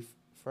mind breathe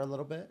for a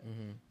little bit.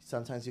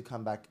 Sometimes you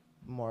come back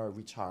more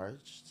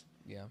recharged.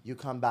 Yeah. You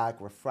come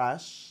back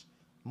refreshed,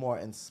 more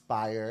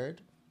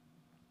inspired.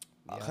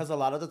 Because a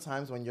lot of the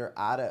times when you're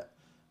at it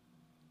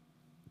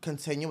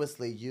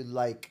continuously, you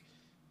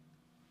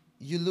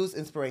lose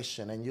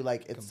inspiration, and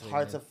it's Completely.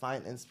 hard to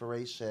find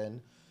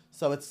inspiration.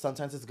 So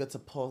sometimes it's good to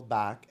pull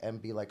back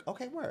and be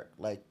okay, work.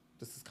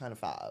 This is kind of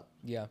fab.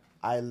 Yeah.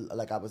 I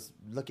was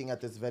looking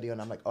at this video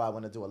and I'm I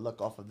want to do a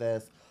look off of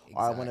this,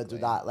 or I want to do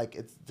that.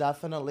 It's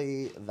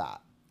definitely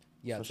that.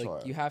 Yeah, it's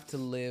sure. You have to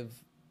live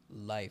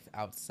life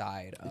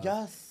outside of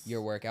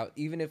your workout,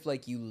 even if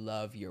you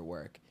love your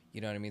work. You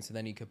know what I mean? So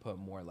then you could put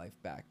more life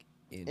back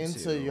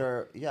into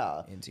your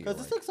because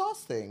it's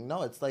exhausting.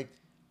 No, it's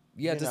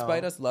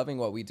despite us loving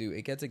what we do,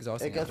 it gets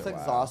exhausting. It gets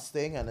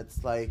exhausting, and it's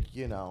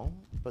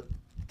but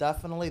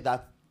definitely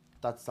that's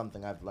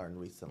something I've learned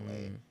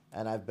recently,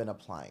 and I've been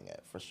applying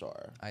it for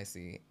sure. I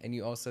see. And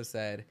you also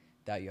said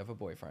that you have a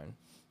boyfriend.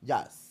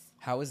 Yes.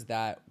 How is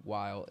that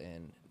while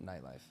in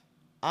nightlife?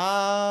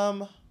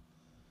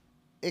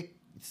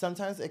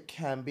 Sometimes it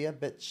can be a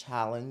bit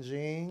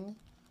challenging,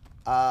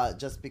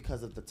 just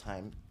because of the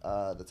time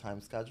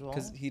schedule.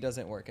 Because he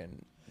doesn't work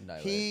in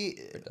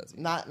nightlife.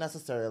 Not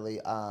necessarily.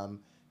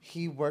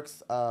 He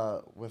works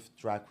with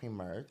drag queen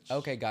merch.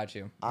 Okay, got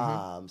you.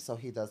 So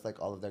he does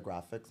like all of their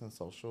graphics and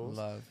socials.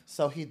 Love.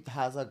 So he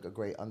has like a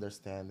great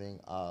understanding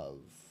of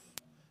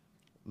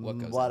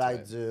What I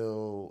it.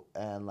 do,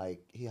 and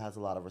like he has a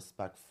lot of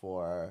respect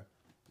for,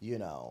 you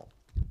know,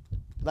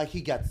 like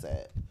he gets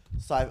it.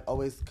 So I've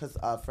always, because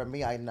for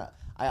me, I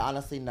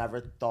honestly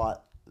never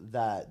thought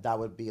that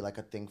would be like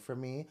a thing for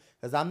me,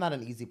 because I'm not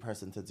an easy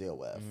person to deal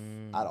with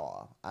at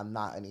all. I'm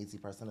not an easy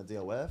person to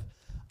deal with,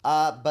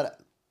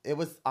 but it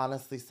was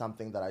honestly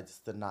something that I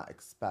just did not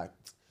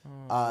expect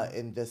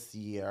in this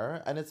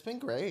year, and it's been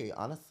great,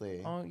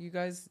 honestly. Oh, you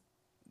guys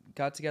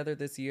got together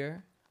this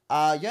year?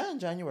 Yeah, in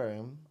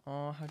January.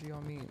 Oh, how do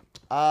y'all meet?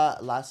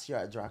 Last year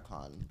at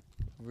DragCon.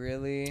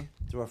 Really?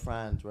 Through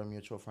a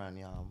mutual friend,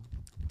 yeah.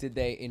 Did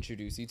they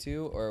introduce you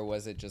to, or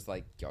was it just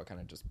like y'all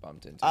kind of just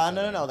bumped into?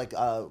 No. Like,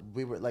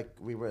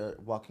 we were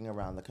walking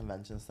around the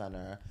convention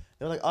center.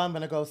 They were like, "Oh, I'm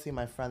gonna go see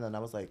my friend," and I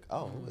was like,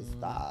 "Oh, who is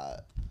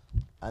that?"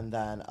 And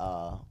then,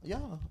 yeah.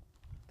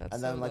 That's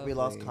and then, so like, lovely. we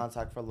lost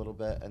contact for a little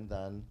bit, and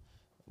then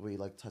we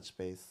like touched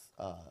base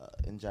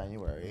in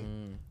January,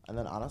 and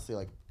then honestly,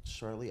 like,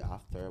 shortly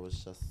after, it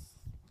was just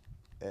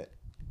it,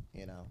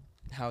 you know.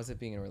 How's it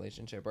being in a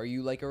relationship? Are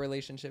you like a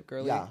relationship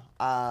girly? Yeah.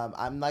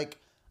 I'm like,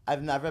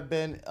 I've never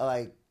been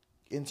like,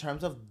 in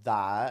terms of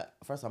that.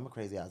 First, I'm a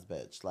crazy ass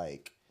bitch.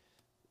 Like,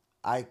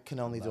 I can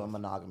only do a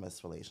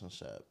monogamous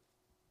relationship.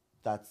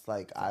 That's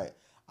like, I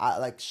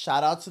like,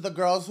 shout out to the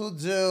girls who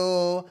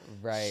do.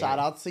 Right. Shout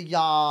out to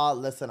y'all.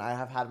 Listen, I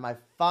have had my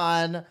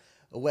fun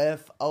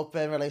with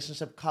open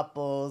relationship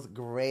couples.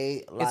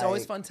 Great. Like, It's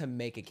always fun to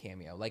make a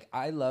cameo. Like,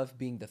 I love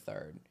being the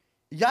third.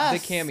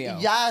 Yes. The cameo.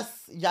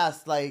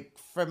 Yes. Like,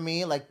 for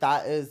me, like,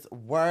 that is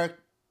work.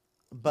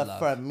 But Love.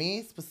 for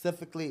me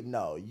specifically,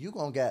 no. You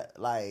gonna get,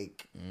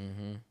 like,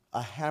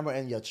 a hammer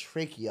in your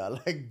trachea.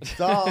 Like,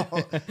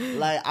 don't.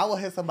 Like, I will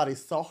hit somebody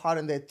so hard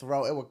in their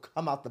throat, it will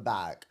come out the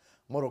back.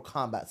 Mortal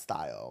Kombat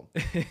style.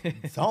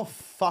 Don't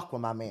fuck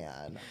with my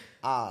man.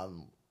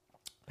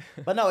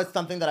 But no, it's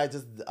something that I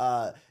just,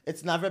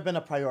 it's never been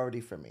a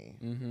priority for me.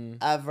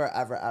 Ever.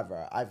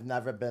 I've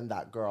never been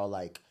that girl,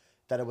 like,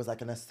 that it was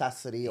like a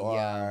necessity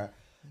or,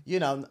 you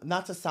know,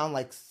 not to sound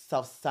like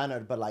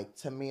self-centered, but like,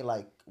 to me,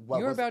 like, what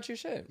You're was about your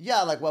shit.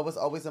 Yeah, like, what was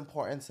always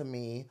important to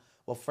me,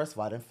 well, first of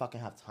all, I didn't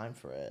fucking have time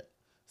for it.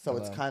 So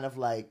it's kind of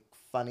like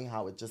funny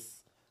how it just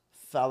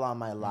fell on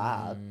my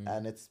lap,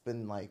 and it's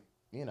been like,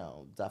 you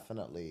know,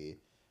 definitely,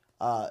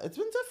 it's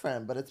been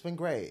different, but it's been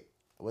great,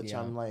 which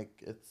I'm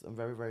like, I'm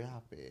very, very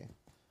happy.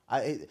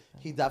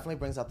 He definitely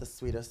brings out the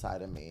sweeter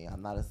side of me.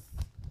 I'm not as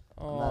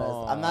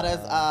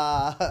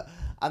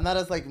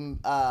like,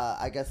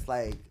 I guess,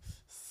 like,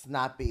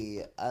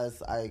 snappy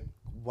as I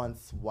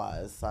once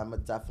was. So I'm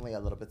definitely a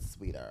little bit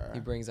sweeter.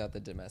 He brings out the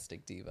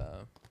domestic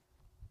diva.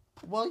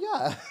 Well,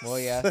 yeah. Well,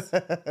 yes.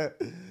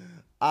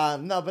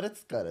 No, but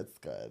it's good. It's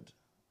good.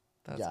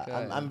 That's yeah,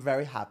 good. I'm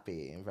very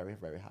happy. I'm very,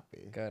 very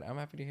happy. Good. I'm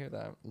happy to hear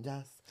that.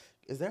 Yes.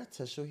 Is there a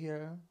tissue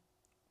here?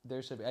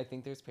 There should be. I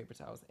think there's paper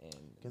towels in.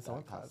 Can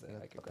someone pass closet. me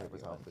I could a grab paper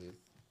you towel, one. please?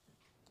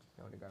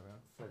 You want to grab one?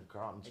 For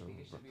girl, I think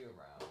it should be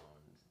around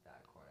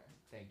that corner.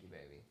 Thank you,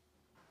 baby.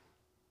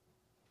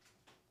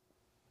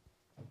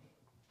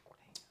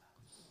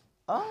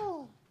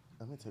 Oh,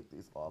 let me take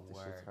these off. These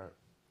shits Work. hurt.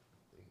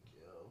 Thank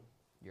you.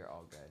 You're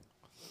all good.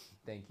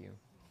 Thank you.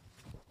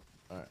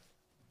 All right.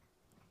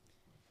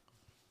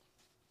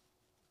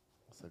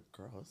 It's like,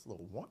 girl, it's a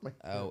little warm.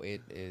 Oh,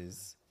 it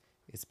is,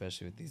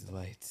 especially with these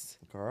lights.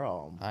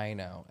 Girl. I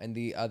know. And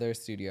the other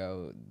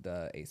studio,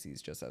 the AC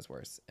is just as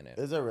worse in it.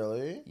 Is it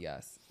really?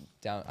 Yes.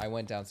 I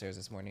went downstairs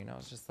this morning and I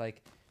was just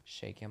like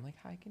shaking. I'm like,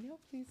 hi, can you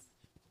please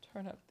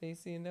turn up the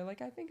AC? And they're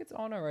like, I think it's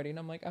on already. And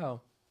I'm like,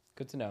 oh,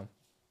 good to know.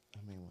 I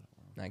mean,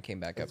 whatever. And I came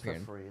back It's up here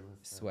and for free,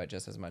 listen. sweat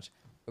just as much.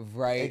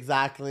 Right.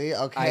 Exactly.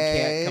 Okay. I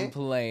can't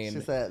complain. She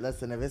said,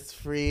 listen, if it's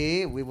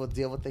free, we will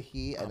deal with the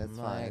heat and I'm it's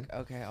like,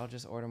 fine. okay, I'll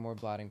just order more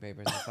blotting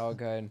papers. It's all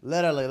good.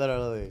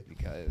 Literally.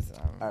 Because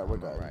all right, we're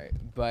good. Right.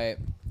 But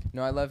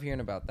no, I love hearing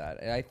about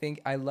that. And I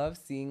think I love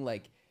seeing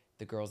like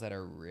the girls that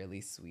are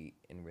really sweet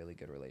in really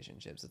good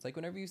relationships. It's like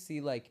whenever you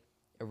see like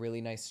a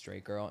really nice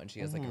straight girl and she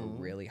has like a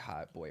really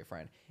hot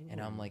boyfriend,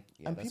 and I'm like,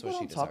 yeah, And that's people what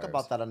she don't talk deserves.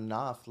 about that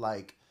enough.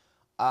 Like,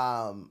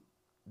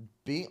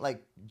 being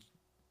like,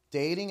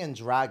 dating and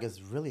drag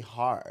is really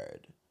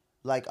hard.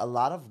 Like, a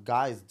lot of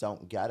guys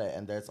don't get it,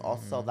 and there's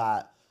also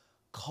that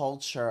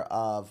culture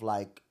of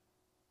like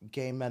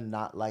gay men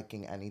not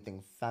liking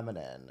anything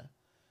feminine.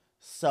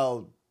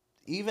 So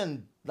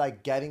even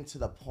like getting to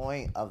the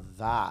point of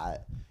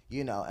that,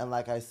 you know, and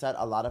like I said,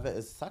 a lot of it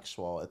is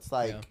sexual. It's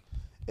like,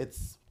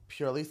 it's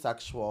purely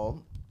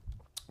sexual.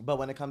 But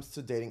when it comes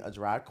to dating a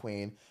drag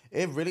queen,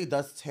 it really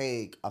does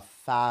take a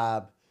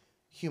fab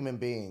human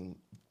being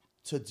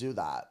to do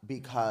that,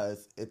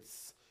 because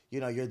it's, you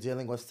know, you're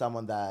dealing with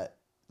someone that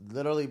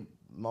literally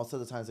most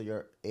of the times that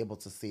you're able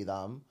to see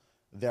them,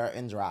 they're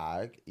in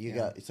drag.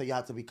 So you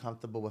have to be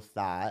comfortable with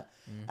that.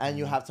 And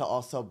you have to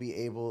also be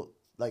able,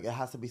 like, it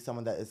has to be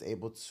someone that is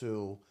able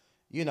to,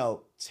 you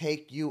know,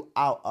 take you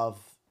out of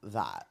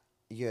that.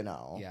 you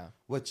know? Yeah.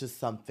 Which is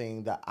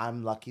something that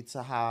I'm lucky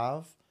to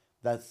have,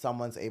 that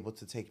someone's able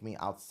to take me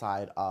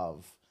outside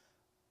of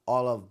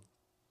all of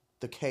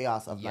the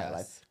chaos of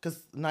nightlife.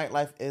 Because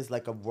nightlife is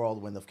like a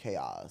whirlwind of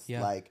chaos.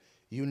 Yeah. Like,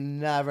 you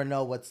never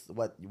know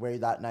where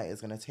that night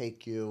is going to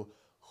take you,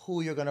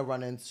 who you're going to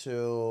run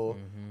into,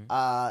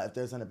 if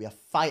there's going to be a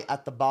fight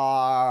at the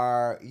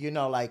bar, you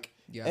know, like,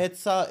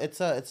 it's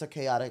a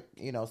chaotic,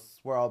 you know,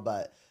 swirl.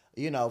 But,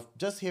 you know,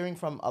 just hearing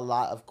from a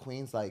lot of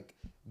queens, like,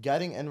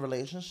 getting in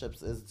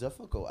relationships is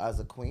difficult as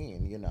a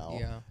queen, you know.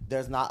 Yeah.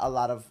 There's not a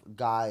lot of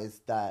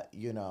guys that,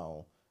 you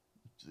know,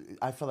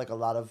 I feel like a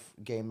lot of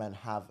gay men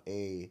have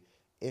a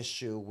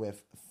issue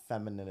with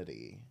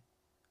femininity.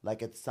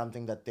 Like, it's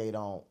something that they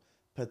don't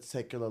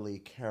particularly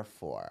care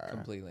for.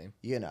 Completely.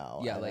 You know?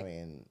 Yeah, and like, I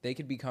mean, they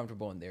could be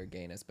comfortable in their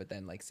gayness, but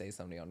then, like, say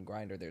somebody on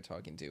Grindr they're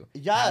talking to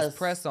yes,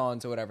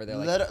 press-ons or whatever, they're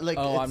like,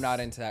 oh, I'm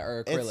not into that,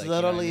 or acrylic. It's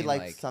literally, you know what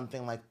I mean? like,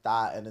 something like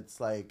that, and it's,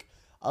 like,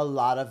 a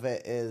lot of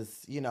it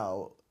is, you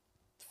know,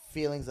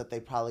 feelings that they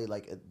probably,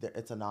 like,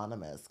 it's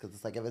anonymous, because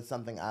it's, like, if it's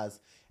something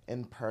as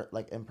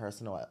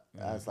impersonal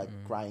as, like,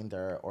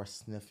 Grindr or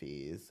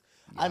Sniffies.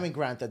 Yeah. I mean,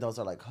 granted, those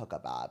are like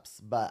hookup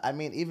apps, but I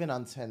mean, even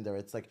on Tinder,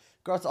 it's like,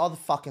 girl, it's all the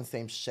fucking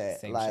same shit.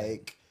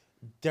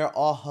 They're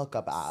all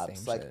hookup apps.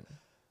 Same shit.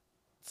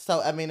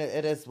 So I mean,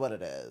 it is what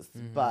it is.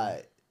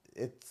 But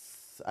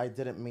I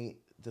didn't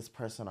meet this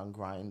person on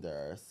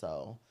Grindr,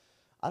 so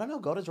I don't know.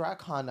 Go to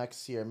DragCon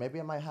next year. Maybe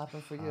it might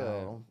happen for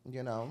you.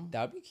 You know,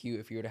 that would be cute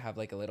if you were to have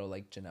like a little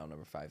like Janelle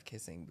No.5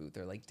 kissing booth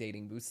or like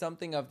dating booth,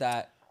 something of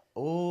that.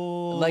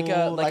 Oh, like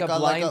a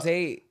blind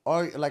date,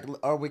 or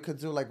we could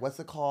do like, what's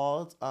it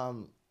called?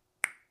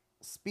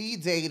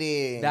 Speed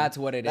dating. That's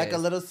what it is. Like a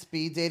little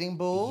speed dating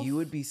booth. You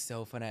would be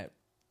so fun at.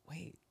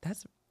 Wait,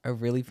 that's a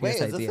really fierce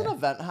idea. Wait, is this an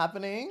event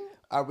happening?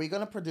 Are we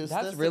gonna produce this?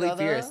 That's really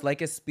together? fierce.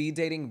 Like a speed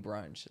dating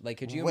brunch. Like,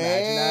 could you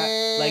imagine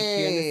that? Like,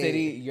 here in the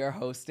city, you're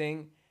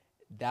hosting.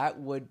 That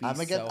would be. I'm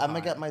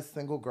gonna get my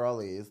single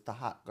girlies, the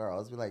hot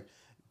girls. Be like,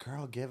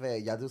 girl, give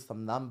it. Y'all do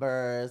some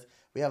numbers.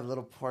 We have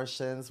little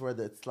portions where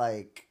it's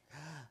like.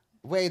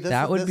 Wait,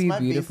 this would be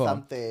beautiful.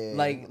 Something.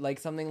 Like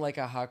something like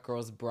a hot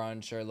girls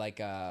brunch, or like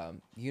a,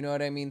 you know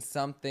what I mean?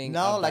 Something.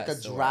 No, like a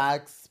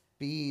drag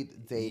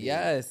speed dating.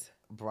 Yes.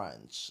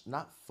 Brunch,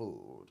 not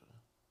food.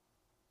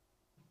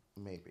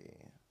 Maybe,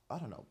 I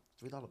don't know.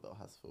 $3 bill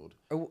has food.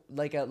 Or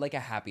like a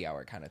happy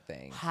hour kind of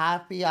thing.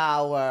 Happy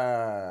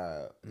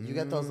hour. You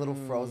get those little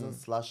frozen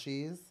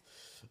slushies.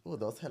 Ooh,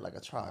 those hit like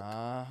a truck.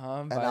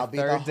 And by I'll be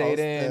third date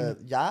in.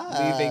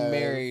 Yeah. Leaving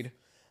married.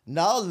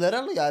 No,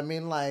 literally. I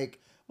mean, like.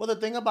 Well, the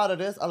thing about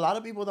it is, a lot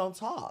of people don't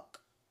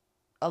talk.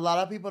 A lot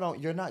of people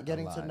don't. You're not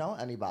getting to know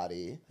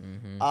anybody.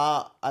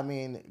 I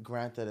mean,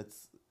 granted,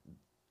 it's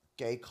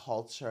gay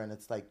culture, and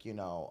it's like, you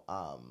know,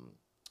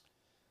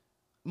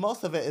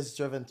 most of it is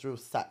driven through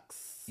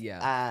sex.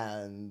 Yeah.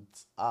 And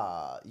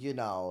you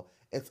know,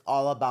 it's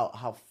all about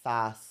how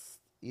fast,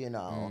 you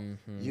know,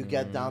 you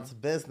get down to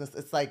business.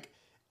 It's like,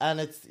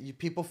 and it's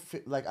people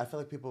like, I feel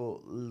like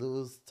people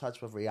lose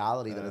touch with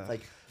reality. That it's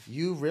like,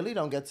 you really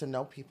don't get to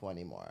know people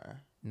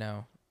anymore.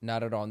 No.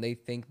 Not at all. And they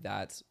think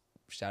that's,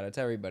 shout out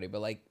to everybody,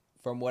 but like,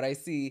 from what I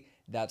see,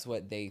 that's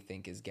what they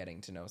think is getting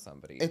to know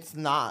somebody. It's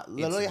not.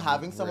 Literally,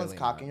 having someone's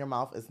cock in your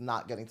mouth is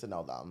not getting to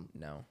know them.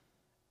 No.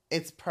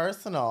 It's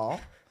personal,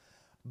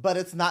 but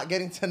it's not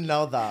getting to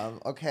know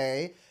them,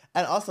 okay?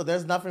 And also,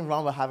 there's nothing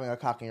wrong with having a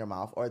cock in your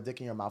mouth or a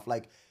dick in your mouth.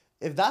 Like,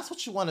 if that's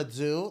what you want to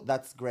do,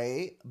 that's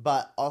great.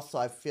 But also,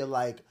 I feel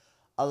like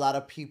a lot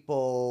of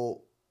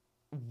people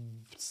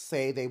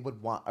say they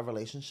would want a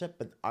relationship,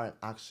 but aren't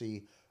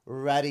actually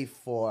ready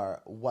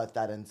for what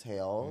that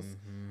entails.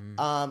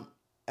 And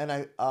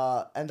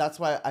that's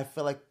why I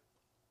feel like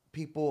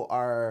people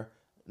are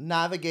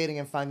navigating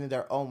and finding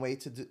their own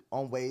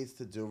ways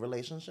to do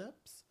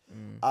relationships.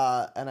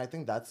 And I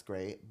think that's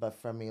great, but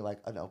for me, like,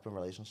 an open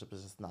relationship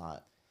is just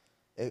not.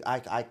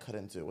 I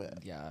couldn't do it.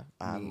 Yeah,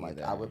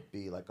 like, I would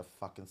be like a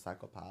fucking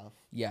psychopath.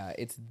 Yeah,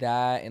 it's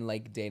that, and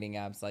like dating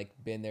apps, like,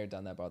 been there,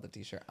 done that, bought the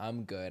t-shirt.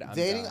 I'm good.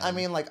 Dating, done. I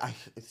mean, like,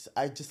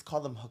 I just call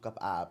them hookup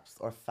apps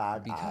or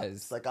fag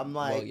apps. Like, I'm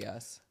like, well,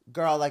 yes,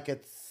 girl, like,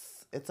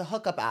 it's a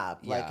hookup app.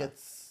 Yeah. Like,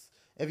 it's,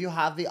 if you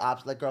have the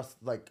option, like, girls,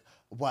 like,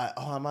 what?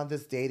 Oh, I'm on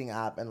this dating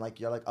app, and like,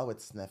 you're like, oh,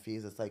 it's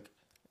Sniffies. It's like,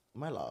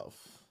 my love.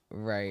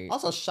 Right.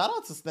 Also, shout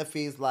out to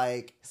Sniffies.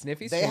 Like,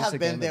 Sniffies, they have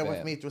been there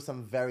with me through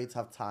some very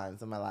tough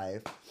times in my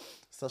life.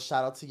 So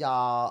shout out to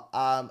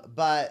y'all.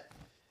 But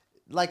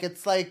like,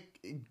 it's like,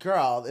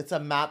 girl, it's a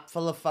map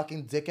full of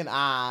fucking dick and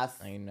ass.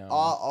 I know.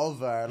 All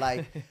over.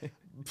 Like,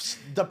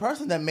 the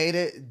person that made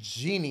it,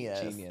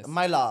 genius.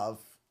 My love,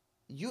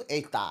 you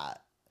ate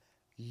that.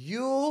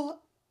 You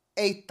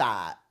ate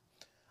that.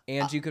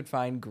 And you could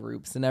find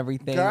groups and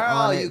everything. Girl,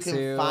 on it you can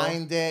too.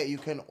 find it. You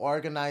can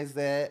organize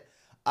it.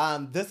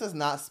 This is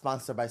not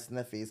sponsored by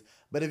Sniffies,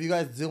 but if you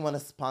guys do want to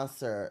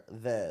sponsor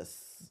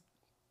this,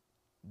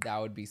 that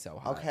would be so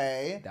hot.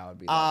 Okay. That would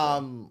be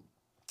lovely.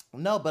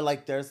 No, but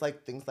like, there's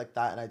like things like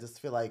that, and I just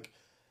feel like,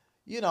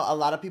 you know, a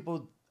lot of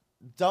people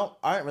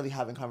aren't really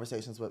having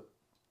conversations with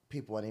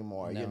people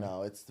anymore. No. You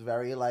know, it's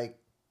very like,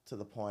 to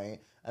the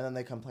point, and then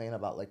they complain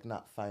about like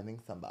not finding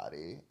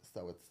somebody.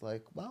 So it's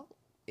like, well,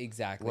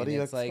 exactly. what do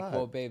you expect? like,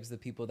 well, babes, the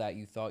people that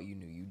you thought you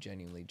knew, you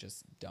genuinely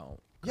just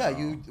don't.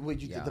 Girl.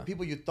 Yeah, the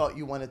people you thought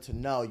you wanted to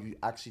know, you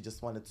actually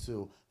just wanted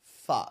to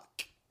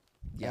fuck.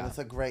 Yeah, and it's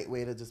a great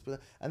way to just be,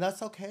 and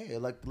that's okay.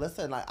 Like,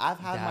 listen, like I've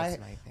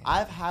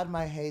had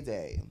my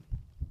heyday.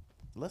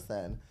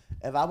 Listen,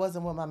 if I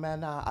wasn't with my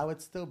man now, I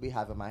would still be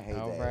having my heyday.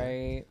 All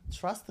right.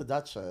 Trust the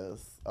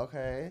Duchess,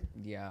 okay?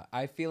 Yeah,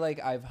 I feel like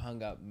I've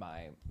hung up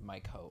my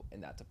coat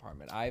in that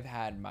department. I've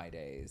had my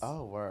days.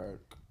 Oh,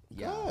 work.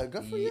 Yeah.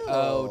 Good for you.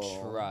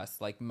 Oh,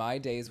 trust. Like, my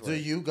days were... Do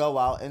you go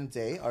out and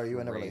date? Are you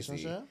in a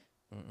relationship?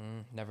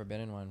 Never been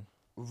in one.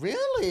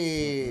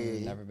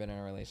 Really? Never been in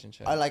a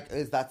relationship.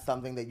 Is that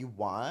something that you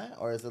want?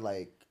 Or is it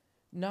like...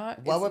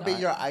 Not... What would be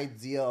your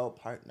ideal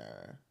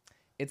partner?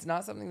 It's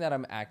not something that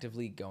I'm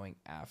actively going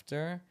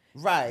after.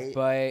 Right.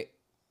 But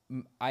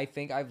I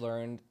think I've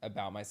learned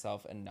about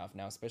myself enough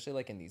now, especially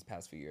like in these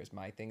past few years.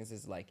 My thing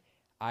is like,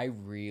 I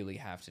really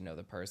have to know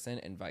the person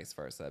and vice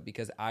versa,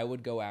 because I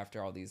would go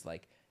after all these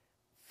like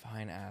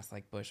fine ass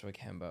like Bushwick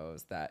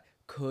himbos that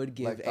could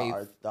give like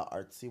the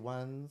artsy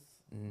ones.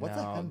 What's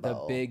a himbo?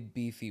 The big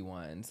beefy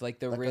ones, like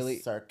the like really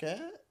a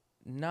circuit.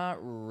 Not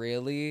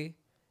really,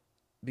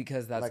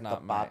 because that's like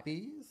not the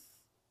boppies.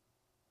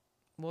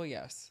 Well,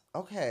 yes.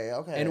 Okay.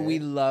 And we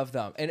love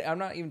them. And I'm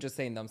not even just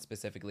saying them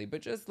specifically,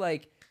 but just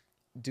like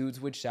dudes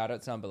would shout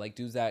out some, but like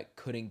dudes that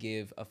couldn't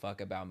give a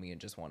fuck about me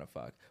and just want to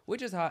fuck,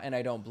 which is hot, and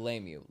I don't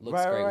blame you.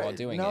 Looks great while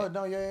doing it.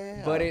 No,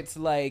 yeah. But it's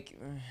like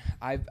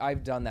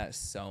I've done that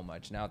so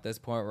much now at this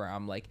point where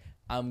I'm like,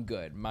 I'm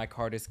good. My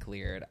card is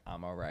cleared.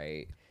 I'm all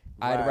right.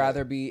 I'd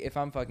rather be, if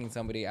I'm fucking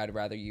somebody, I'd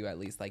rather you at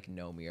least like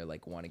know me or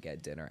like want to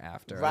get dinner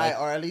after. Right, like,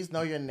 or at least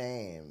know your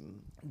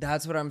name.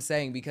 That's what I'm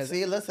saying, because...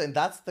 See, listen,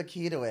 that's the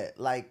key to it.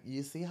 Like,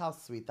 you see how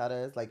sweet that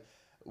is? Like,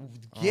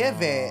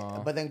 give it,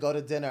 but then go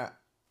to dinner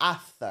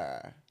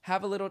after.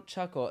 Have a little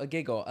chuckle, a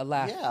giggle, a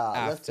laugh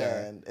after.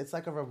 Listen, it's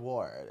like a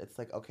reward. It's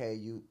like, okay,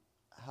 you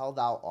held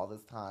out all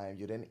this time.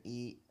 You didn't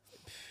eat.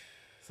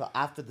 So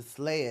after the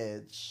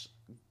slayage,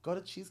 go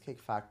to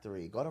Cheesecake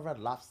Factory. Go to Red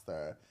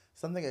Lobster.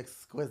 Something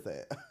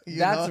exquisite.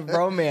 That's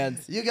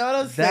romance. You get what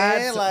I'm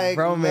saying? Like,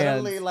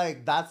 romance. Literally,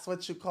 like, that's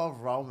what you call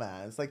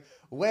romance. Like,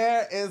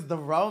 where is the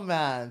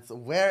romance?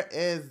 Where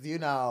is,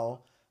 the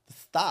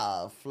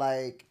stuff?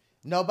 Like,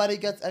 nobody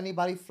gets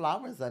anybody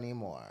flowers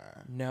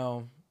anymore.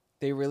 No,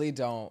 they really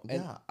don't.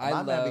 And yeah,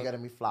 my man be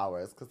getting me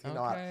flowers because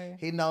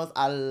he knows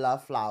I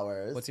love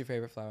flowers. What's your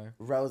favorite flower?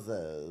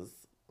 Roses.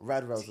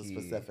 Red roses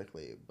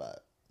specifically,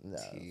 but no.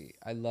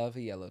 I love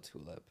a yellow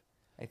tulip.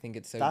 I think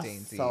it's so dainty.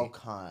 That's so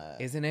kind.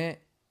 Isn't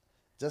it?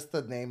 Just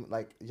the name,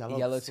 like,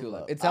 yellow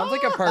tulip. It sounds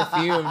like a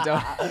perfume,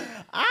 don't it?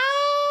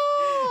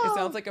 It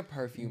sounds like a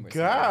perfume or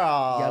girl.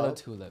 Something. Yellow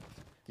tulip.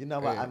 You know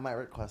what? I might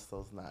request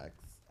those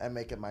next and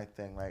make it my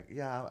thing. Like,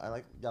 yeah, I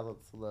like yellow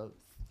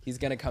tulips. He's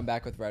going to come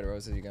back with red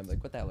roses. You're going to be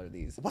like, what the hell are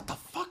these? What the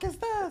fuck is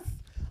this?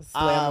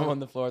 Slam them on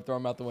the floor, throw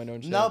them out the window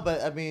and shit. No,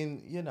 but I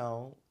mean,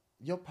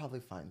 you'll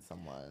probably find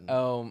someone.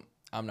 Oh,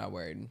 I'm not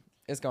worried.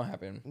 It's gonna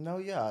happen. No,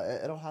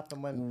 yeah, it'll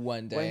happen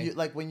one day.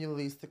 When you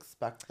least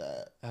expect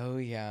it. Oh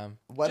yeah.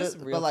 But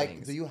like,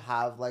 things. Do you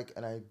have like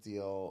an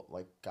ideal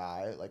like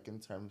guy, like in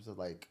terms of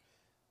like,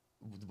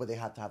 would they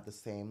have to have the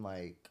same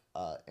like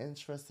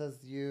interests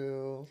as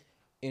you?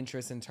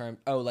 Interest in terms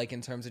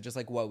of just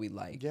like what we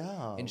like.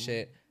 Yeah. And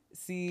shit.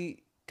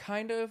 See,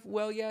 kind of.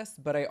 Well, yes,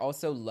 but I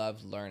also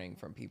love learning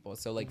from people.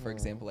 So like, for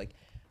example, like,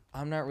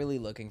 I'm not really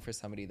looking for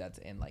somebody that's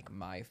in like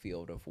my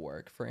field of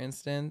work, for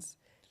instance.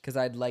 Because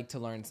I'd like to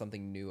learn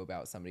something new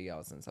about somebody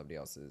else and somebody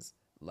else's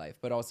life.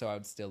 But also I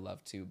would still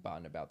love to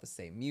bond about the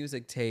same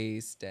music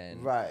taste and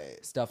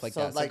stuff like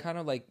that. So kind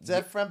of like...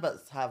 different, but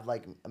have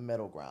like a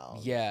middle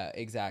ground. Yeah,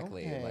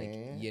 exactly. Okay.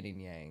 Like yin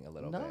and yang a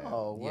little bit.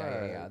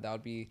 Yeah.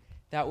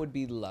 That would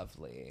be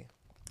lovely.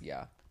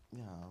 Yeah.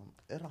 Yeah,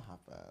 it'll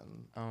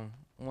happen. Oh,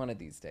 one of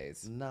these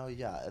days. No,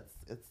 yeah,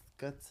 it's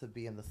good to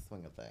be in the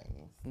swing of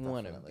things. Definitely.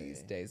 One of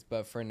these days,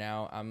 but for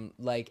now,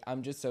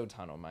 I'm just so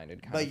tunnel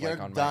minded. But you're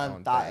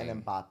done thotting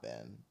and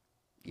bopping.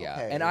 Yeah,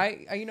 okay. and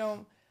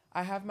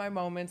I have my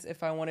moments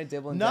if I want to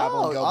dibble and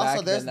dabble and go back.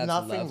 Also, there's then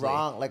nothing lovely.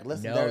 wrong. Like,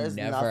 listen, there is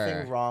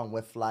nothing wrong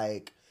with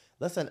like.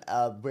 Listen,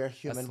 we're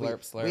human.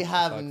 We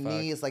have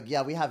needs. Like,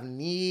 yeah, we have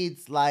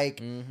needs.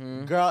 Like,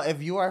 girl,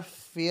 if you are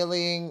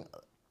feeling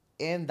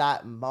in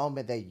that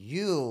moment that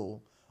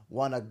you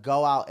want to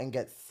go out and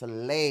get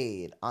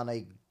slayed on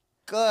a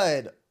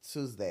good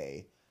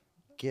Tuesday,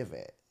 give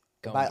it.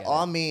 By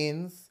all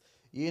means,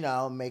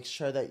 make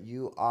sure that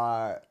you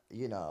are,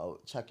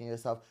 checking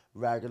yourself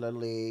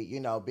regularly,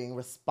 being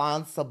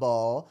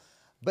responsible.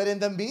 But in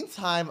the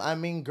meantime, I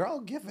mean,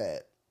 girl, give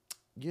it.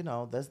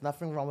 There's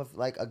nothing wrong with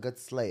like a good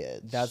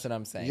slayage. That's what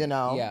I'm saying.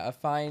 Yeah, a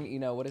fine,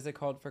 what is it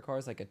called for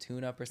cars? Like a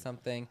tune-up or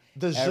something?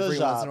 The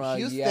zhuzh.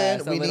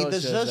 Houston, we need the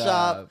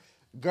zhuzh.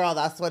 Girl,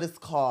 that's what it's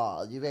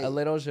called. A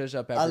little zhuzh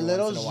up every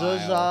once in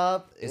a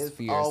while is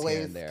fierce always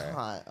here and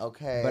there.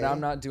 Okay. But I'm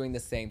not doing the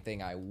same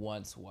thing I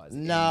once was.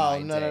 No.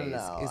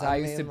 Because I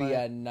used to be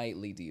a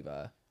nightly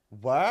diva.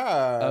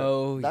 Word.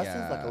 Oh, that yeah.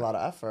 seems like a lot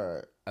of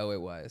effort. Oh,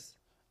 it was.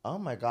 Oh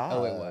my god.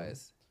 Oh, it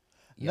was.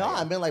 Yeah, no, yeah.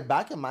 I mean, like,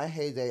 back in my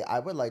heyday, I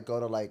would, like, go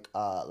to, like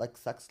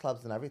sex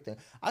clubs and everything.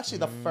 Actually,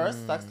 the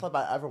first sex club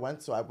I ever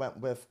went to, I went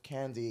with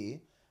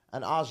Candy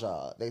and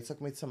Aja. They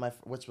took me to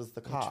which was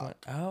the Cock. Which one?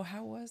 Oh,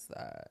 how was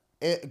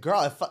that?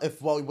 Girl,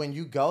 when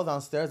you go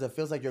downstairs, it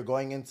feels like you're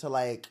going into,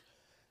 like,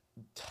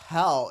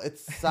 hell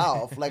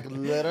itself. Like,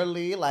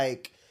 literally,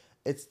 like,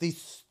 it's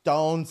these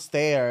stone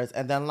stairs,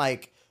 and then,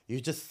 like, you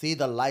just see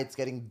the lights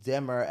getting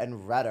dimmer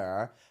and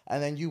redder,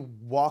 and then you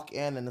walk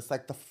in, and it's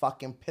like the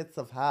fucking pits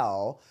of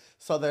hell.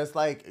 So there's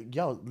like,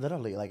 yo,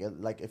 literally, like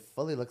it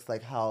fully looks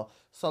like hell.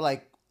 So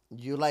like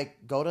you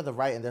like go to the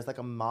right, and there's like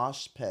a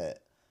mosh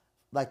pit,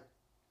 like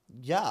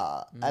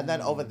yeah, and then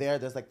over there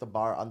there's like the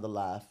bar on the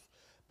left.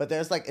 But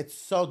there's like it's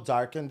so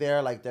dark in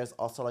there. Like there's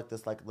also like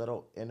this like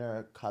little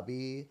inner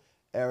cubby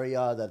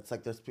area that's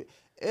like there's.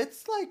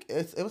 It's like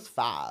it was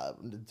fab.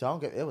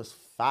 It was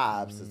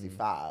fab, sissy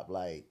fab.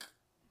 Like.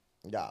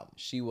 Yeah.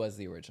 She was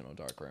the original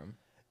dark room.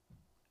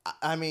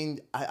 I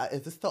mean,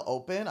 is it still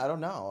open? I don't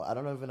know. I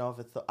don't even know if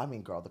it's still... I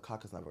mean, girl, the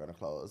Cock is never going to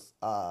close.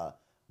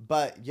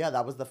 But, yeah,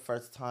 that was the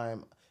first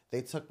time.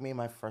 They took me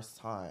my first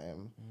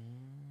time.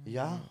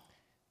 Yeah.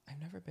 I've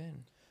never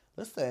been.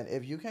 Listen,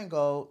 if you can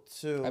go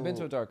to... I've been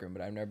to a dark room,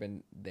 but I've never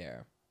been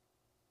there.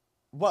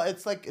 Well,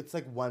 it's like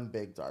one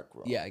big dark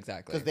room. Yeah,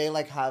 exactly. Because they,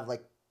 like, have,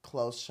 like,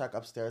 close check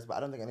upstairs, but I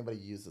don't think anybody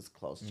uses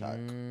close check.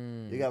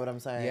 You get what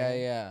I'm saying? Yeah,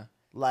 yeah.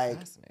 Like,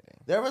 fascinating.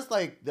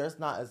 There's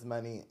not as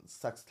many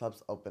sex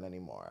clubs open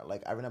anymore.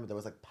 Like, I remember there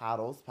was, like,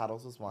 Paddles.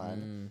 Paddles was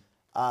one.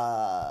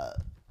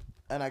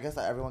 And I guess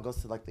everyone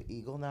goes to, like, the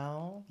Eagle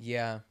now.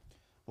 Yeah.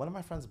 One of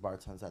my friends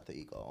bartends at the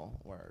Eagle.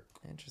 Work.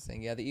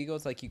 Interesting. Yeah, the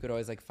Eagle's, like, you could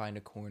always, like, find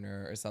a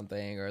corner or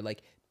something, or,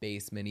 like,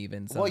 basement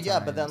even sometimes. Well, yeah,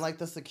 but then, like,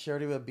 the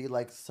security would be,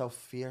 like, so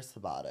fierce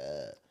about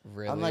it.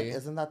 Really? I'm like,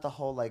 isn't that the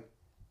whole, like...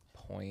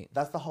 point?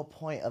 That's the whole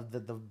point of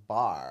the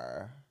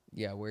bar.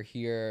 Yeah, we're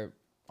here...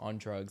 on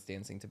drugs,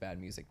 dancing to bad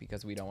music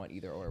because we don't want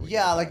either or.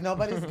 Yeah, like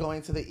nobody's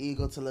going to the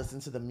Eagle to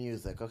listen to the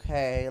music,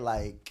 okay?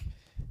 Like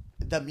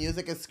the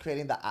music is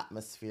creating the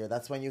atmosphere.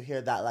 That's when you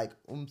hear that like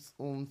oomph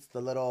oomph,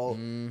 the little.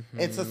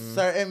 It's a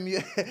certain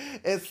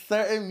it's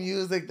certain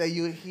music that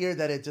you hear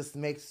that it just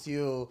makes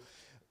you.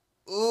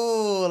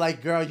 Ooh,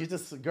 like girl,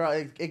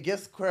 it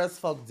gives Queer as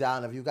Folk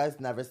down. If you guys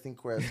never seen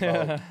Queer as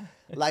Folk,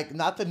 like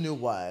not the new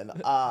one,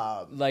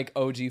 like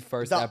OG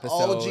first the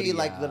episode, OG,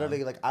 like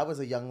literally, like I was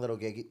a young little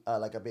gay,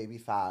 like a baby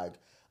fag,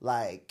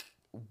 like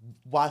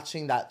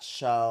watching that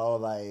show,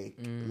 like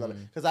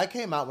because I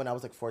came out when I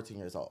was like 14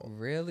 years old.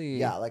 Really?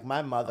 Yeah, like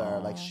my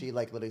mother, like she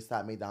like literally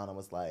sat me down and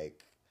was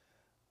like.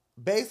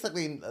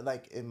 Basically,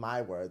 like in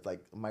my words,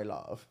 like my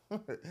love,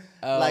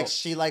 like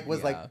she like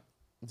was like.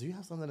 Do you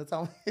have something to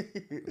tell me?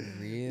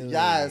 Really?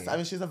 Yes. I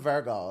mean, she's a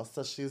Virgo,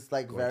 so she's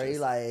like gorgeous. very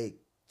like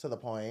to the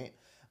point,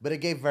 but it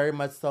gave very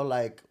much so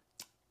like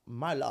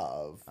my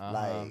love.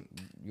 Like,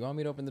 you want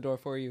me to open the door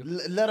for you?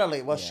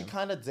 Literally. Well, she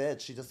kind of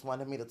did. She just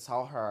wanted me to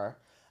tell her,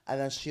 and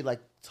then she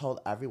like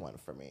told everyone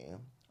for me.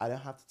 I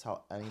didn't have to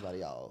tell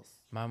anybody else.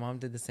 My mom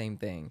did the same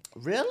thing.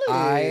 Really?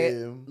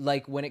 I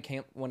like when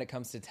it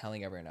comes to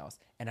telling everyone else,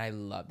 and I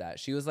love that.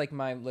 She was like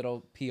my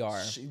little PR.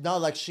 She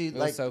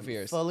like so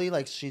fierce. Fully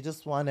like she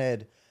just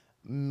wanted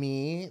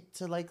me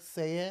to like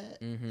say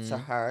it to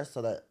her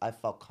so that I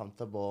felt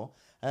comfortable.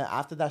 And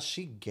after that,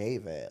 she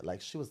gave it.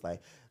 Like she was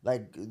like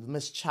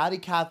Miss Chatty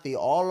Cathy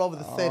all over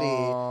the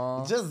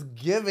city, just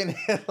giving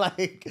it.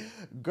 Like,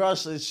 girl,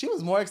 she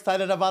was more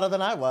excited about it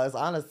than I was,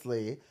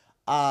 honestly.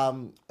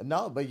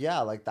 No, but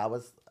yeah, like that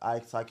was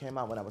so I came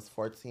out when I was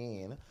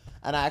 14,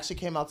 and I actually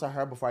came out to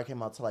her before I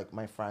came out to like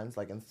my friends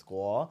like in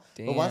school.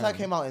 Damn. But once I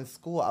came out in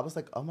school, I was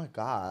like, oh my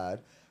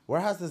god,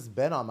 where has this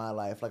been all my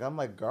life? Like I'm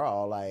like,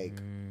 girl,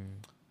 like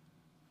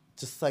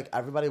just like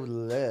everybody would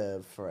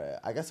live for it.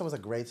 I guess it was a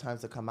great time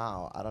to come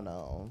out. I don't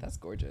know. That's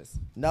gorgeous.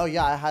 No,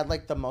 yeah, I had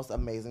like the most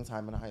amazing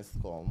time in high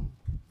school.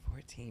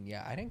 14,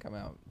 yeah, I didn't come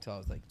out until I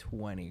was like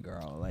 20,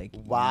 girl. Like,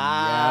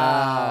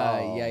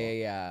 wow.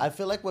 Yeah. I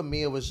feel like with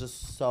me, it was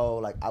just so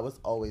like I was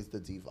always the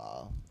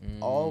diva,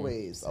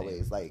 always.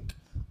 Like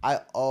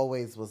I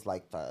always was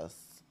like this.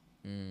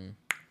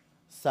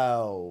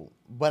 So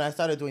when I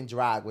started doing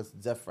drag, was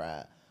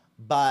different,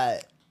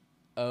 but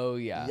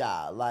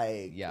yeah.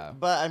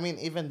 But I mean,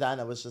 even then,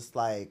 it was just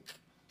like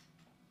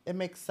it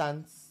makes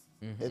sense.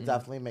 It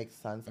definitely makes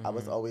sense. I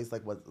was always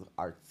like, what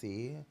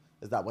artsy.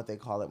 Is that what they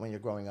call it when you're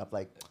growing up?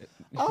 Like,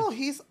 oh,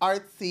 he's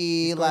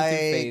artsy. He's like, going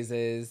through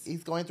phases.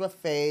 He's going through a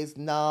phase.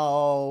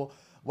 No.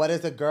 What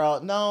is a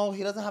girl? No,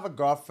 he doesn't have a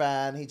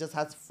girlfriend. He just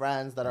has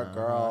friends that are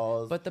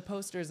girls. But the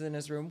posters in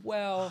his room,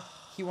 well,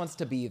 he wants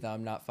to be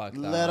them, not fuck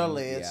them.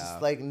 Literally. It's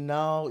just like,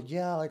 no.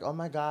 Yeah, like, oh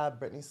my God,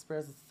 Britney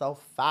Spears is so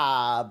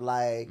fab.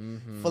 Like,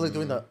 fully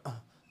doing the,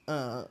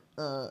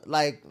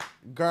 like,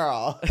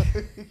 girl.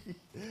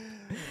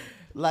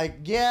 Like,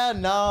 yeah,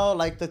 no,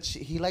 like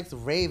he likes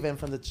Raven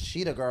from the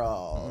Cheetah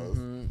Girls.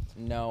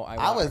 No,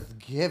 I was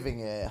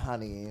giving it,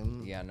 honey.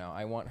 Yeah, no,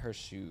 I want her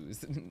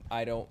shoes.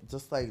 I don't.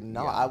 Just like,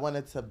 no, I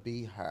wanted to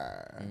be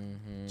her.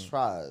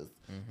 Trust.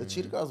 The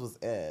Cheetah Girls was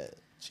it.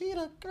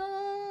 Cheetah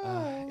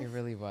Girls. It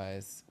really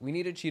was. We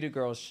need a Cheetah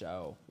Girls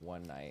show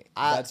one night.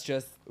 That's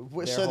just.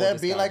 Should there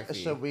be like?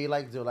 Should we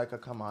like do like a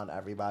come on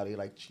everybody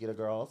like Cheetah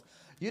Girls?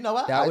 You know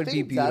what? That would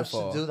be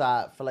beautiful. Dev should do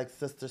that for like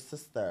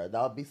sister.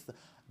 That would be.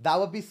 That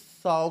would be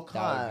so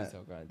kind. That would be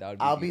so good. That would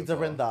be I'll beautiful.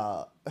 be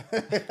Dorinda.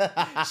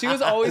 She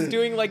was always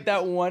doing like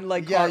that one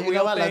like cartwheel you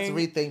know what? thing.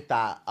 Let's rethink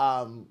that.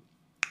 I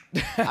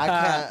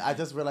can't. I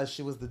just realized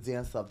she was the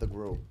dancer of the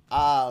group.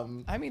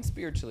 I mean,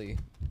 spiritually,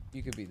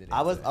 you could be the dancer.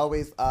 I was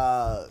always.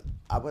 My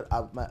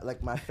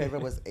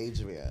favorite was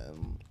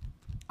Adrian.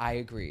 I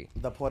agree.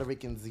 The Puerto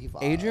Rican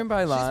Ziva. Adrian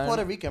Bailan. She's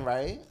Puerto Rican,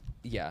 right?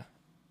 Yeah.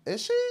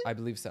 Is she? I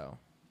believe so.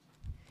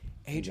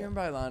 Adrian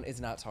Bailan is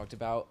not talked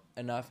about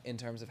enough in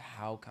terms of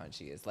how cunt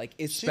she is. Like,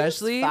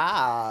 especially. She's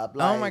fab.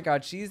 Like, oh my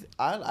God, she's.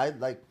 I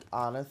like,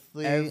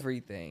 honestly.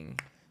 Everything.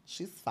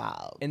 She's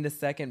fab. In the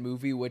second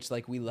movie, which,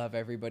 like, we love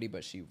everybody,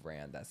 but she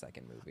ran that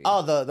second movie.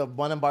 Oh, the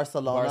one in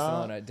Barcelona?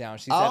 Barcelona, down.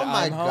 She said, oh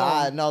my I'm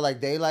God. home. No,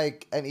 like, they,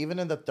 like, and even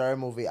in the third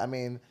movie, I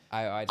mean,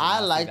 I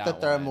liked the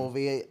third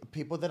movie.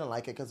 People didn't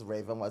like it because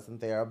Raven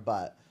wasn't there,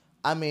 but,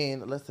 I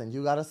mean, listen,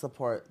 you gotta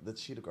support the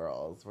Cheetah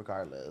Girls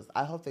regardless.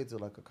 I hope they do,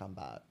 like, a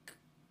comeback.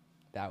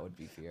 That would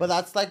be fierce. But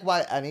that's, like,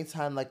 why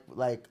anytime,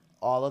 like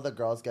all of the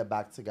girls get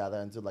back together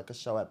and do, like, a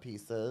show at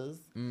Pieces.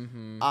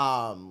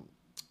 Mm-hmm.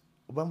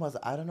 When was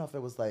it? I don't know if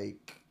it was,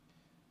 like...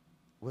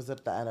 Was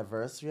it the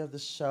anniversary of the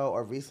show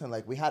or recent?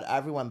 Like, we had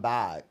everyone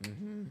back.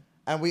 Mm-hmm.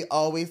 And we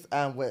always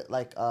end with,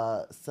 like,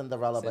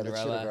 Cinderella by the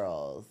Cheetah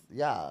Girls.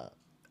 Yeah.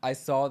 I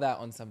saw that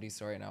on somebody's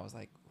story, and I was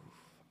like, oof,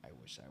 I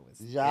wish I was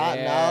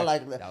Yeah, no,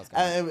 like...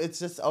 And it's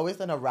just always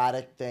an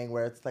erratic thing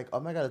where it's like, oh,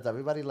 my God, is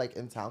everybody, like,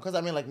 in town? Because,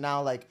 I mean, like,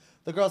 now, like,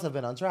 the girls have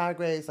been on Drag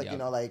Race. Like, you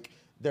know, like,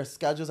 their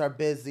schedules are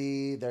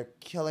busy. They're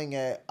killing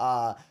it.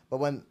 But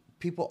when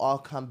people all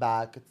come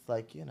back, it's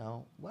like, you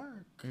know,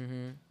 work.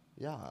 Mm-hmm.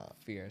 Yeah.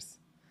 Fierce.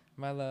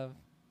 My love,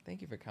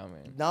 thank you for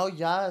coming. No,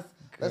 yes.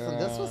 Girl. Listen,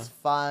 this was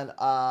fun.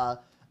 I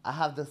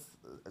have this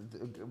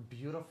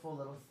beautiful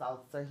little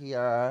seltzer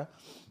here.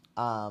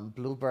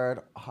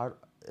 Bluebird Heart.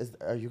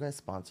 Are you guys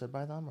sponsored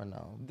by them or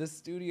no? The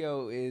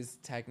studio is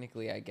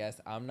technically, I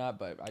guess. I'm not,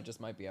 but I just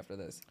might be after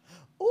this.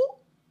 Ooh.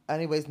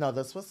 Anyways, no,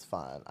 this was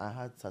fun. I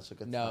had such a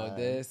good time. No,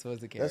 this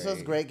was a carry. This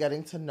was great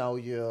getting to know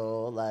you.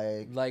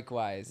 Like,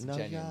 likewise, no,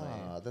 genuinely.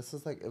 Yeah, this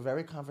was like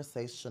very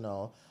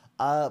conversational.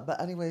 But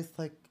anyways,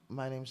 like,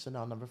 my name's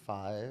Janelle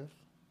No.5.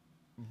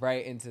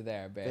 Right into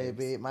there, babes.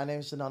 Baby, my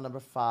name's Janelle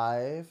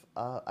No.5.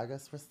 I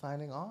guess we're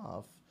signing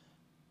off.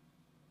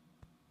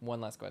 One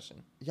last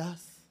question.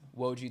 Yes.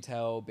 What would you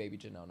tell baby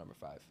Janelle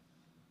No.5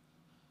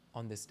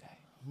 on this day?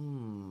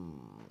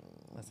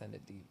 Let's end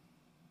it deep.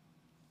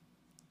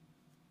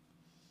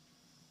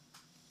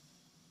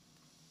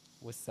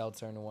 With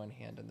seltzer in one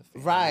hand and the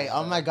face. Right.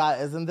 Oh my God.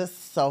 Isn't this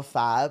so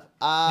fab?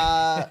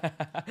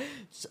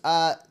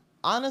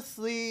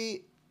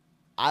 Honestly,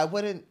 I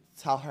wouldn't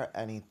tell her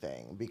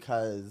anything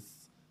because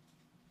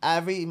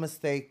every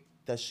mistake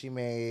that she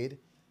made,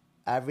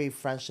 every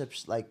friendship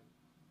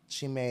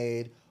she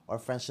made or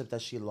friendship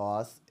that she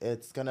lost,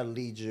 it's going to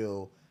lead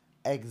you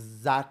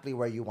exactly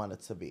where you want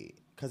it to be.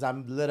 Because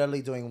I'm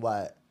literally doing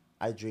what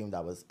I dreamed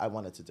I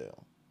wanted to do.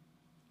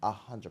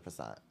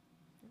 100%.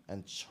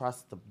 And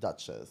trust the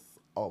Duchess,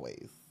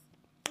 always.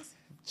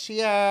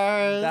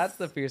 Cheers. That's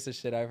the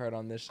fiercest shit I've heard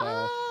on this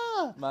show.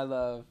 My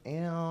love.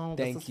 Ew,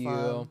 thank you.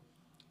 Fun.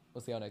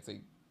 We'll see y'all next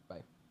week.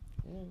 Bye.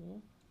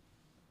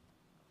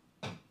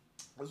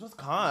 This was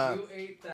con. You ate that.